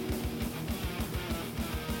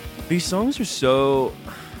 These songs are so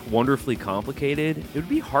wonderfully complicated. It would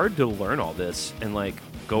be hard to learn all this and like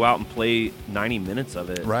go out and play 90 minutes of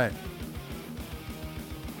it. Right.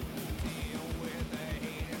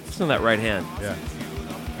 Listen to that right hand. Yeah.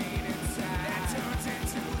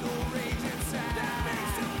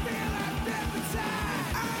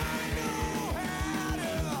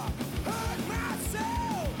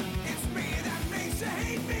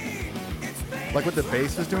 Like what the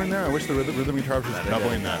bass is doing there, I wish the rhythm guitar was just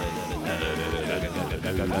doubling that.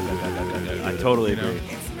 I totally agree.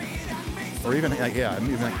 Or even like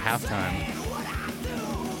even like halftime.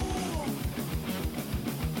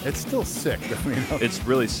 It's still sick, though, you know? It's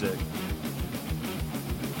really sick.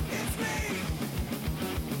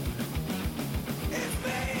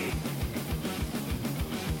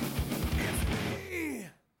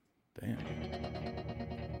 Damn.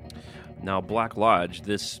 Now, Black Lodge,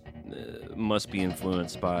 this must be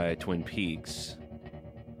influenced by Twin Peaks.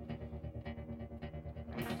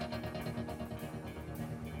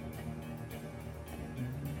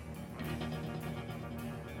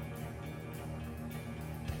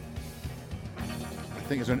 I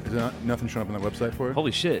think is there nothing showing up on that website for it?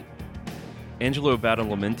 Holy shit. Angelo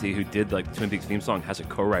Badalamenti, who did like the Twin Peaks theme song, has a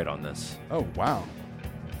co-write on this. Oh, wow.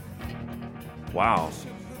 Wow.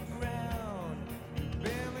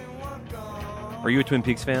 Are you a Twin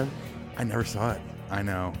Peaks fan? I never saw it. I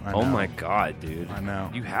know. Oh my god, dude. I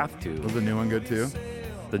know. You have to. Was the new one good too?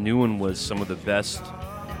 The new one was some of the best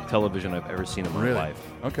television I've ever seen in my life.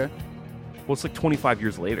 Okay. Well, it's like 25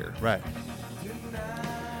 years later. Right.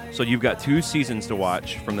 So you've got 2 seasons to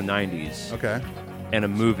watch from the 90s. Okay. And a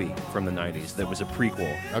movie from the 90s that was a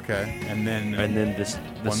prequel. Okay. And then the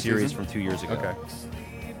series season? from 2 years ago. Okay.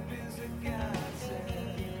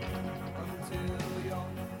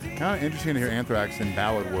 Kind of interesting to hear Anthrax in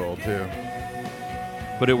Ballad World too.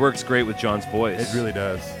 But it works great with John's voice. It really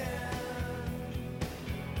does.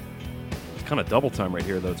 It's kind of double time right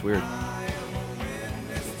here, though. It's weird.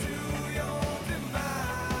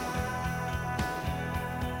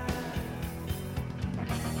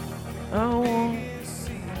 Oh.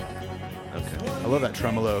 Okay. I love that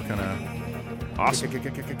tremolo kind of. Awesome.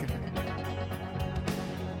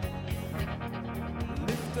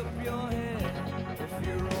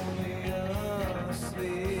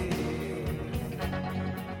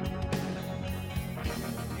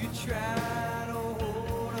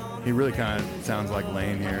 He really kind of sounds like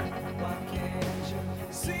Lane here.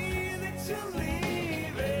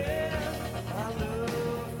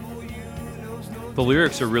 The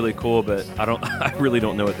lyrics are really cool, but I really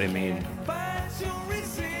don't know what they mean.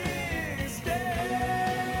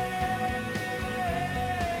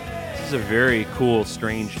 This is a very cool,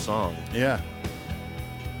 strange song. Yeah.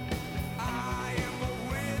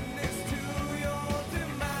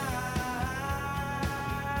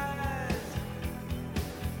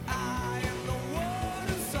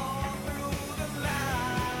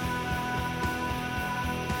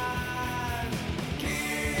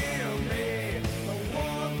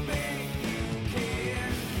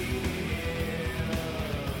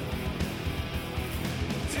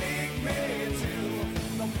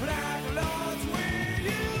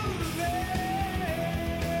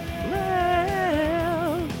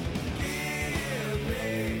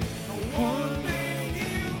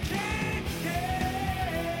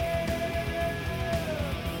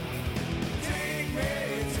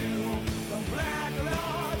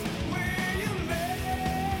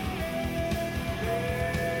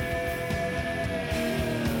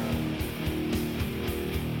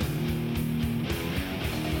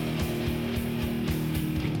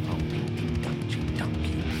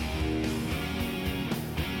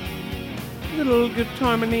 Little good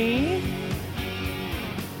harmony.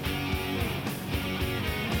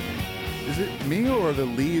 Is it me or the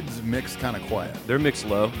leads mixed kind of quiet? They're mixed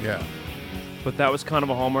low. Yeah. But that was kind of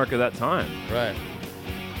a hallmark of that time. Right.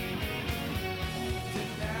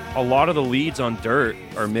 A lot of the leads on Dirt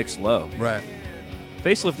are mixed low. Right.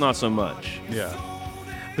 Facelift, not so much. Yeah.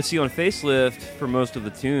 But see, on Facelift, for most of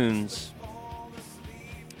the tunes,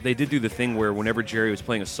 they did do the thing where whenever Jerry was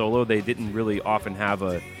playing a solo, they didn't really often have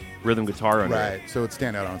a rhythm guitar under Right. So it'd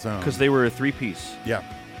stand out on its own. because they were a three-piece. Yeah.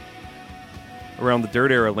 Around the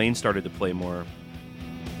Dirt era, Lane started to play more.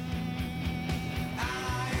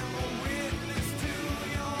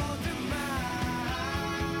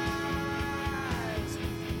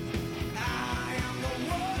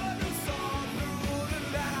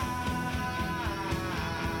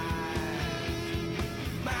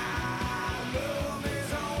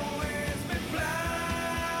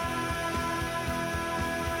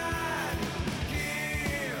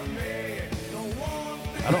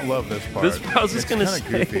 I don't love this part. I was just It's gonna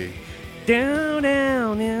kinda say, goofy. down,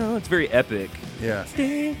 down, down. It's very epic. Yeah.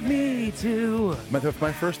 Take me to. My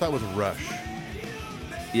first thought was Rush.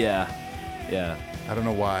 Yeah, yeah. I don't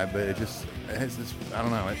know why, but it's this. I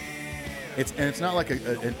don't know. It's not like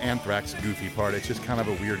an Anthrax goofy part. It's just kind of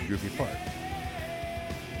a weird goofy part.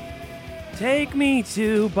 Take me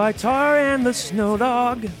to by Tar and the Snow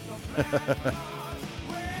Dog.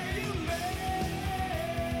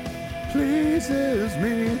 Pleases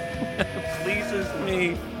me. Pleases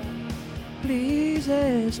me.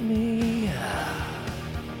 Pleases me.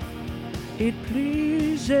 It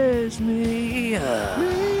pleases me.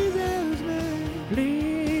 Pleases me.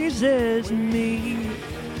 Pleases me.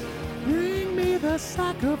 Bring me the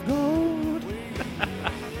sack of gold.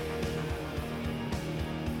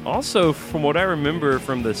 Also, from what I remember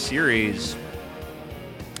from the series,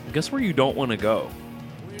 guess where you don't want to go?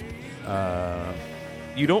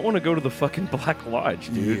 You don't want to go to the fucking Black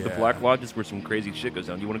Lodge, dude. Yeah. The Black Lodge is where some crazy shit goes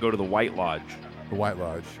down. You want to go to the White Lodge. The White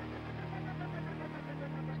Lodge.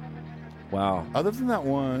 Wow. Other than that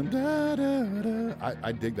one, da, da, da,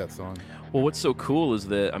 I dig that song. Well, what's so cool is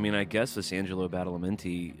that, I mean, I guess this Angelo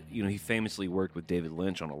Badalamenti, you know, he famously worked with David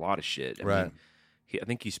Lynch on a lot of shit. I mean, I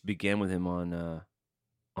think he began with him on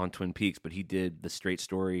Twin Peaks, but he did The Straight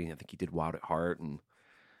Story. I think he did Wild at Heart and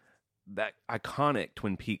that iconic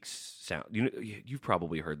Twin Peaks sound. You know, you've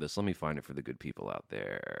probably heard this. Let me find it for the good people out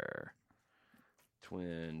there.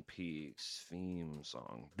 Twin Peaks theme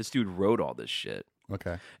song. This dude wrote all this shit.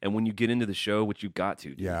 Okay. And when you get into the show, which you've got to,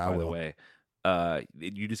 dude, Yeah, I by the will. way,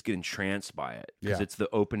 you just get entranced by it because Yeah. it's the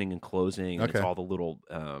opening and closing. And It's Okay. all the little.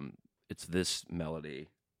 It's this melody.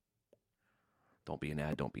 Don't be an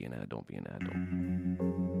ad. Don't be an ad. Don't be an ad. Don't.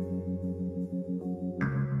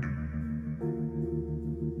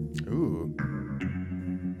 Ooh.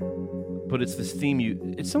 But it's this theme.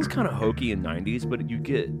 It sounds kind of hokey in '90s, but you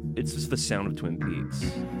get. It's just the sound of Twin Peaks.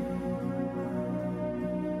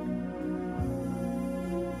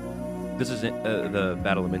 This is the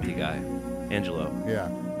Badalamenti guy, Angelo. Yeah.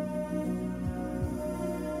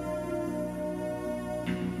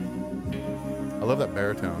 I love that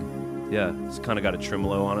baritone. Yeah, it's kind of got a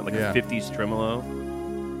tremolo on it, like Yeah. a 50s tremolo.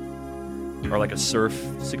 Or like a surf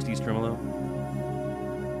 60s tremolo.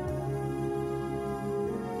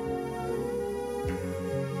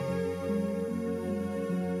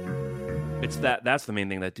 It's that's the main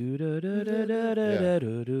thing, that do do do do do do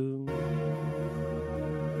do do.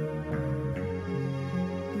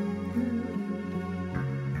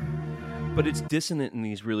 but it's dissonant in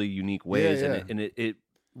these really unique ways, Yeah. and it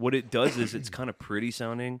what it does is it's kind of pretty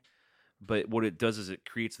sounding, but what it does is it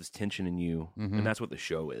creates this tension in you, and that's what the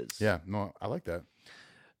show is. Yeah, no, I like that.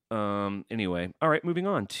 Anyway, all right, moving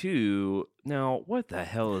on to now. What the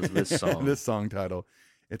hell is this song? This song title.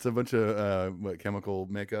 It's a bunch of chemical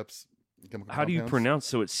makeups. How do you pronounce?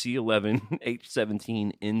 So it's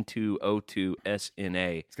C11H17 N2O2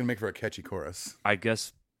 SNA. It's gonna make for a catchy chorus. I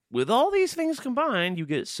guess with all these things combined, you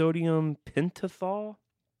get sodium pentothal.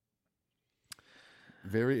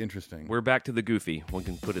 Very interesting. We're back to the goofy. One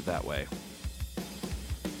can put it that way.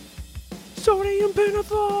 Sodium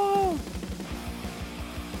pentothal.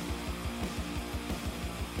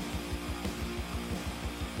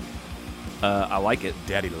 I like it.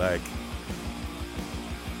 Daddy like.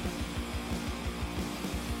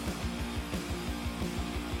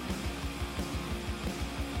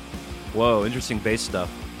 Whoa, interesting bass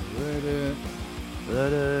stuff.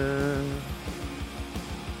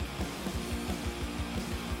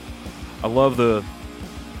 I love the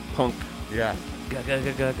punk. Yeah.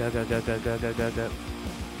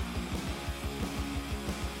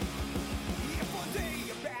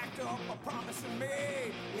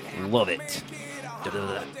 Love it.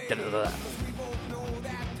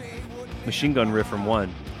 Machine gun riff from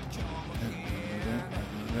One.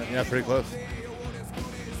 Yeah, pretty close.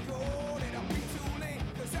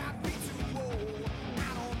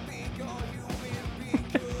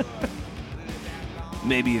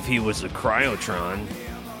 Maybe if he was a Cryotron.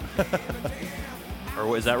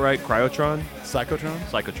 Or is that right? Cryotron? Psychotron?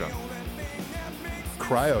 Psychotron.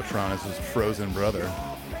 Cryotron is his frozen brother.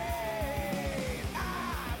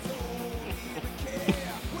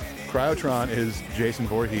 Cryotron is Jason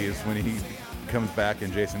Voorhees when he comes back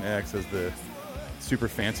in Jason X as the super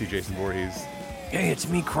fancy Jason Voorhees. Hey, it's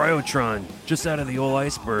me, Cryotron, just out of the old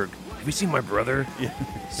iceberg. Have you seen my brother? Yeah.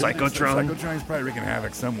 Psychotron? Psychotron's probably wreaking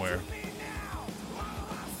havoc somewhere.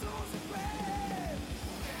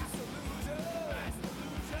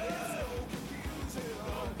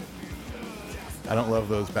 I don't love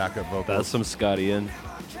those backup vocals. That's some Scotty in.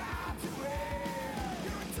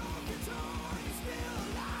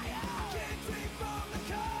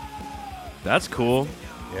 That's cool.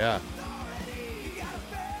 Yeah.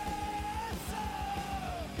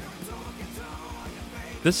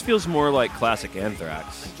 This feels more like classic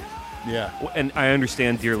Anthrax. Yeah. And I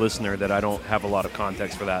understand, dear listener, that I don't have a lot of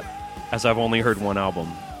context for that, as I've only heard one album.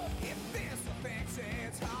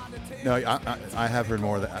 No, I have heard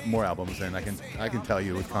more albums, and I can tell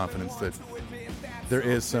you with confidence that there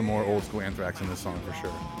is some more old school Anthrax in this song for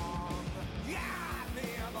sure.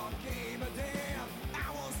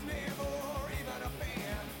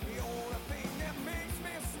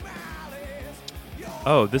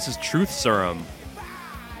 Oh, this is Truth Serum.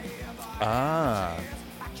 Ah.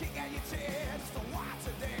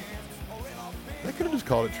 They could have just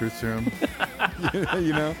called it Truth Serum.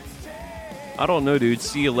 You know? I don't know, dude.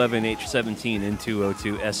 C11H17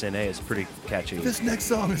 N2O2 SNA is pretty catchy. This next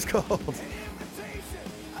song is called.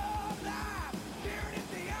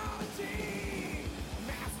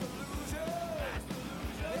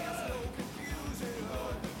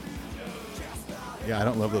 Yeah, I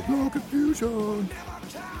don't love the no confusion.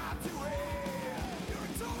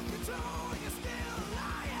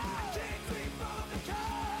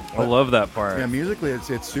 I love that part. Yeah, musically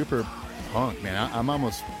it's super punk, man. I'm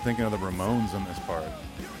almost thinking of the Ramones on this part.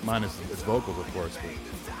 Minus its vocals, of course. But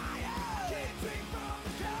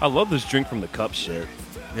I love this drink from the cup shit.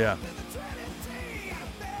 yeah.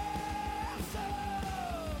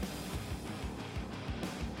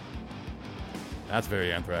 That's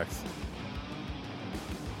very Anthrax.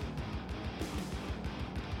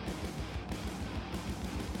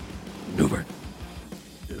 Maneuver.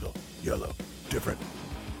 Yellow, different.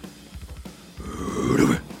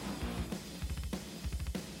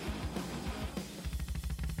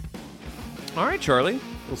 All right, Charlie.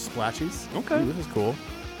 Little splashies. Okay. Ooh, this is cool.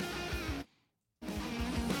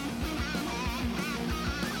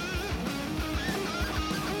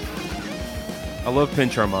 I love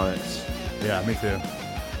pinch harmonics. Yeah, me too.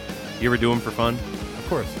 You ever do them for fun? Of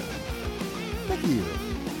course. Thank you.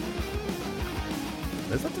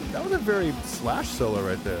 That was a very Slash solo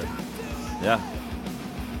right there. Yeah.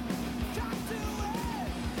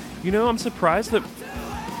 You know, I'm surprised that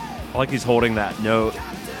I like he's holding that note.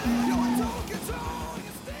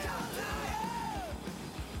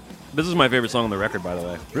 This is my favorite song on the record, by the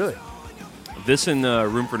way. Really? This and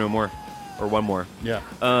Room for No More, or One More. Yeah.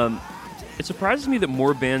 It surprises me that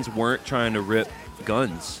more bands weren't trying to rip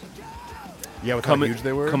Guns. Yeah, with how huge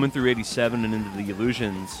they were? Coming through 87 and into the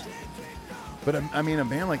Illusions. But, I mean, a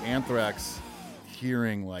band like Anthrax,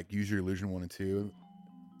 hearing like Use Your Illusion 1 and 2,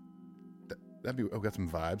 that'd be. Oh, got some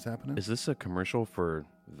vibes happening. Is this a commercial for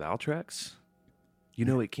Valtrex? You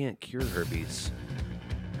know, it can't cure herpes.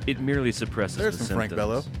 It merely suppresses There's the some Frank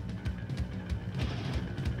symptoms. Bello.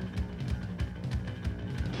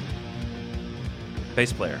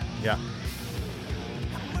 Bass player. Yeah.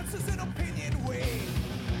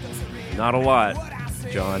 Not a lot,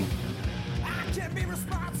 John.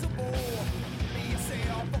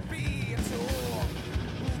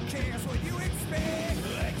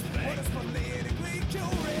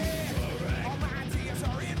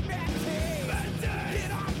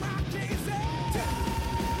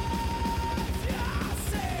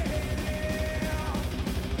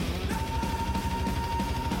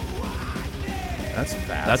 That's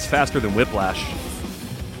fast. That's faster than Whiplash.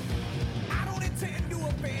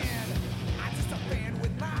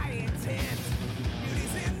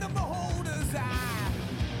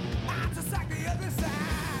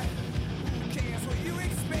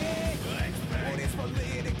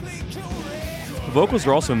 The vocals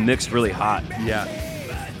are also mixed really hot. Yeah.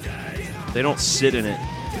 They don't sit in it.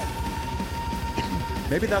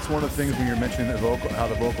 Maybe that's one of the things when you're mentioning the vocal, how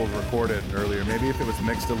the vocals were recorded earlier. Maybe if it was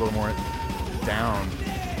mixed a little more down.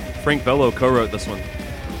 Frank Bello co-wrote this one.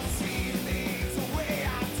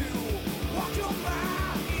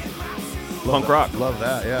 Punk rock. Love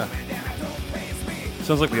that, yeah.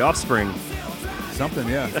 Sounds like The Offspring. Something,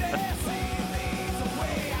 yeah.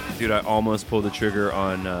 Dude, I almost pulled the trigger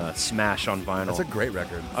on Smash on vinyl. That's a great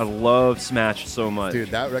record. I love Smash so much. Dude,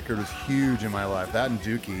 that record was huge in my life. That and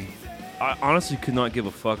Dookie. I honestly could not give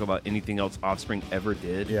a fuck about anything else Offspring ever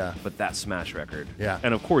did. Yeah. But that Smash record. Yeah.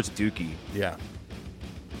 And of course, Dookie. Yeah.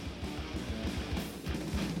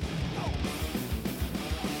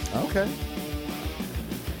 Okay.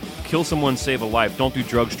 Kill someone, save a life. Don't do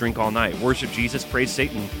drugs, drink all night. Worship Jesus, praise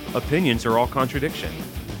Satan. Opinions are all contradiction.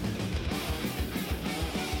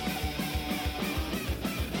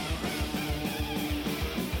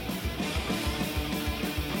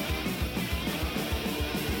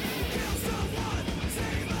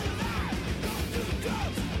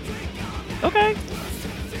 Okay.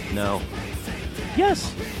 No.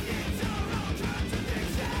 Yes.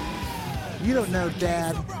 You don't know,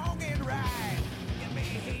 Dad.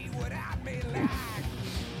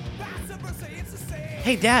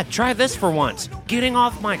 Hey, Dad, try this for once. Getting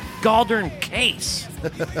off my Galdern case.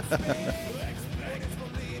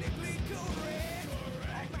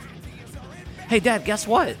 Hey, Dad, guess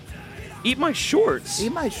what? Eat my shorts.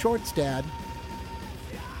 Eat my shorts, Dad.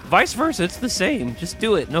 Vice versa, it's the same. Just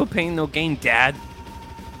do it. No pain, no gain, Dad.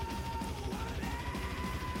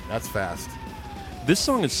 That's fast. This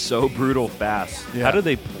song is so brutal fast. Yeah. How do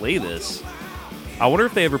they play this? I wonder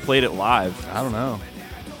if they ever played it live. I don't know.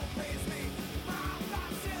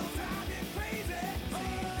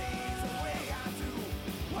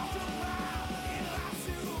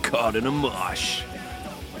 Caught in a mosh.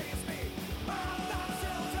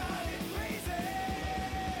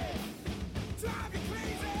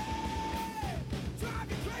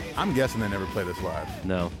 I'm guessing they never play this live.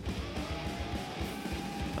 No.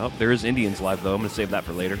 Oh, there is Indians live, though. I'm going to save that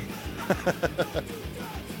for later.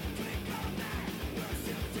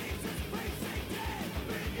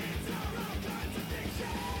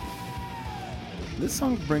 This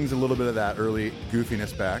song brings a little bit of that early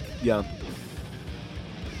goofiness back. Yeah.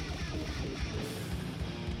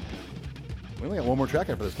 We only got one more track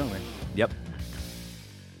after this, don't we? Yep.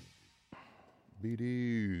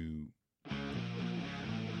 Be-doo.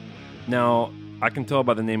 Now, I can tell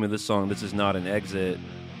by the name of this song, this is not an exit.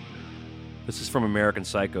 This is from American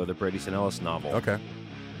Psycho, the Brady Easton Ellis novel. Okay.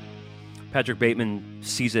 Patrick Bateman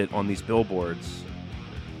sees it on these billboards.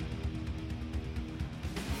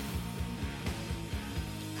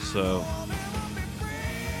 So,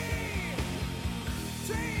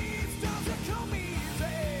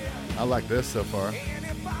 I like this so far.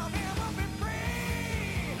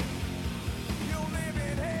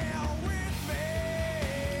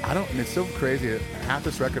 It's so crazy. Half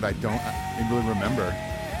this record I don't really remember.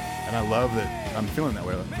 And I love that I'm feeling that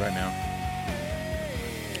way right now.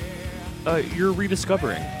 you're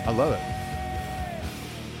rediscovering. I love it.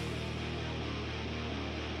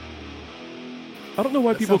 I don't know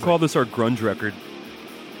why people call this our grunge record.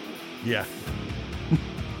 Yeah.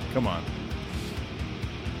 Come on.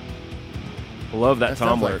 Love that Sounds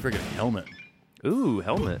Tom like work. a freaking Helmet. Ooh,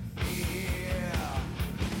 Helmet.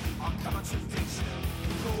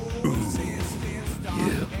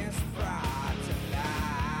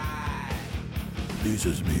 This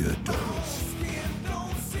is me at dance.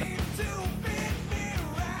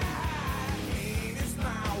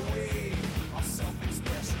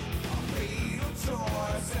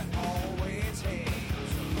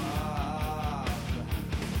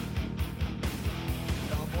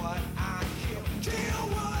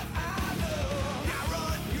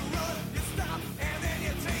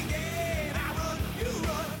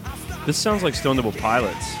 This sounds like Stone Temple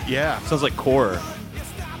Pilots. Yeah. Sounds like Core.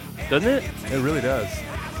 Doesn't it? It really does.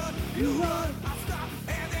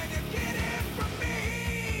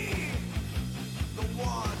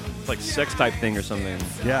 It's like sex type thing or something.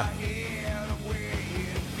 Yeah.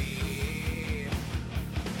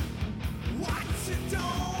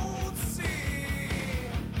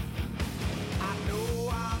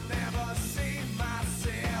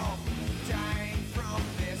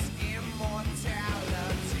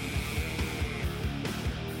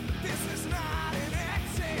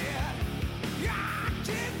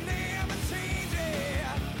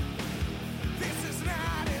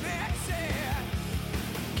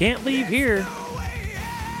 Can't leave here.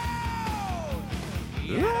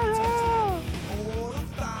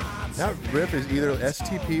 That riff is either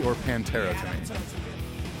STP or Pantera to me.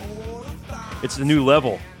 It's the new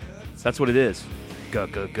level. That's what it is. New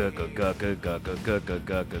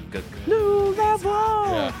level.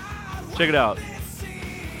 Yeah. Check it out.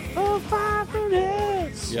 Oh, 5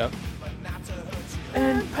 minutes. Yep.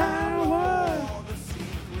 And power.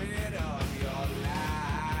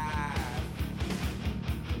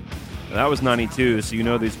 That was 92, so you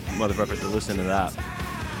know these motherfuckers are listening to that.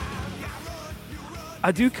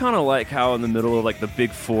 I do kind of like how in the middle of like the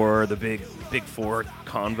big four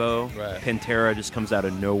convo, Right. Pantera just comes out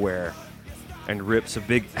of nowhere and rips a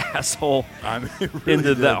big asshole It really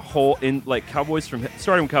into did. that whole in like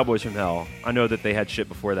starting with Cowboys from Hell. I know that they had shit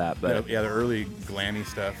before that, but Yeah, the early glammy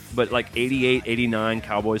stuff. but like 88, 89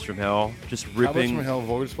 Cowboys from Hell, just Cowboys ripping from Hell,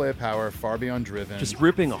 Vulgar Display of Power, Far Beyond Driven. just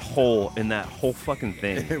ripping a hole in that whole fucking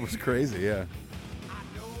thing. It was crazy, yeah.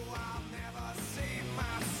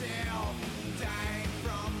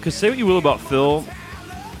 Because say what you will about Phil,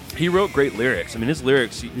 he wrote great lyrics. I mean, his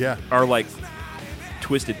lyrics Yeah. are like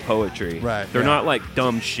twisted poetry. Right, They're yeah. not like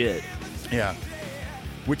dumb shit. Yeah.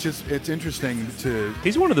 Which is, it's interesting to,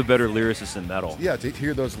 He's one of the better lyricists in metal. yeah, to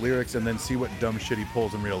hear those lyrics and then see what dumb shit he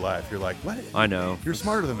pulls in real life. You're like, what? I know. You're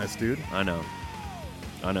smarter than this, dude. I know.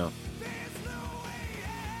 I know.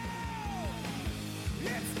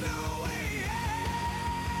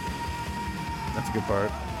 That's a good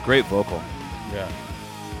part. Great vocal. Yeah.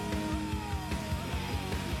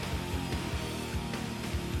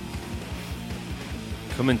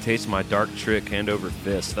 Come and taste my dark trick, hand over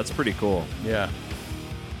fist. That's pretty cool. Yeah.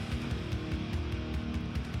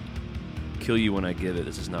 Kill you when I give it.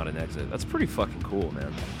 This is not an exit. That's pretty fucking cool,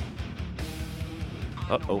 man.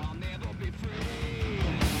 Uh-oh.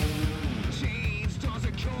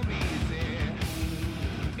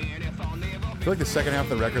 I feel like the second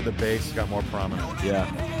half of the record, the bass got more prominent. Yeah.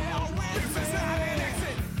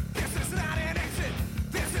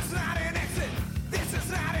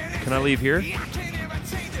 Can I leave here?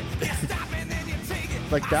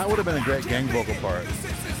 Like, that would have been a great gang vocal part.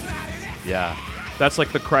 Yeah. That's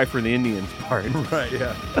like the Cry for the Indians part. Right,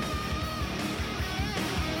 yeah.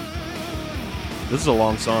 This is a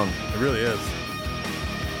long song. It really is.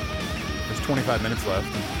 There's 25 minutes left.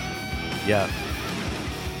 Yeah.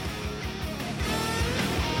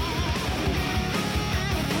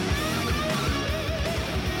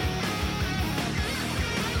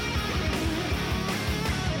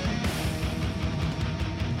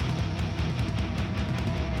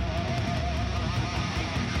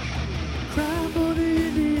 Cry for the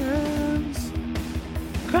Indians.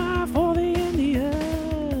 Cry for the Indians.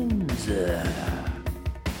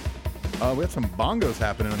 We had some bongos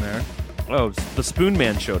happening in there. Oh, the Spoon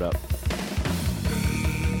Man showed up. Ooh,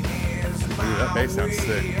 that bass sounds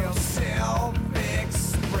sick.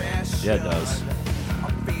 Yeah, it does.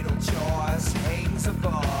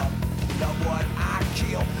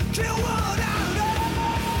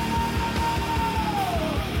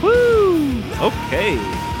 Woo! Okay.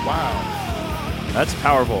 Wow. That's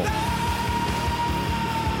powerful.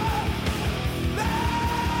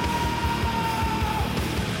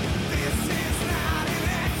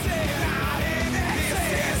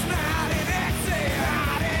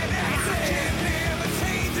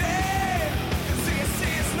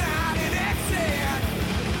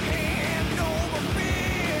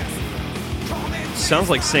 Sounds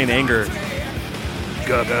like Saint Anger.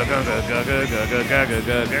 Yeah,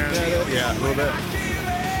 a little bit.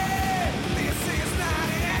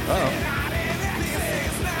 Uh-oh.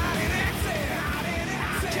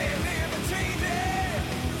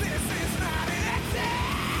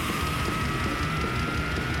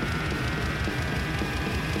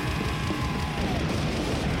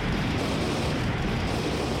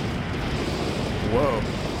 Whoa.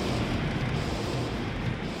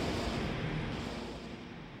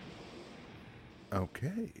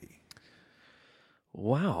 Okay.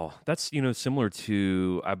 Wow, that's similar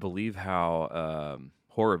to I believe how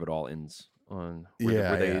Horror of It All ends on where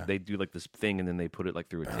Yeah. they do like this thing and then they put it like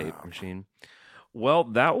through a tape machine. Well,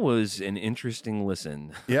 that was an interesting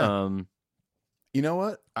listen. Yeah. You know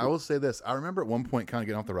what? I will say this. I remember at one point kind of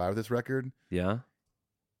getting off the ride with this record, Yeah.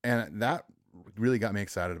 and that really got me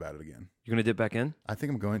excited about it again. You're gonna dip back in? I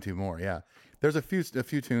think I'm going to more. Yeah. There's a few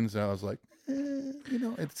tunes that I was like,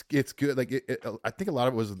 it's good. Like I think a lot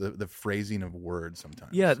of it was the phrasing of words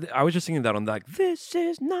sometimes. Yeah, I was just thinking that on like, this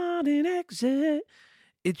is not an exit.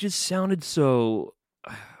 It just sounded so.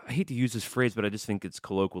 I hate to use this phrase, but I just think it's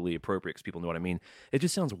colloquially appropriate because people know what I mean. It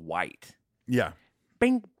just sounds white. Yeah.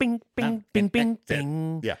 Bing, bing, bing, bing, bing,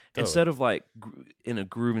 bing. Yeah. Totally. Instead of like in a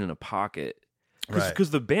groove and in a pocket. Right. Because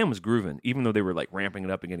the band was grooving, even though they were like ramping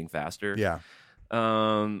it up and getting faster. Yeah.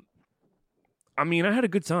 I mean, I had a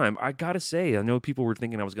good time. I gotta say, I know people were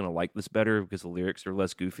thinking I was gonna like this better because the lyrics are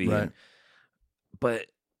less goofy. Right. But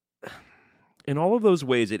in all of those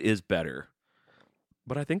ways, it is better.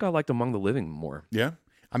 But I think I liked Among the Living more. Yeah.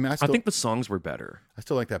 I mean, I think the songs were better. I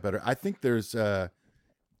still like that better. I think there's, I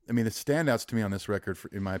mean, the standouts to me on this record,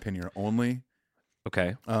 in my opinion, are Only,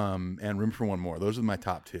 Okay. and Room for One More. Those are my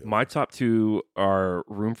top two. My top two are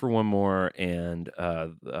Room for One More and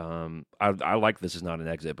I like This Is Not an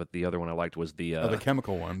Exit, but the other one I liked was the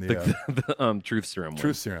Chemical one, the Truth Serum one.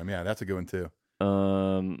 Truth Serum. Yeah, that's a good one too.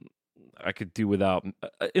 I could do without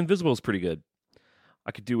Invisible is pretty good.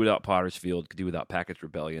 I could do without Potter's Field. Could do without Package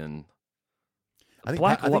Rebellion. I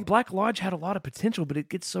think Black Lodge had a lot of potential, but it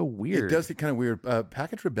gets so weird. It does get kind of weird.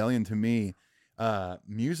 Package Rebellion to me,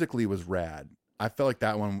 musically was rad. I felt like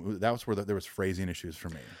that was where there was phrasing issues for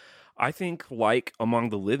me. I think like Among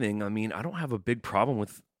the Living, I mean, I don't have a big problem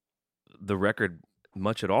with the record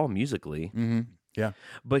much at all musically. Mm-hmm. Yeah.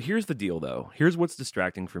 But here's the deal, though. Here's what's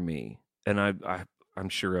distracting for me, and I'm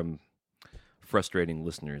sure I'm frustrating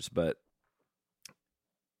listeners, but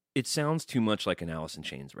it sounds too much like an Alice in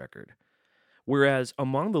Chains record. Whereas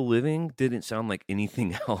Among the Living didn't sound like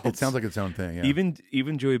anything else. It sounds like its own thing. Yeah.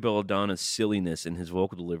 Even Joey Belladonna's silliness in his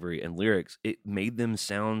vocal delivery and lyrics, it made them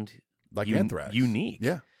sound like Anthrax. Unique.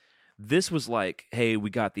 Yeah. This was like, hey, we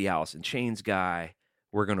got the Alice in Chains guy.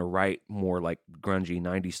 We're going to write more like grungy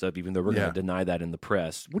 90s stuff, even though we're going to deny that in the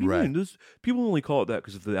press. What do you mean? People only call it that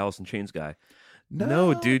because of the Alice in Chains guy.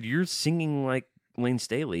 No, dude, you're singing like Lane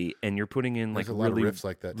Staley, and you're putting in like a lot really of riffs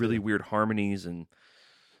like that, really too. weird harmonies, and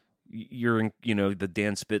you're in, the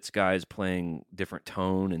Dan Spitz guys playing different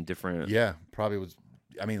tone and different. Yeah, probably was.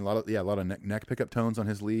 I mean, a lot of neck pickup tones on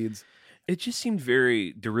his leads. It just seemed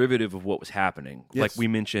very derivative of what was happening. Yes. Like we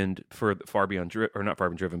mentioned for Far Beyond, or not Far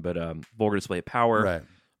Beyond Driven, but Vulgar Display of Power. Right.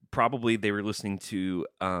 Probably they were listening to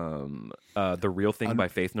The Real Thing by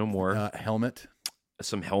Faith No More. Helmet.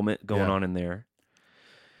 Some Helmet going on in there.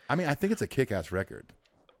 I mean, I think it's a kick-ass record.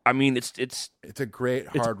 I mean, it's a great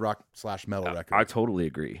hard rock / metal record. I totally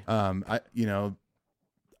agree. I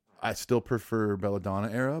still prefer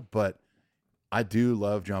Belladonna era, but I do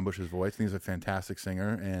love John Bush's voice. I think he's a fantastic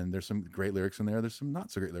singer, and there's some great lyrics in there. There's some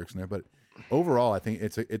not so great lyrics in there, but overall, I think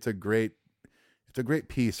it's a great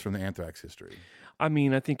piece from the Anthrax history. I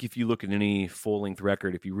mean, I think if you look at any full-length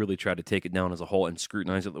record, if you really try to take it down as a whole and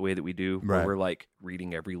scrutinize it the way that we do, where we're like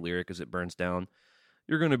reading every lyric as it burns down,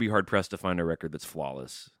 you're going to be hard-pressed to find a record that's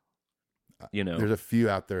flawless. There's a few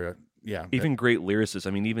out there, yeah. Even great lyricists.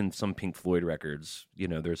 I mean, even some Pink Floyd records,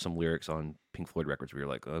 there's some lyrics on Pink Floyd records where you're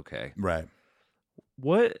like, okay. Right.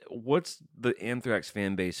 What's the Anthrax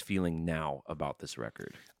fan base feeling now about this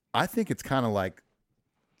record? I think it's kind of like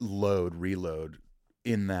Load, Reload,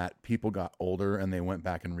 in that people got older and they went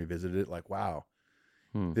back and revisited it like, wow,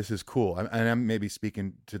 this is cool. And I'm maybe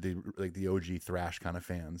speaking to the OG thrash kind of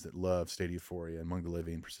fans that love State of Euphoria, Among the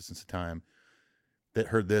Living, Persistence of Time, that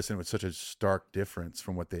heard this and it was such a stark difference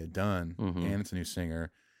from what they had done. And it's a new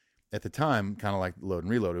singer. At the time, kind of like Load and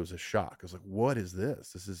Reload, it was a shock. I was like, what is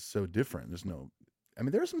this? This is so different.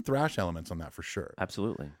 There are some thrash elements on that for sure.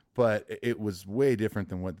 Absolutely. But it was way different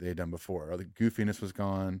than what they had done before. The goofiness was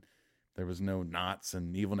gone. There was no knots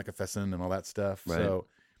and Evil Nicofessin and all that stuff. Right. So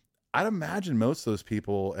I'd imagine most of those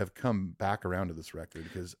people have come back around to this record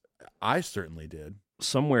because I certainly did.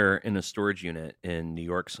 Somewhere in a storage unit in New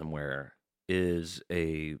York somewhere is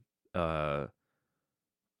a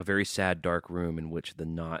very sad, dark room in which the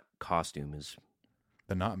Knot costume is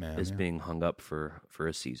the Knot Man being hung up for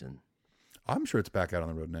a season. I'm sure it's back out on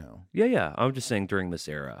the road now. Yeah. I'm just saying during this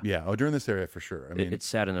era. Yeah, during this era for sure. I mean, it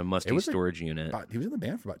sat in a musty storage unit. He was in the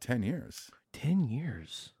band for about 10 years. 10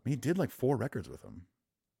 years? I mean, he did like 4 records with them.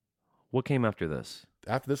 What came after this?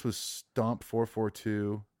 After this was Stomp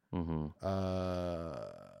 442. Mm-hmm.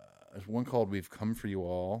 There's one called We've Come For You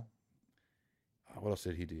All. What else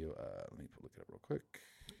did he do? Let me look it up real quick.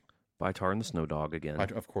 by Tar and the Snow Dog again.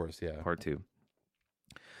 Of course, yeah. Part 2.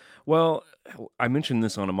 Well, I mentioned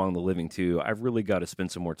this on Among the Living, too. I've really got to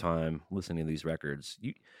spend some more time listening to these records.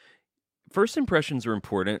 First impressions are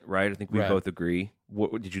important, right? I think we both agree.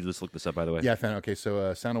 What did you just look this up, by the way? Yeah, I found it. Okay,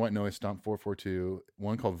 so Sound of White Noise, Stomp 442,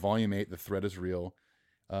 one called Volume 8, The Threat is Real.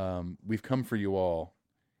 We've Come for You All,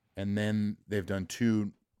 and then they've done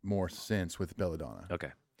 2 more since with Belladonna. Okay.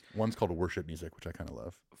 One's called Worship Music, which I kind of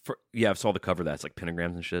love. I saw the cover of that. It's like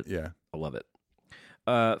pentagrams and shit. Yeah. I love it.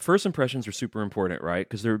 First impressions are super important, right?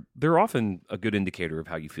 Because they're often a good indicator of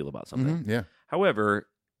how you feel about something. Mm-hmm, yeah. However,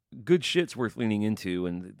 good shit's worth leaning into,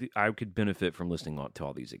 and I could benefit from listening to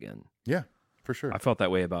all these again. Yeah, for sure. I felt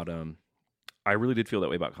that way about I really did feel that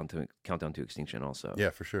way about Countdown to Extinction also. Yeah,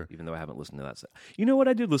 for sure. Even though I haven't listened to that stuff. You know what?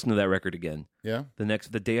 I did listen to that record again. Yeah?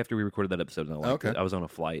 The day after we recorded that episode, and I liked it. I was on a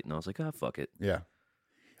flight, and I was like, fuck it. Yeah.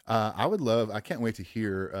 I can't wait to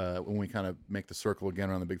hear when we kind of make the circle again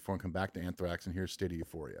around the Big Four and come back to Anthrax and hear State of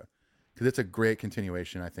Euphoria. Because it's a great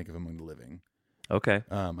continuation, I think, of Among the Living. Okay.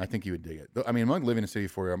 I think you would dig it. I mean, Among the Living and State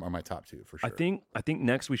of Euphoria are my top 2, for sure. I think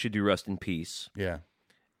next we should do Rust in Peace. Yeah.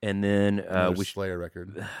 And then we Slayer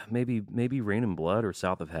record. Maybe Rain and Blood or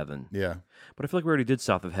South of Heaven. Yeah. But I feel like we already did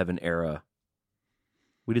South of Heaven era.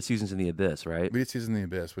 We did Seasons in the Abyss, right? We did Seasons in the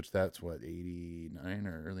Abyss, which that's what, 89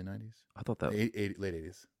 or early 90s? I thought that late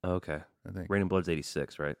 80s. Okay. I think. Rain and Blood's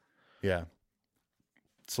 86, right? Yeah.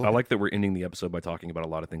 I like that we're ending the episode by talking about a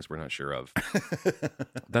lot of things we're not sure of.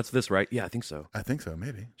 That's this, right? Yeah, I think so. I think so,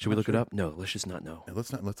 maybe. Should we look it up? No, let's just not know. Yeah,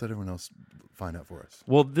 let's let everyone else find out for us.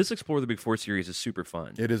 Well, this Explore the Big Four series is super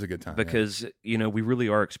fun. It is a good time. Because, we really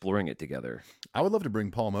are exploring it together. I would love to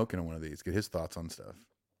bring Paul Moken on one of these, get his thoughts on stuff.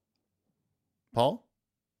 Paul?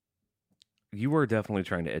 You are definitely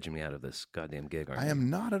trying to edge me out of this goddamn gig, aren't you? I am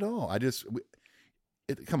not at all.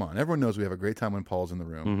 Come on, everyone knows we have a great time when Paul's in the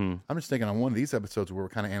room. Mm-hmm. I'm just thinking on one of these episodes where we're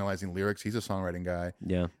kind of analyzing lyrics. He's a songwriting guy.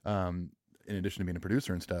 Yeah. In addition to being a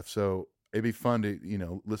producer and stuff. So it'd be fun to,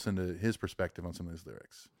 listen to his perspective on some of his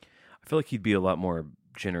lyrics. I feel like he'd be a lot more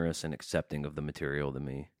generous and accepting of the material than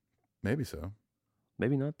me. Maybe so.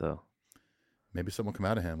 Maybe not, though. Maybe something will come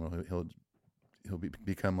out of him. He'll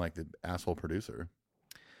become like the asshole producer.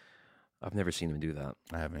 I've never seen him do that.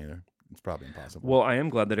 I haven't either. It's probably impossible. Well, I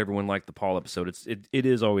am glad that everyone liked the Paul episode. It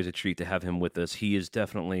is always a treat to have him with us. He is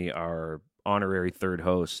definitely our honorary third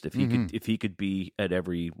host. If he could be at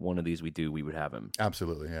every one of these we do, we would have him.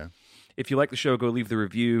 Absolutely, yeah. If you like the show, go leave the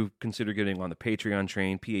review. Consider getting on the Patreon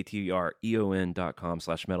train,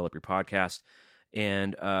 patreon.com/metalupyourpodcast.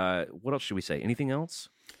 And what else should we say? Anything else?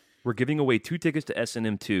 We're giving away 2 tickets to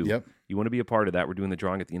SNM2. Yep. You want to be a part of that? We're doing the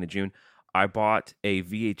drawing at the end of June. I bought a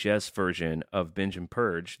VHS version of Binge and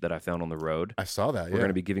Purge that I found on the road. I saw that, We're going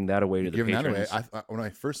to be giving that away to the patrons. That away. When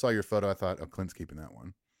I first saw your photo, I thought, Clint's keeping that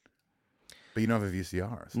one. But you don't have a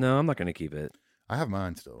VCR. So. No, I'm not going to keep it. I have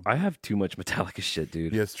mine still. I have too much Metallica shit,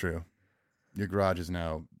 dude. Yeah, it's true. Your garage is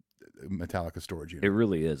now a Metallica storage unit. It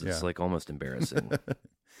really is. It's like almost embarrassing.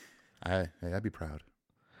 I'd be proud.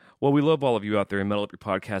 Well, we love all of you out there in Metal Up Your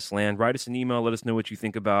Podcast land. Write us an email. Let us know what you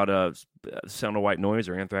think about Sound of White Noise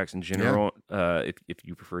or Anthrax in general. Yeah. If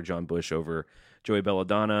you prefer John Bush over Joey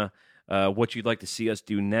Belladonna, what you'd like to see us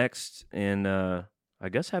do next. And I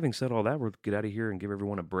guess having said all that, we'll get out of here and give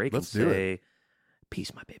everyone a break. Let's and do say, it.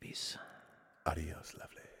 Peace, my babies. Adios,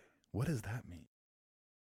 lovely. What does that mean?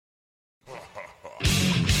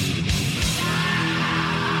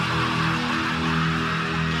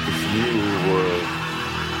 If you were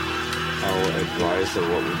our advisor,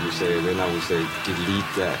 what would you say? Then I would say,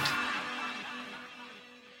 delete that.